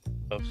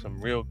of some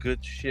real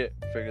good shit.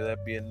 Figure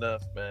that'd be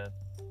enough, man.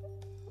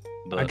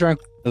 But I drank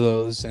one of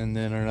those and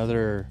then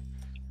another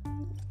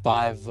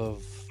 5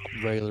 of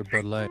regular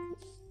Bud Light.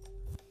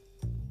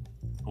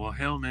 Well,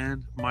 hell,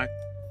 man. Might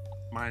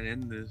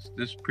end this.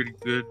 This is pretty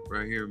good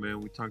right here,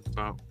 man. We talked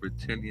about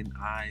reptilian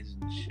eyes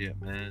and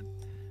shit, man.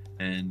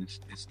 And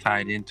it's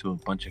tied into a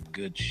bunch of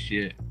good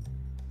shit.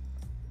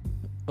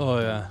 Oh,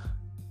 yeah.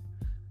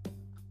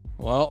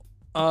 Well,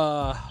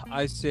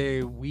 I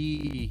say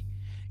we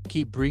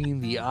keep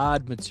bringing the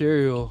odd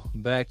material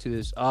back to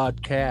this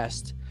odd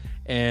cast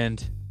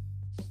and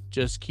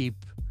just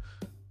keep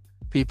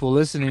people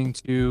listening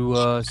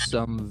to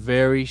some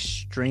very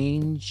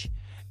strange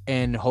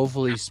and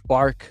hopefully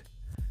spark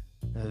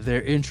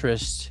their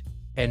interest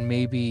and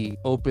maybe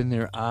open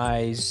their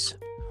eyes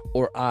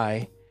or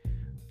eye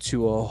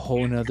to a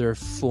whole nother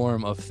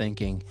form of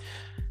thinking.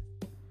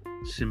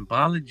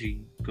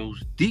 Symbology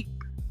goes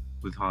deep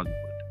with Hollywood.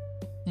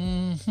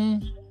 Mm-hmm.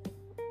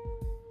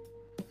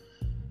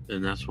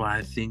 And that's why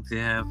I think they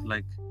have,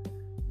 like,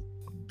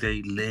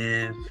 They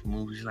Live,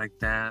 movies like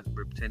that,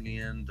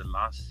 Reptilian, The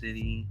Lost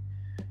City,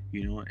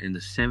 you know, in the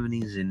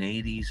 70s and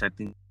 80s. I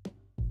think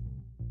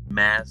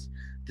mass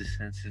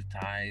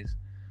desensitized,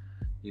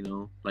 you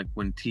know, like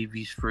when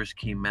TVs first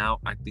came out,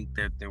 I think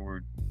that they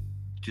were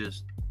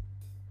just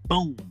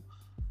boom,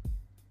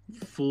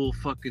 full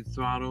fucking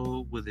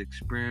throttle with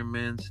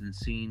experiments and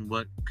seeing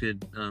what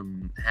could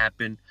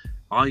happen.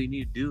 All you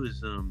need to do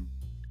is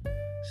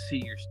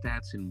see your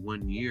stats in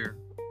 1 year.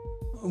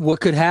 What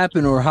could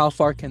happen, or how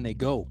far can they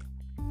go?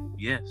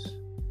 Yes,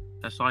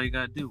 that's all you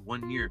gotta do.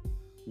 1 year.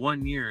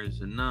 1 year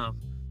is enough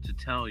to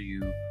tell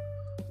you,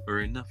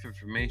 or enough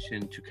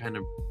information to kind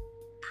of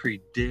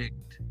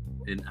predict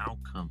an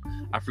outcome.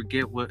 I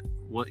forget what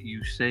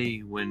you say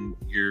when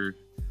you're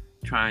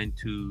trying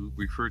to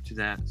refer to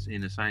that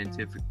in a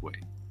scientific way.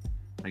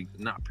 Like,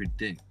 not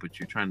predict, but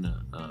you're trying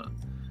to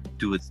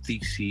do a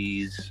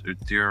thesis or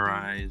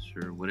theorize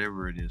or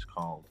whatever it is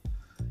called.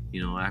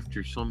 You know,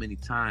 after so many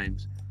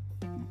times,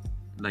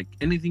 like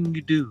anything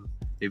you do,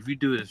 if you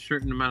do it a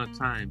certain amount of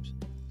times,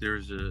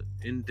 there's a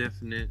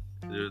indefinite,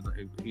 there's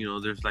like, you know,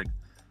 there's like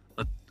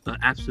an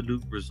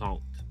absolute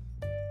result.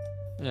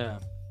 Yeah.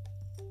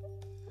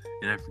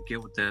 And I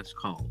forget what that's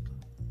called.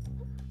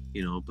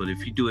 You know, but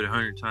if you do it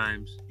 100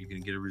 times, you're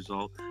gonna get a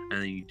result,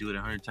 and then you do it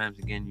 100 times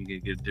again, you're gonna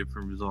get a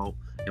different result.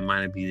 It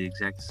might not be the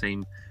exact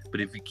same, but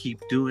if you keep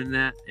doing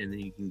that, and then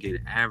you can get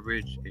an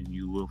average, and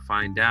you will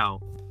find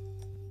out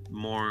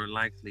more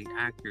likely,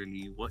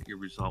 accurately, what your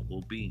result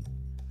will be.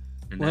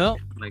 And Well,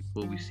 that's like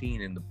what we've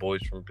seen in The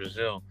Boys from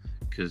Brazil,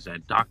 because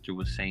that doctor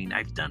was saying,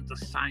 "I've done the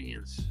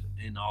science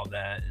and all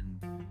that,"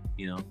 and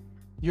you know.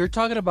 you're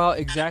talking about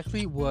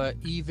exactly what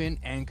even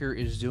Anchor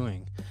is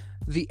doing.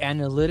 The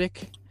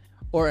analytic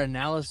or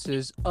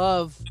analysis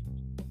of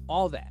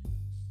all that.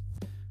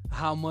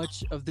 How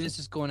much of this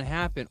is going to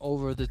happen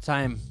over the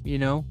time, you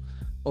know,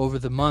 over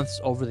the months,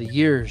 over the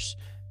years.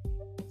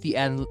 The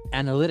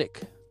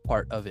analytic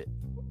part of it.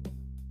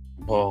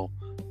 Well,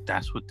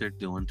 that's what they're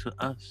doing to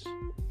us.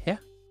 Yeah.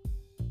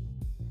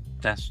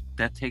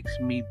 That takes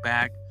me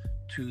back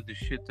to the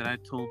shit that I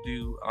told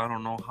you I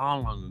don't know how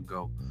long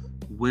ago.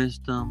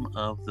 Wisdom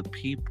of the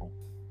people.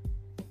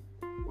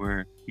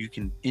 Where you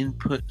can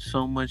input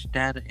so much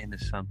data into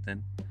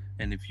something,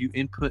 and if you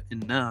input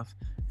enough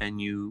and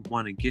you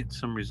want to get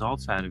some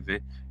results out of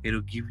it,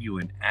 it'll give you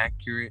an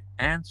accurate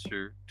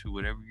answer to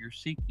whatever you're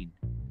seeking.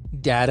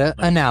 Data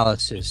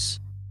analysis.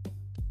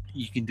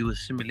 You can do a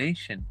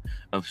simulation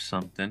of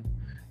something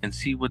and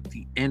see what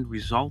the end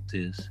result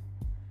is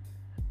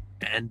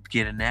and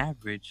get an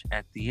average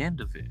at the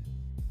end of it.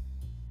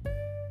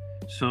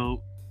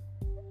 So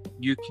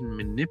you can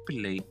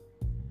manipulate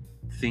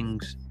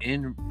things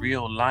in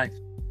real life,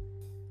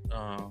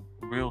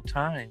 real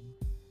time,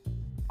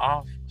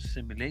 off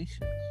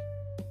simulations.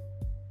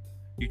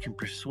 You can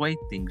persuade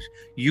things.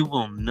 You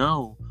will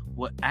know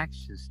what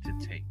actions to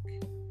take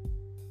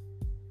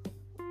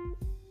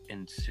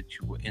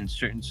in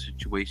certain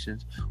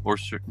situations or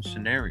certain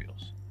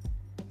scenarios.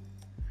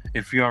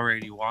 If you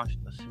already watched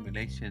a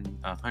simulation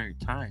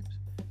 100 times,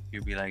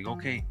 you'll be like,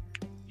 okay,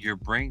 your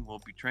brain will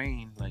be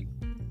trained, like,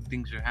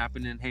 things are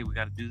happening, hey, we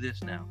got to do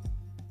this now,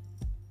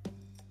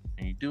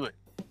 and you do it.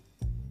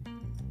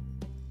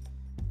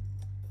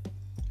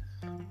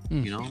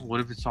 You know, what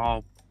if it's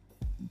all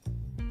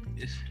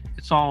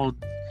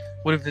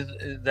what if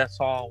that's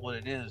all what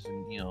it is,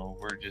 and you know,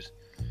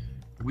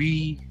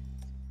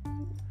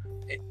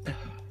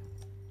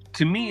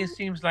 to me it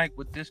seems like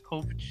with this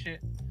COVID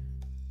shit,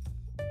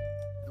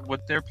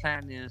 what their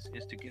plan is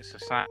to get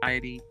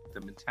society,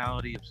 the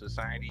mentality of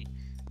society,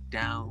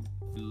 down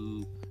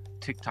to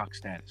TikTok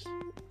status.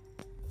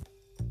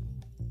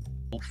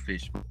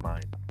 Goldfish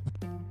mind.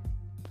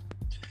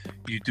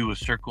 You do a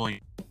circle, and,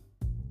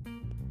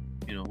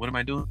 you know, what am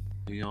I doing?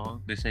 You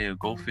know, they say a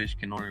goldfish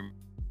can only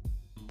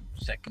 2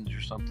 seconds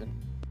or something.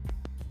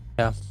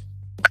 Yeah.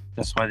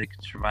 That's why they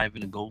can survive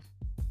in a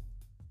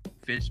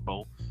goldfish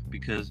bowl,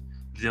 because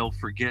they'll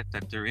forget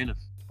that they're in a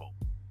fish bowl.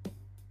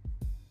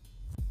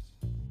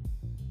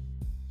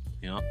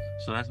 You know,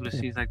 so that's what it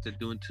seems like they're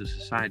doing to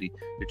society.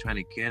 They're trying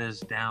to get us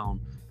down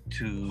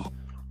to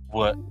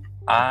what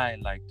I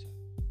like to.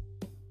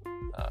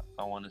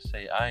 I want to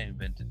say I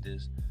invented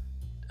this,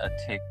 a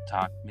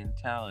TikTok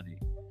mentality,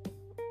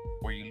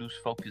 where you lose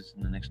focus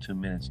in the next 2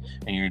 minutes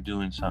and you're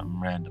doing something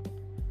random.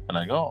 And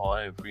like,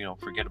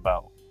 forget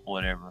about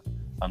whatever.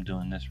 I'm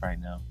doing this right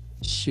now.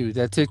 Shoot,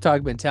 that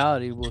TikTok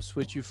mentality will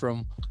switch you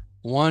from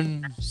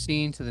one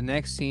scene to the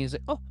next scene. It's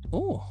like,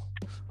 oh.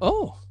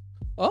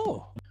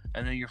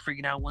 And then you're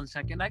freaking out 1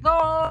 second, like,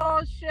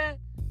 oh shit.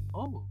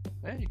 Oh,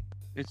 hey,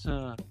 it's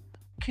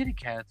kitty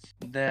cats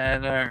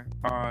that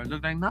are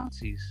look like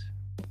Nazis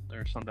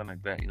or something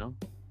like that, you know?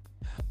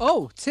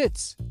 Oh,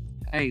 tits.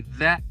 Hey,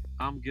 that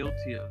I'm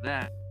guilty of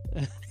that.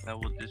 That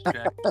will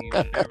distract me.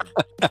 Whatever.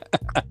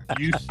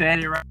 You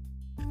said it right.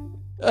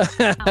 That's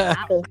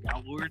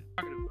what we're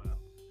talking about.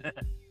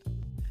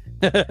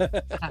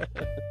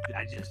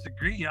 I just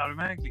agree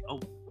automatically.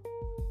 Oh,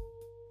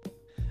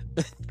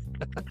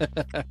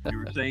 you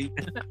were saying?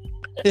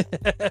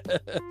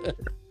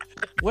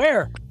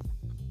 Where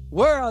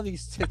are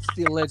these tits?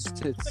 The alleged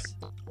tits.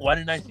 Why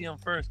didn't I see them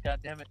first? God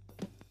damn it!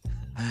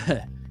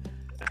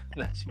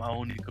 That's my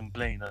only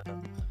complaint.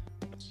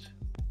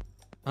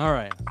 All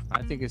right,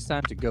 I think it's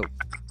time to go.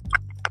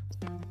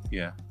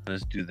 Yeah,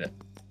 let's do that.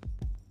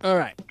 All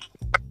right.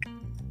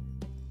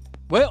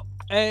 Well,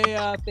 hey,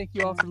 thank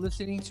you all for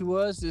listening to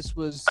us. This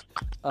was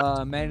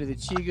Manny the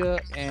Chiga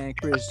and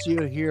Chris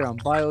Gio here on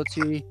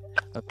BioT.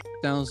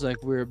 Sounds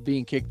like we're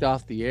being kicked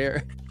off the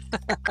air.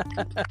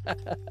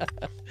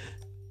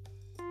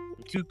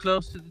 Too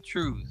close to the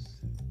truth.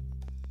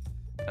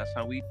 That's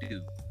how we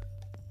do.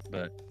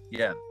 But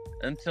yeah,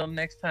 until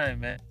next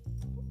time, man.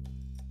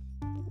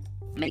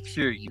 Make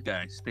sure you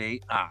guys stay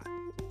on.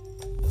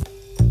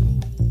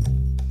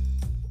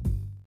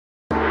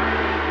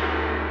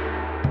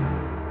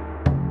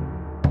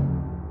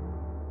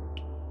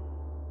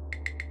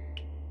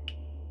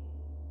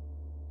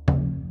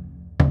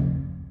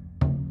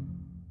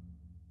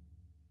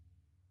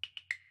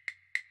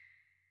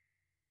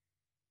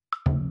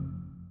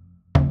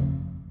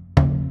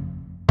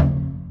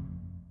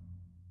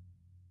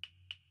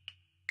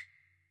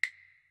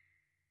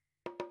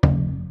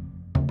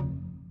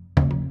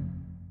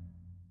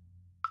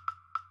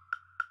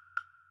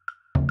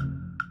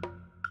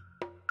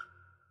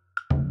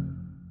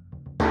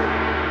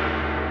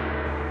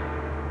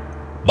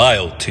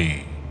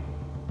 BioT.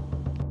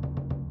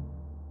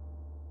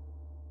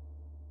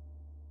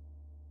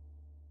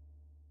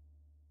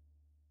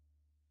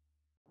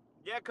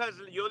 Yeah, cause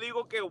yo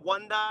digo que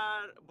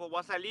Wanda pues va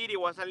a salir y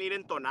va a salir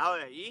entonado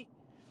de ahí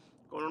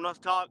con unos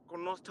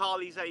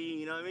tallies ahí,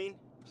 you know what I mean?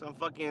 Some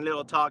fucking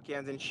little tall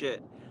cans and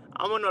shit.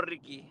 Vámonos,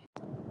 Ricky.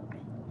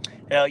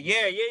 Hell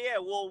yeah.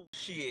 Well,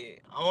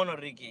 shit.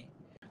 Vámonos, Ricky.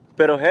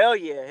 Pero hell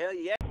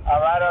yeah. All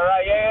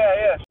right,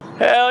 yeah.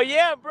 Hell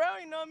yeah, bro,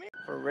 you know what I mean?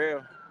 For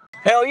real.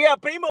 Hell yeah,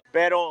 primo.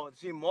 Pero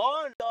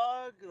Simón,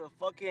 dog, the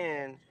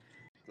fucking,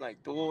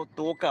 like,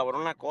 tuvo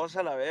cabrón la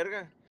cosa, la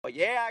verga. Oh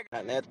yeah,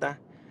 la neta.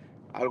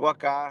 Algo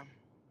acá,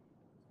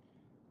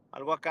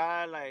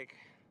 like,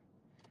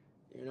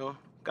 you know,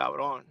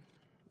 cabrón.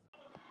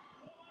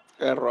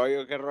 Qué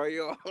rollo.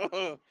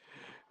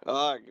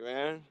 Fuck,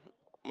 man.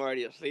 I'm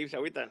already asleep, se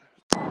agüitan.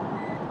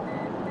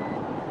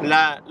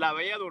 La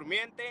bella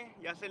durmiente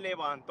ya se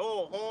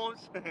levantó,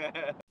 Holmes.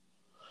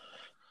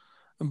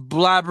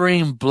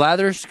 Blabbering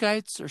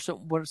blatherskites or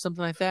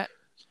something like that.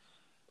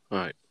 All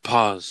right,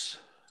 pause.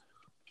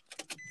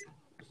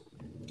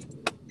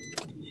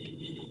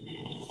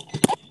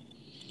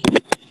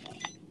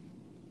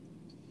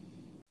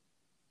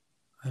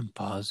 I'm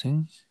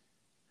pausing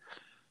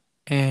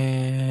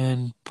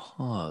and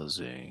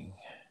pausing.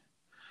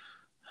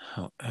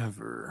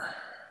 However,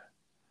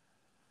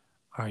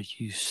 are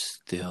you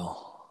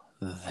still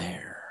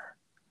there?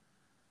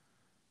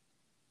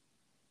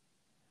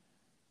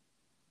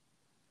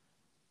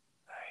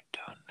 I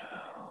don't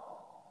know.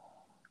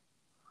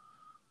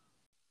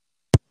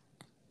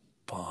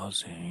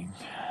 Pausing.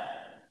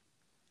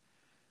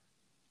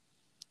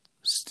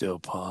 Still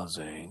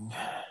pausing.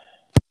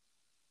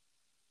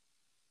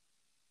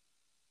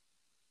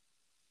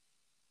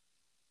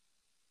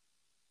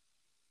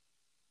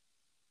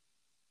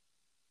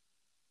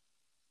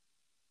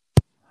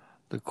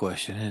 The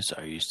question is,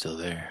 are you still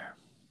there?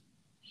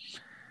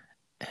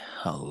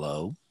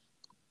 Hello?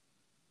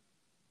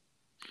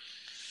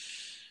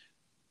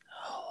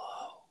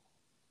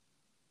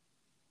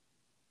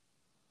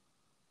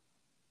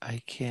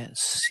 I can't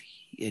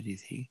see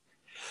anything.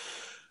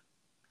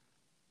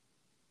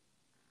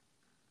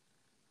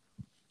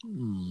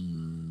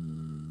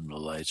 The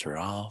lights are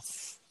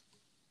off.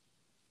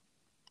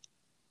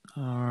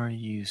 Are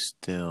you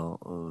still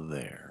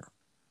there?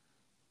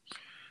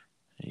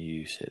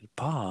 You said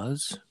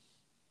pause.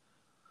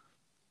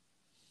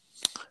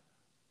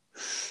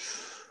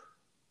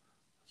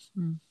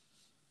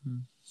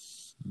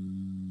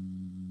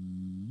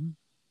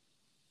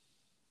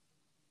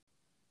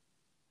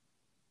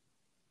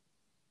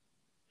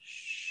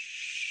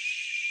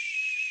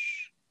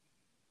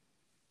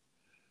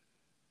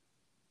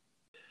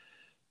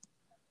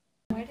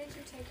 Why did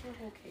you take your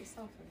whole case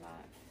off of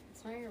that?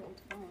 It's not your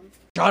old phone.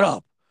 Shut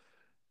up!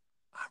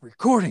 I'm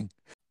recording.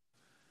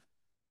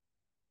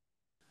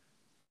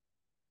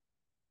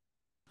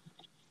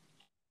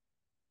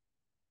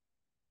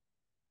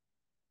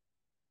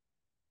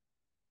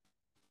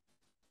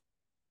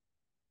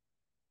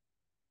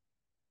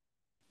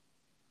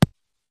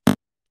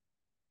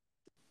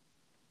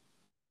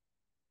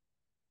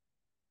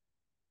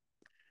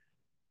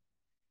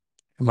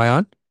 Am I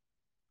on?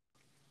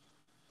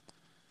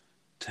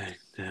 Take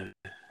that.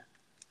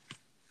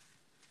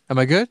 Am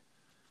I good?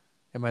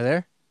 Am I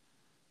there?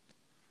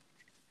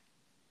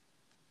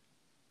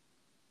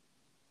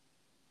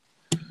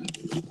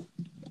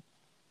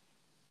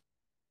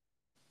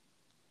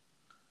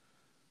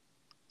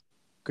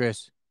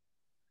 Chris.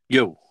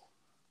 Yo.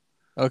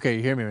 Okay,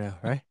 you hear me now,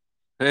 right?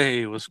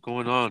 Hey, what's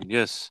going on?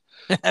 Yes.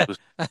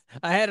 I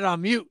had it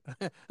on mute.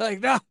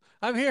 Like, no,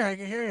 I'm here. I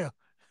can hear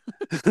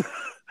you.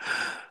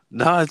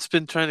 No, it's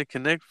been trying to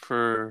connect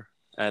for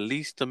at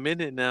least a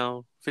minute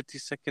now, 50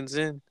 seconds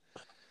in.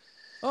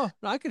 Oh,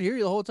 no, I could hear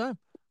you the whole time.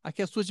 I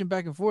kept switching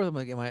back and forth. I'm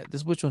like,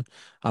 this which one?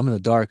 I'm in the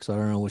dark, so I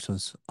don't know which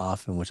one's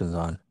off and which one's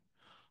on.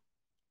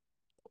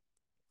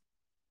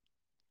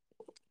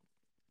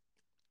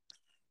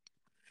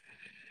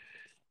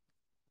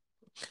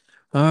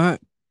 All right.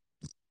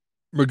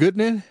 We're good,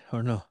 man,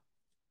 or no?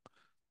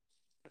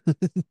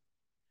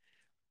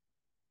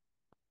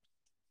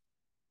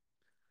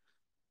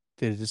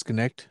 Did it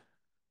disconnect?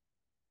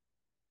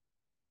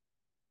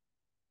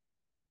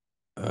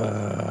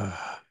 Uh,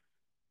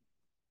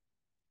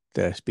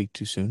 did I speak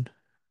too soon?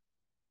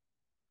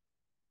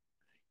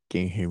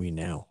 Can you hear me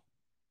now?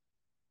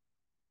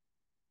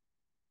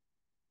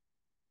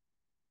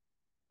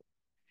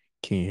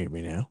 Can you hear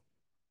me now?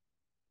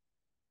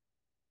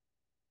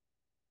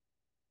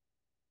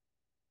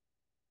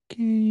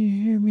 Can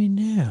you hear me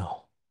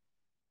now?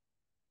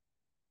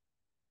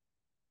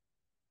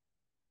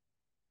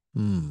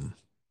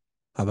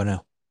 How about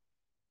now?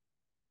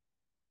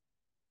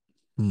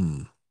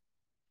 Hmm.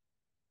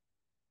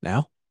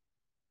 Now?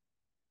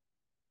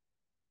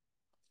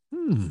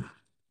 Hmm.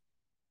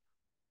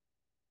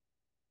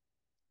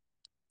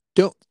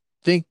 Don't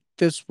think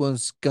this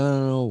one's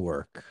gonna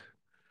work.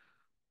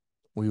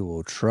 We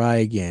will try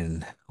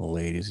again,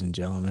 ladies and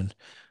gentlemen.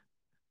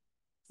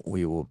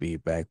 We will be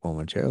back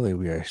momentarily.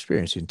 We are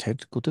experiencing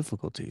technical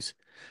difficulties.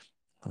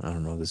 I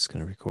don't know if this is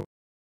gonna record.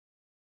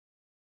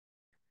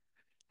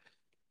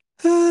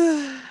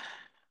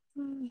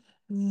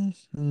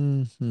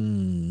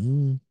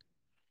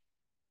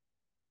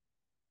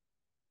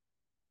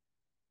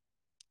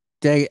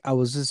 Dang, I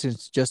was listening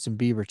to Justin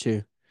Bieber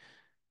too.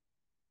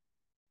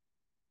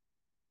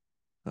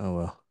 Oh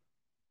well.